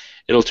impact.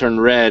 It'll turn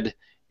red,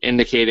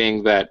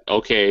 indicating that,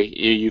 okay,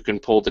 you can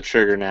pull the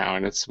trigger now,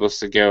 and it's supposed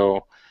to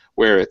go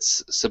where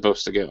it's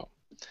supposed to go.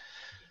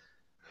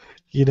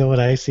 You know what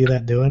I see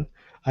that doing?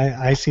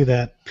 I see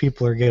that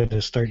people are going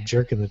to start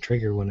jerking the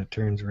trigger when it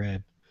turns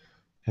red,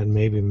 and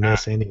maybe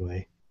miss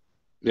anyway.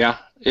 Yeah.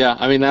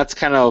 I mean, that's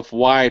kind of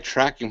why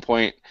Tracking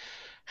Point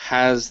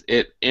has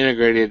it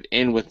integrated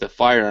in with the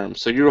firearm.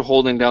 So you're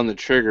holding down the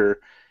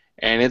trigger,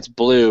 and it's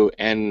blue,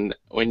 and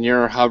when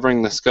you're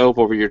hovering the scope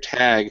over your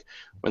tag,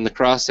 when the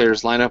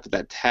crosshairs line up with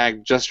that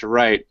tag just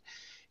right,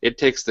 it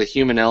takes the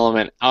human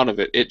element out of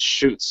it. It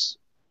shoots.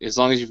 As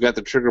long as you've got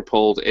the trigger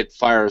pulled, it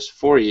fires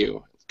for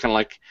you. It's kind of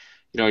like,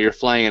 you're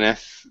flying an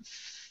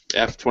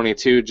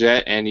F-22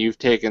 jet, and you've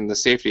taken the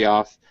safety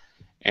off,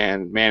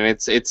 and man,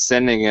 it's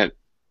sending it,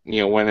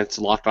 when it's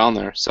locked on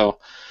there. So,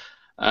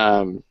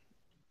 when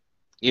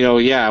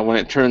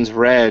it turns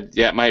red,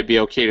 that might be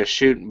okay to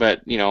shoot,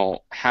 but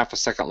half a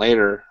second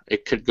later,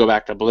 it could go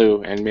back to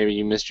blue, and maybe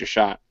you missed your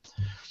shot.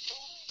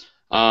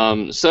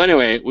 So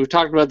anyway, we've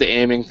talked about the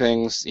aiming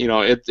things.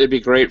 It'd be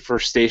great for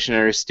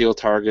stationary steel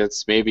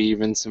targets, maybe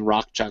even some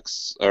rock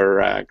chucks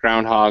or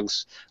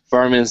groundhogs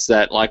varmints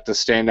that like to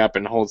stand up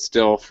and hold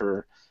still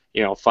for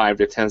 5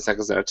 to 10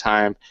 seconds at a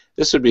time.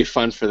 This would be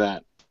fun for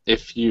that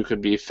if you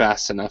could be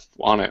fast enough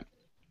on it.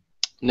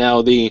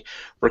 Now the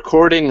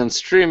recording and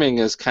streaming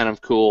is kind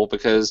of cool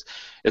because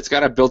it's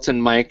got a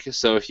built-in mic,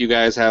 so if you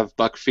guys have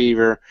buck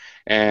fever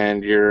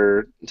and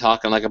you're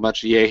talking like a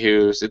bunch of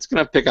yahoos, it's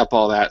going to pick up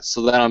all that,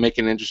 so that'll make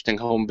an interesting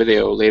home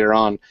video later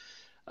on.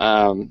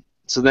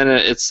 So then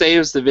it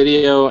saves the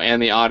video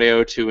and the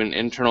audio to an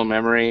internal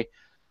memory,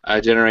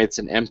 generates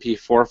an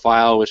MP4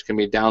 file which can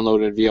be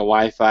downloaded via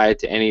Wi-Fi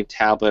to any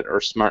tablet or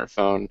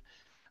smartphone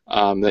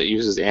that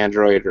uses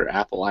Android or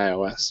Apple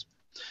iOS.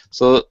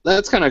 So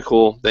that's kind of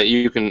cool that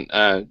you can,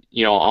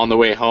 on the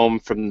way home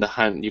from the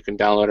hunt, you can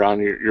download it on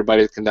your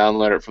buddies can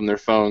download it from their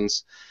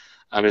phones.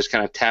 Just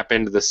kind of tap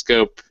into the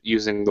scope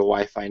using the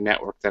Wi-Fi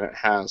network that it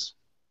has.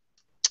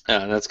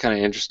 That's kind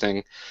of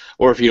interesting.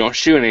 Or if you don't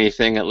shoot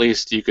anything, at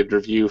least you could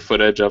review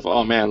footage of,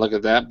 oh man, look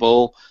at that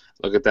bull,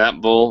 or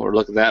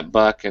look at that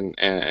buck,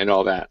 and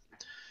all that.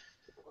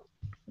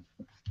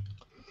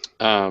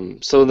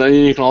 So then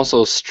you can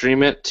also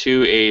stream it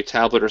to a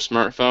tablet or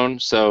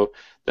smartphone. So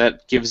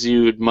that gives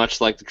you, much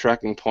like the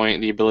tracking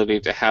point, the ability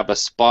to have a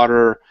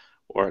spotter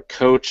or a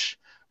coach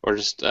or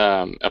just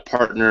a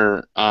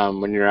partner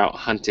when you're out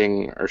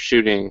hunting or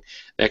shooting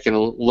that can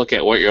look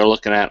at what you're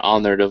looking at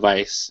on their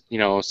device.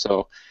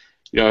 So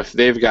if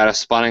they've got a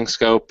spotting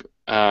scope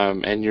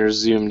and you're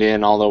zoomed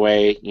in all the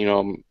way,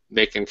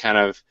 they can kind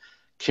of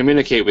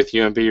communicate with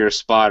you and be your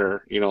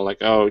spotter.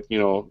 Like, oh,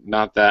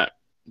 not that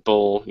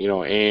bull.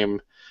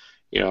 Aim,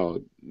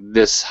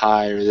 this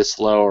high or this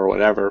low or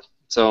whatever.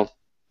 So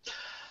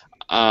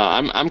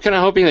I'm kind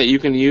of hoping that you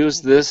can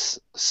use this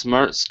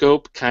smart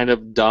scope kind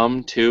of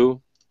dumb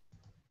too.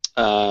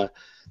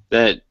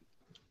 That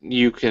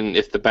you can,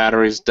 if the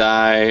batteries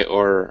die,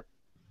 or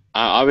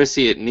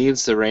obviously it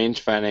needs the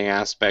range finding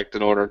aspect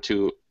in order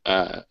to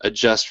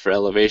adjust for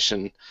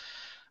elevation.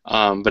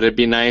 But it'd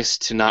be nice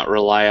to not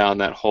rely on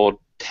that whole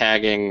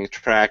tagging,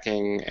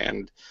 tracking,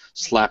 and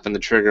slapping the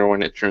trigger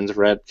when it turns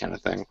red kind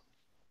of thing.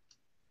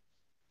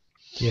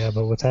 Yeah,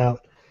 but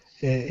without,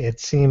 it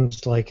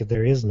seems like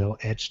there is no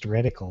etched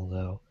reticle,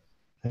 though.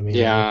 I mean,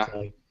 Yeah. it looks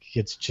like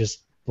it's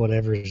just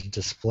whatever's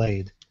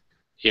displayed.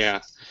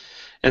 Yeah.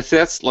 And so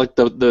that's like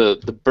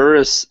the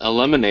Burris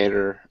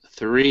Eliminator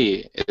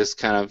 3 is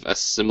kind of a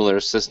similar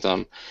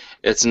system.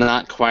 It's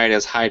not quite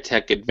as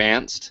high-tech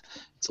advanced.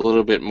 It's a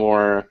little bit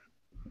more,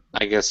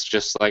 I guess,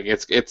 just like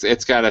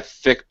it's got a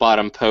thick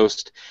bottom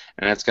post,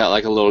 and it's got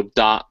like a little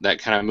dot that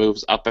kind of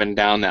moves up and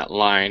down that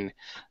line.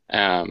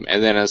 And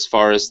then as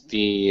far as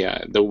the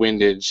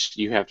windage,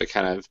 you have to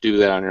kind of do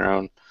that on your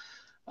own.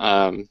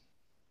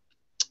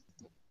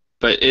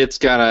 But it's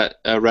got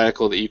a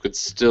reticle that you could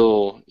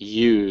still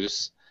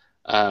use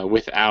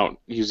without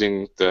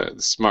using the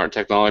smart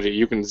technology.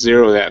 You can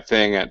zero that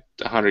thing at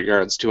 100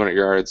 yards, 200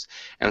 yards,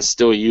 and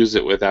still use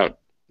it without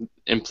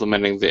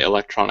implementing the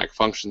electronic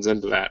functions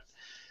into that.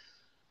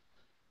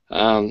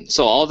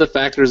 So all the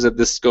factors that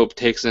this scope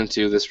takes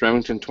into, this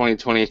Remington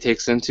 2020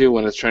 takes into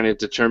when it's trying to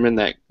determine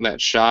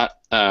that shot,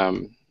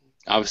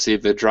 obviously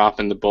the drop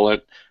in the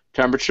bullet,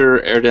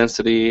 temperature, air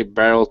density,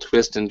 barrel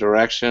twist and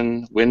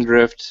direction, wind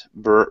drift,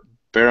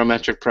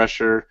 barometric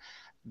pressure,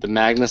 the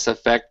Magnus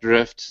effect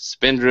drift,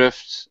 spin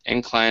drift,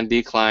 incline,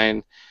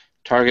 decline,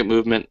 target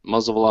movement,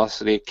 muzzle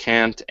velocity,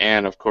 cant,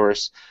 and of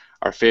course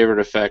our favorite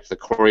effect, the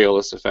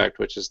Coriolis effect,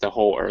 which is the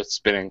whole Earth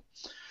spinning.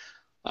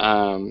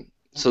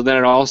 So then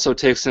it also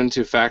takes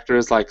into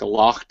factors like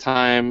lock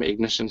time,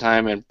 ignition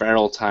time, and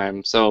barrel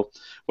time. So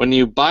when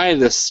you buy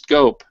this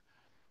scope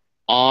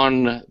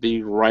on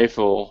the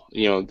rifle,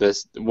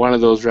 this one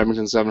of those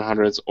Remington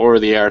 700s or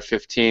the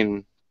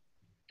AR-15,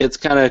 it's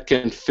kind of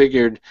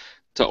configured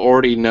to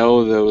already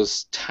know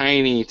those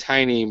tiny,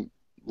 tiny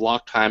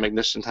lock time,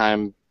 ignition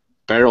time,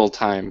 barrel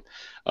time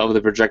of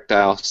the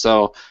projectile.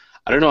 So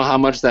I don't know how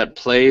much that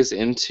plays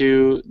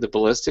into the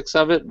ballistics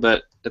of it,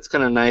 but it's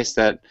kind of nice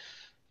that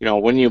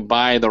when you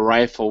buy the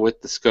rifle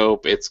with the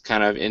scope, it's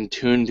kind of in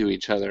tune to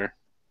each other.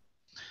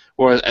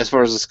 Or as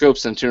far as the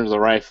scope's in tune to the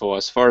rifle,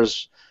 as far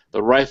as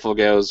the rifle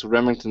goes,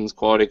 Remington's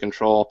quality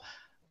control,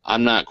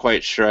 I'm not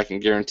quite sure I can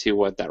guarantee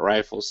what that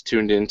rifle's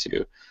tuned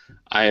into.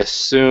 I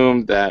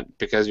assume that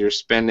because you're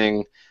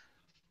spending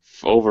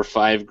over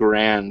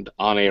 $5,000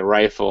 on a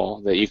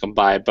rifle that you can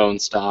buy bone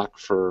stock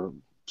for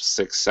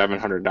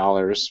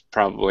 $600-700,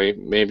 probably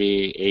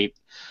maybe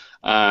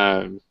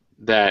 $8,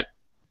 that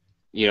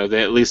that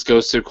at least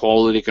goes through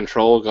quality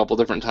control a couple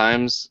different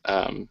times.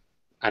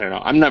 I don't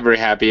know. I'm not very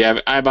happy.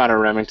 I bought a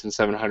Remington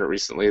 700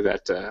 recently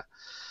that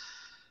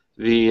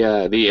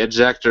the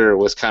ejector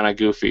was kind of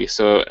goofy,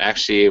 so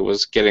actually it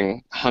was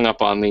getting hung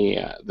up on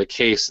the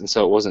case, and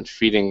so it wasn't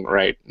feeding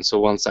right. And so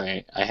once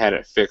I had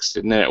it fixed,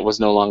 and then it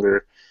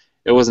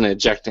wasn't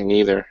ejecting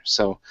either.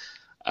 So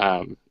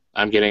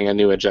I'm getting a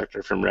new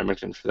ejector from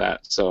Remington for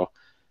that. So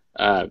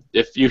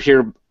if you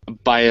hear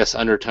bias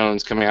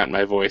undertones coming out in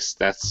my voice,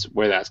 that's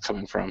where that's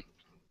coming from.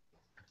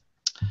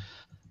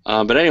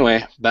 But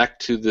anyway, back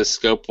to the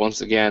scope once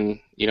again.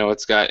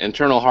 It's got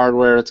internal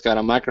hardware, it's got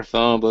a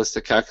microphone,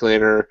 ballistic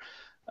calculator,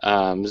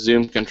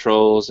 zoom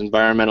controls,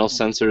 environmental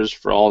sensors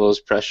for all those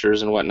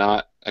pressures and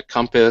whatnot, a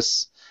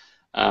compass.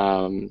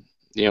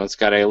 It's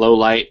got a low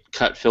light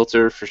cut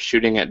filter for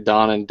shooting at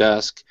dawn and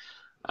dusk.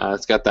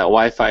 It's got that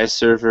Wi-Fi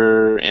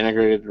server,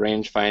 integrated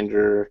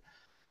rangefinder.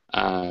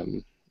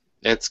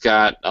 It's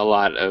got a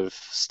lot of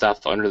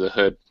stuff under the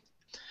hood.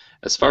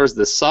 As far as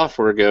the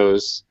software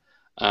goes,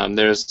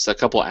 there's a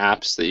couple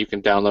apps that you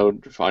can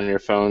download on your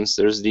phones.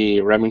 There's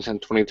the Remington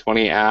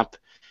 2020 app,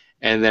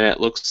 and then it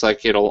looks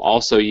like it'll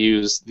also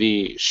use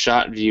the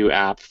Shot View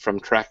app from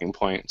Tracking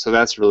Point. So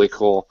that's really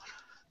cool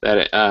that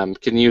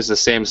it can use the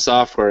same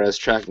software as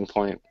Tracking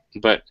Point,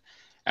 but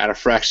at a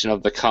fraction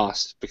of the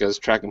cost, because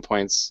Tracking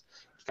Point's,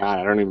 God,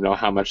 I don't even know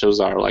how much those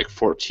are, like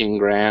 14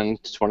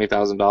 grand to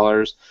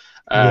 $20,000.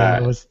 Yeah,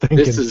 I was This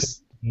thinking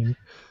is 15.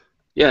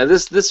 Yeah,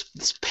 this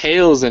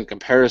pales in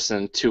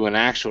comparison to an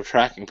actual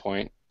Tracking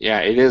Point. Yeah,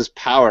 it is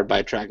powered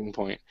by Tracking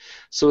Point,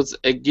 so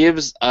it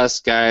gives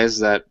us guys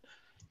that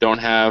don't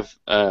have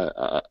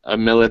a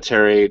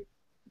military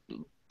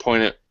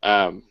point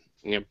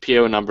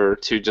PO number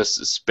to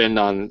just spend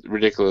on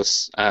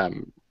ridiculous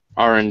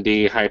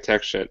R&D high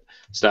tech shit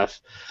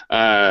stuff.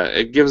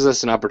 It gives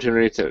us an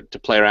opportunity to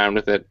play around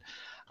with it.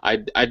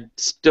 I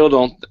still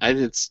don't.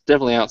 It's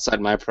definitely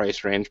outside my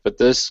price range, but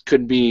this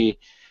could be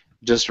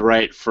just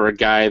right for a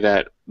guy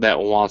that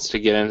wants to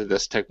get into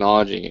this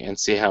technology and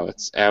see how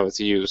it's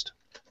used.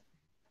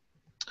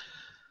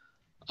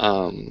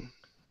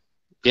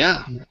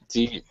 Yeah.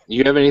 Do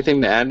you have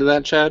anything to add to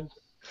that, Chad?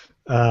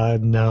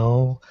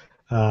 No.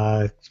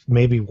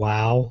 Maybe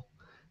WoW.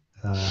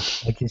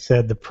 Like you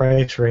said, the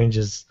price range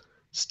is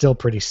still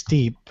pretty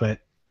steep, but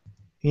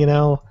you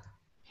know,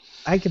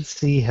 I could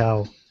see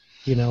how,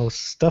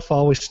 stuff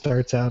always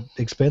starts out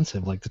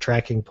expensive, like the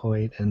Tracking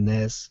Point and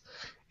this,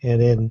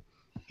 and in,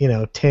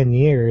 10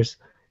 years,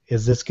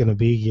 is this going to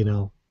be,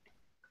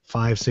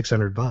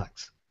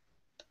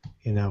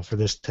 $500-600, for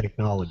this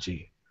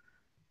technology?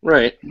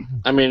 Right.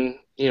 I mean,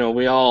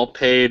 we all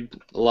paid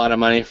a lot of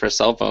money for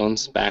cell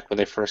phones back when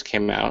they first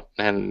came out,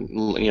 and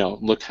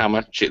look how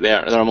much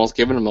they're almost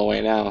giving them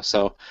away now.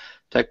 So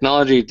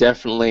technology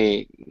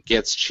definitely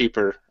gets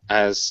cheaper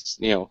as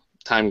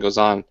time goes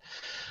on.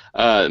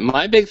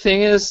 My big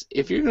thing is,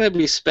 if you're going to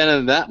be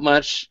spending that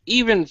much,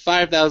 even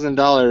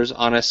 $5,000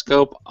 on a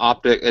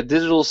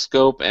digital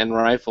scope and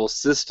rifle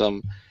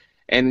system,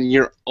 and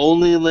you're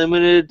only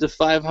limited to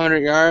 500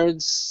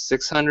 yards,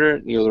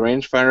 600. The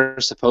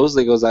rangefinder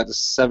supposedly goes out to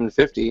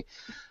 750,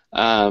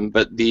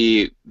 but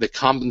the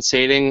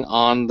compensating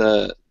on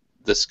the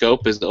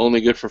scope is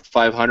only good for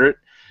 500.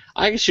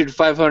 I can shoot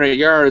 500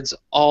 yards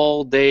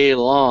all day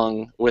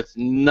long with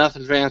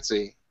nothing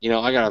fancy.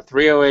 I got a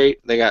 308.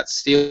 They got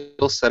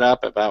steel set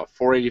up about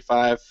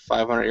 485,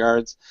 500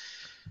 yards.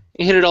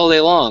 You hit it all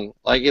day long.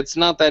 Like, it's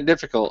not that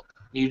difficult.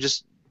 You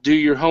just do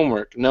your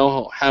homework.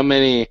 Know how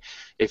many.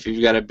 If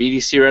you've got a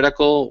BDC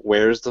reticle,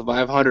 where's the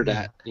 500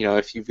 at?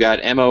 If you've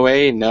got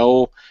MOA,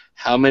 know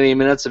how many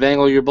minutes of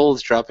angle your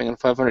bullet's dropping on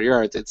 500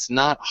 yards. It's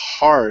not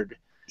hard.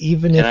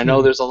 Even And if I know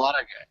you're there's a lot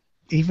of guys.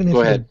 even if Go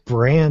you're ahead.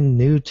 brand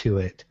new to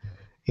it,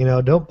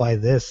 don't buy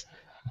this.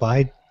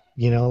 Buy,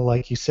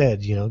 like you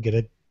said, get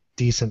a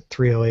decent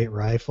 308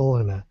 rifle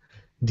and a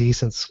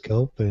decent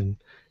scope, and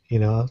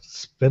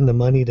spend the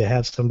money to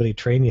have somebody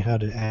train you how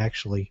to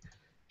actually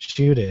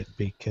shoot it,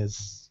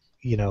 because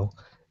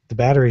the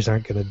batteries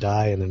aren't going to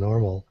die in a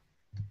normal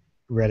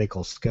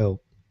reticle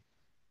scope.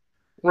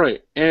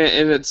 Right.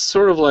 And it's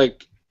sort of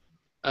like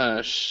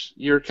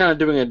you're kind of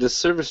doing a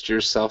disservice to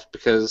yourself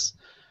because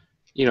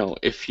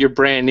if you're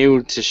brand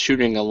new to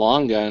shooting a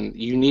long gun,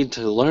 you need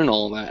to learn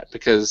all that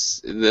because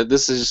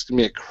this is just going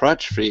to be a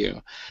crutch for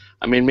you.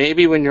 I mean,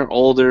 maybe when you're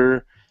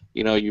older,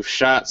 you've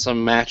shot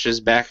some matches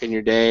back in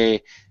your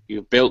day,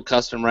 you've built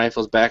custom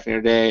rifles back in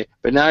your day,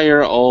 but now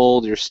you're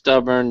old, you're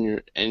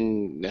stubborn,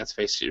 and let's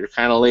face it, you're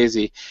kind of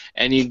lazy,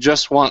 and you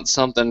just want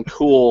something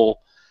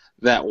cool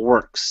that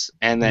works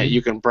and that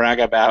you can brag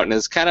about, and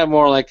it's kind of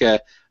more like a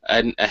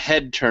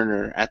head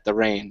turner at the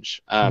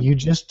range. You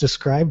just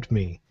described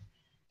me.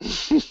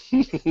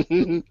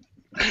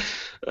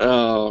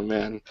 Oh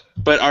man!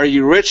 But are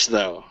you rich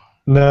though?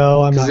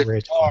 No, I'm 'Cause not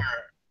rich.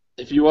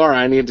 if you are,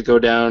 I need to go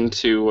down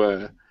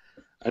to.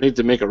 I need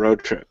to make a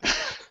road trip.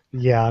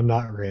 Yeah, I'm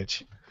not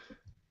rich.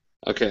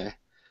 Okay,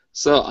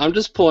 so I'm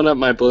just pulling up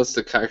my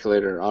ballistic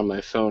calculator on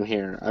my phone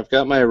here. I've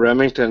got my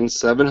Remington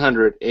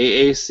 700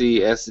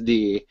 AAC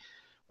SD,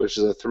 which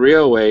is a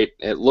 308.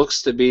 It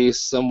looks to be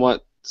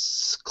somewhat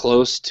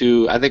close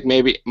to. I think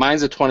maybe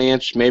mine's a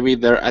 20-inch. Maybe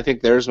I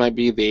think theirs might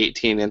be the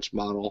 18-inch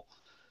model.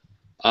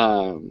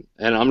 And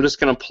I'm just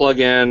gonna plug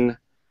in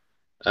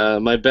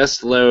my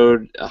best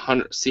load,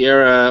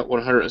 Sierra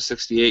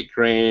 168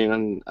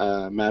 grain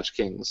Match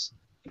Kings.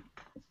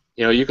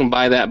 You can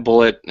buy that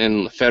bullet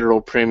in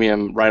Federal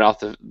Premium right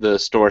off the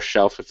store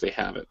shelf if they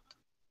have it.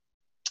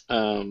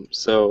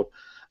 So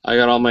I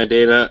got all my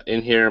data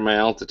in here, my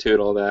altitude,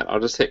 all that.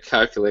 I'll just hit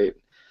calculate.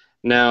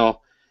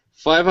 Now,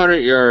 500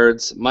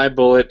 yards, my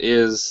bullet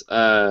is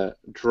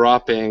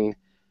dropping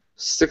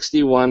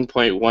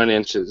 61.1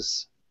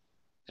 inches,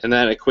 and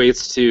that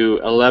equates to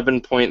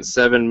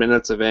 11.7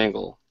 minutes of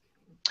angle.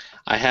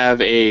 I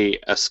have a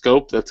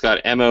scope that's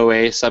got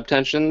MOA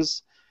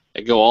subtensions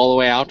that go all the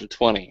way out to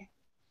 20.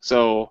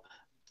 So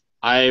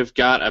I've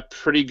got a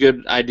pretty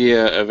good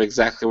idea of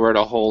exactly where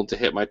to hold to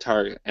hit my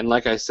target. And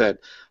like I said,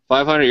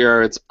 500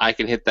 yards, I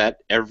can hit that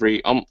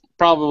every,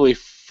 probably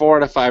 4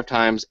 to 5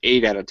 times,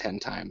 8 out of 10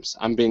 times.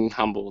 I'm being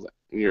humble.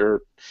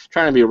 You're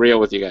trying to be real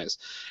with you guys.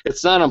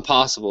 It's not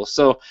impossible.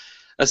 So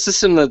a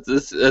system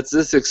that's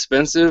this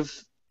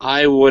expensive,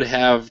 I would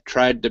have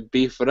tried to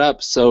beef it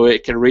up so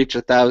it could reach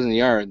 1,000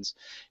 yards.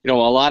 You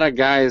know, a lot of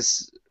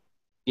guys,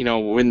 you know,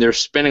 when they're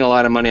spending a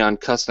lot of money on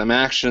custom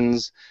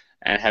actions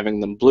and having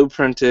them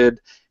blueprinted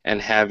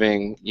and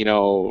having, you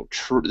know,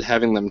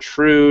 having them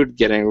trued,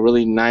 getting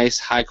really nice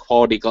high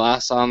quality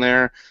glass on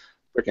there,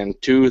 freaking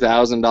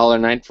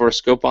 $2,000 Night Force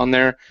scope on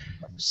there,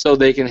 so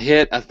they can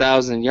hit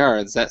 1,000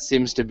 yards. That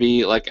seems to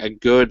be like a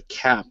good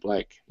cap.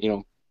 Like, you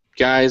know,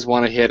 guys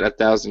want to hit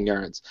 1,000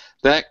 yards.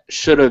 That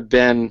should have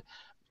been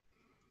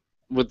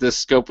what this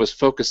scope was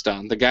focused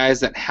on. The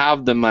guys that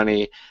have the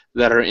money,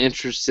 that are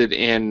interested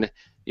in,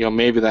 you know,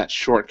 maybe that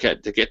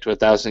shortcut to get to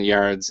 1,000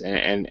 yards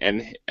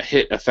and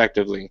hit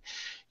effectively.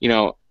 You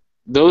know,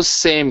 those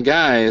same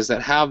guys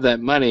that have that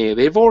money,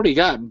 they've already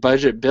got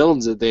budget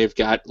builds that they've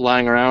got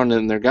lying around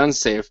in their gun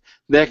safe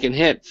that can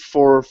hit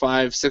 400,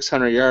 500,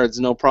 600 yards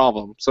no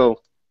problem.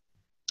 So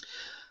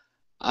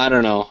I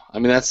don't know. I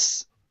mean,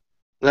 that's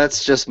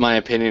just my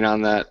opinion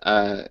on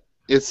that.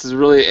 It's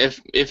really,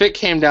 if it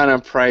came down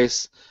on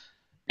price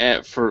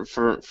for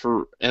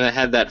and it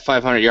had that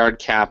 500-yard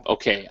cap,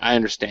 okay, I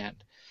understand.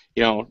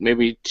 You know,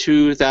 maybe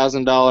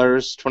 $2,000,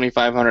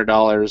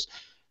 $2,500,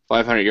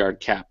 500-yard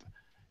cap.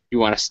 You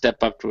want to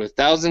step up to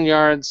 1,000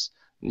 yards,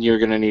 you're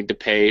going to need to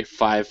pay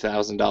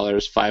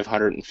 $5,000,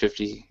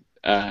 550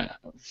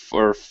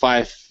 for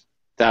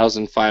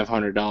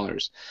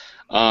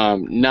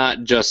 $5,500.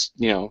 Not just,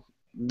 you know,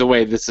 the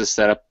way this is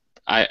set up.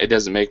 It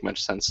doesn't make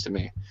much sense to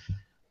me.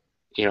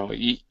 You know,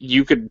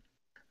 you could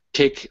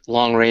take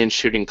long-range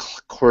shooting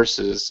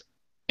courses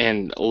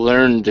and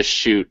learn to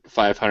shoot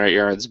 500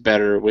 yards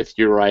better with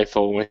your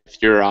rifle,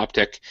 with your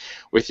optic,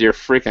 with your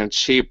freaking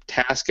cheap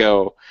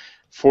Tasco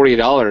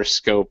 $40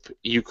 scope.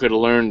 You could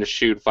learn to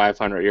shoot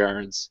 500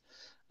 yards.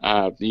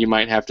 You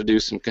might have to do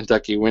some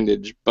Kentucky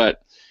windage,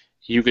 but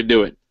you could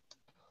do it.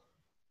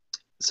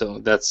 So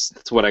that's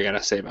what I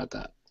gotta say about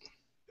that.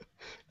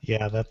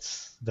 Yeah,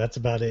 that's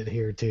about it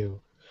here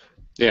too.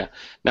 Yeah.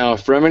 Now,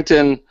 if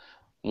Remington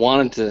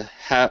wanted to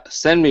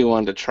send me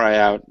one to try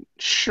out,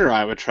 sure,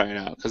 I would try it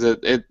out, because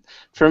it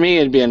for me,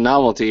 it'd be a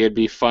novelty. It'd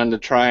be fun to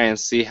try and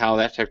see how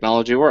that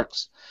technology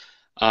works.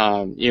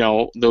 You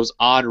know, those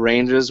odd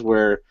ranges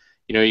where,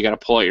 you know, you got to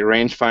pull out your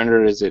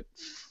rangefinder. Is it,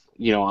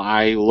 you know,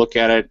 I look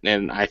at it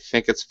and I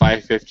think it's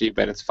 550,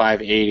 but it's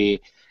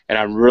 580, and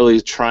I'm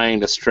really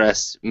trying to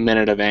stress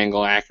minute of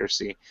angle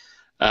accuracy.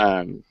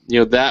 You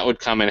know, that would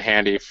come in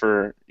handy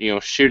for, you know,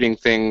 shooting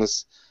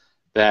things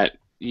that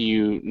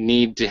you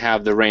need to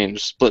have the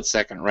range split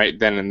second right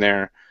then and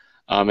there,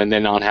 and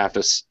then not have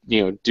to,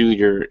 you know, do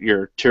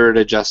your turret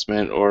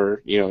adjustment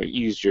or, you know,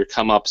 use your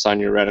come ups on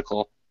your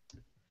reticle.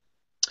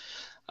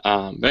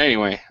 But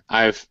anyway,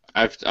 I've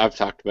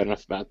talked about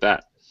enough about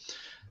that.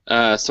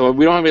 So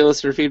we don't have any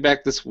listener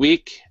feedback this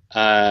week.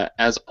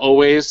 As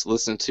always,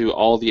 listen to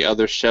all the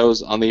other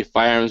shows on the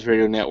Firearms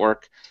Radio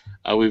Network.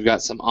 We've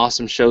got some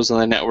awesome shows on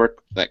the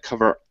network that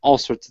cover all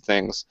sorts of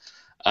things.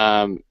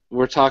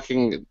 We're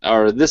talking,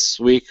 or this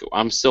week,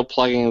 I'm still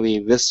plugging the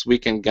This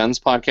Week in Guns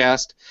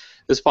podcast.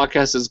 This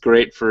podcast is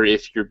great for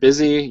if you're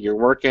busy, you're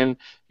working,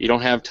 you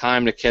don't have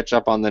time to catch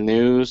up on the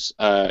news,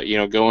 you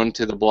know, going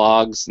to the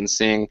blogs and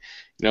seeing,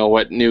 you know,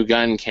 what new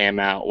gun came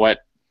out, what,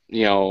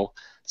 you know,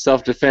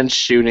 self-defense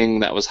shooting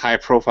that was high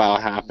profile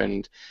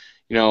happened,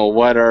 you know,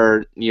 what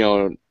are, you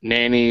know,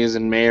 nannies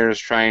and mayors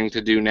trying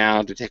to do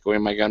now to take away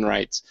my gun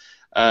rights.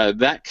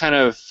 That kind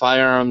of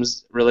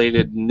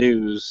firearms-related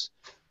news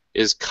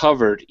is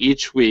covered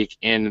each week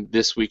in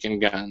This Week in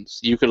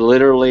Guns. You could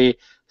literally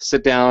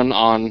sit down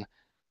on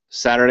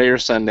Saturday or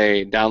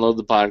Sunday, download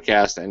the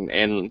podcast,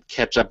 and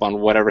catch up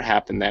on whatever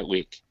happened that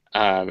week.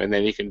 And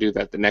then you can do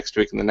that the next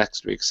week and the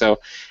next week. So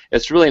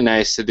it's really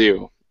nice to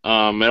do.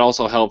 It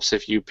also helps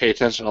if you pay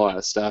attention to a lot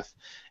of stuff,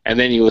 and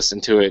then you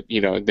listen to it,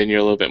 you know, then you're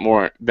a little bit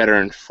more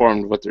better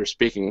informed what they're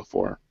speaking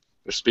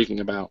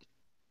about.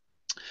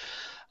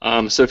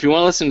 So if you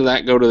want to listen to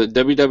that, go to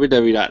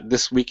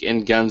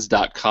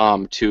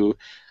www.thisweekinguns.com to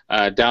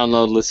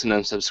download, listen,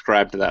 and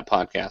subscribe to that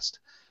podcast.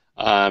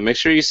 Make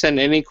sure you send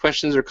any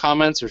questions or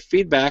comments or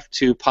feedback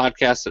to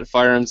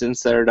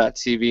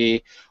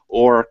podcast@firearmsinsider.tv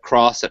or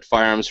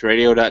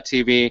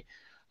cross@firearmsradio.tv.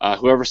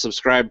 Whoever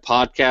subscribed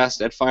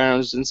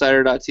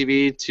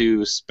podcast@firearmsinsider.tv to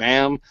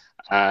spam,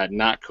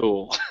 not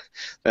cool.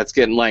 That's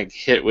getting like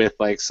hit with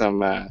like some,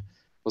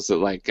 was it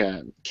like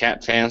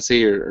cat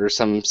fancy or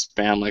some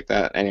spam like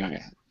that?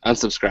 Anyway,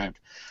 unsubscribed.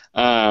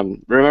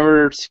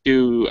 Remember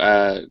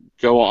to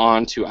go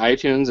on to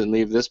iTunes and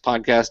leave this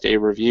podcast a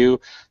review,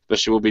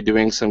 especially we'll be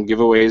doing some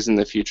giveaways in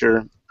the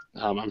future.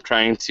 I'm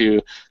trying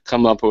to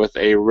come up with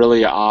a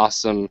really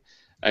awesome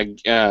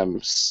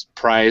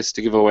prize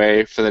to give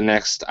away for the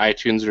next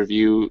iTunes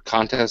review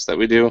contest that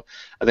we do.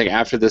 I think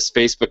after this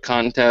Facebook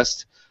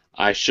contest,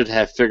 I should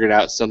have figured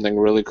out something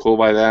really cool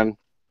by then.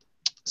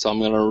 So I'm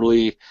going to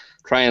really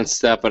try and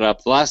step it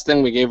up. The last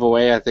thing we gave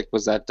away, I think,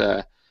 was that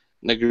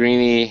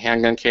Negrini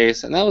handgun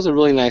case, and that was a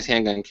really nice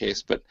handgun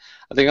case, but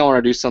I think I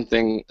want to do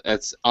something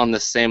that's on the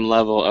same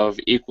level of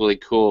equally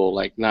cool,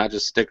 like not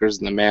just stickers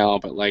in the mail,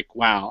 but like,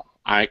 wow,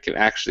 I could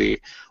actually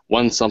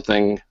win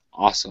something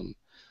awesome.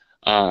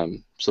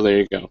 So there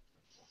you go.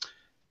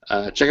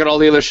 Check out all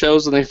the other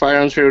shows on the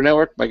Firearms Radio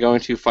Network by going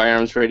to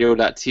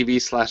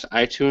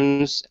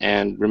firearmsradio.tv/iTunes,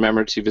 and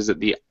remember to visit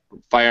the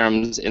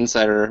Firearms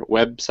Insider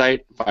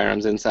website,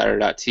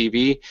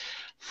 firearmsinsider.tv,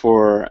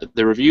 for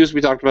the reviews we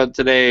talked about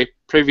today,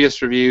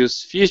 previous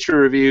reviews, future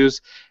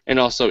reviews, and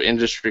also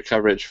industry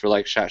coverage for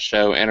like SHOT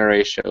Show,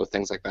 NRA Show,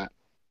 things like that.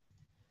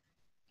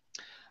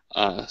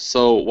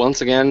 So once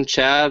again,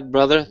 Chad,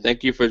 brother,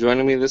 thank you for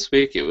joining me this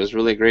week. It was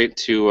really great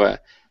to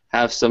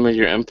have some of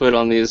your input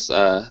on these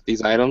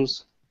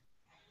items.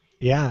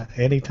 Yeah,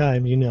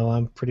 anytime. You know,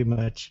 I'm pretty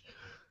much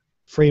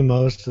free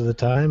most of the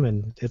time,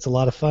 and it's a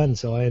lot of fun,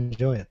 so I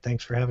enjoy it.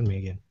 Thanks for having me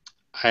again.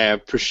 I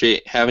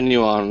appreciate having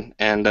you on,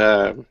 and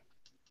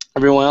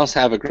everyone else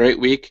have a great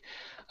week.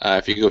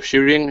 If you go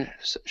shooting,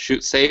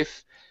 shoot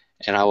safe,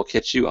 and I will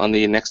catch you on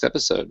the next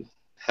episode.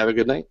 Have a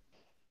good night.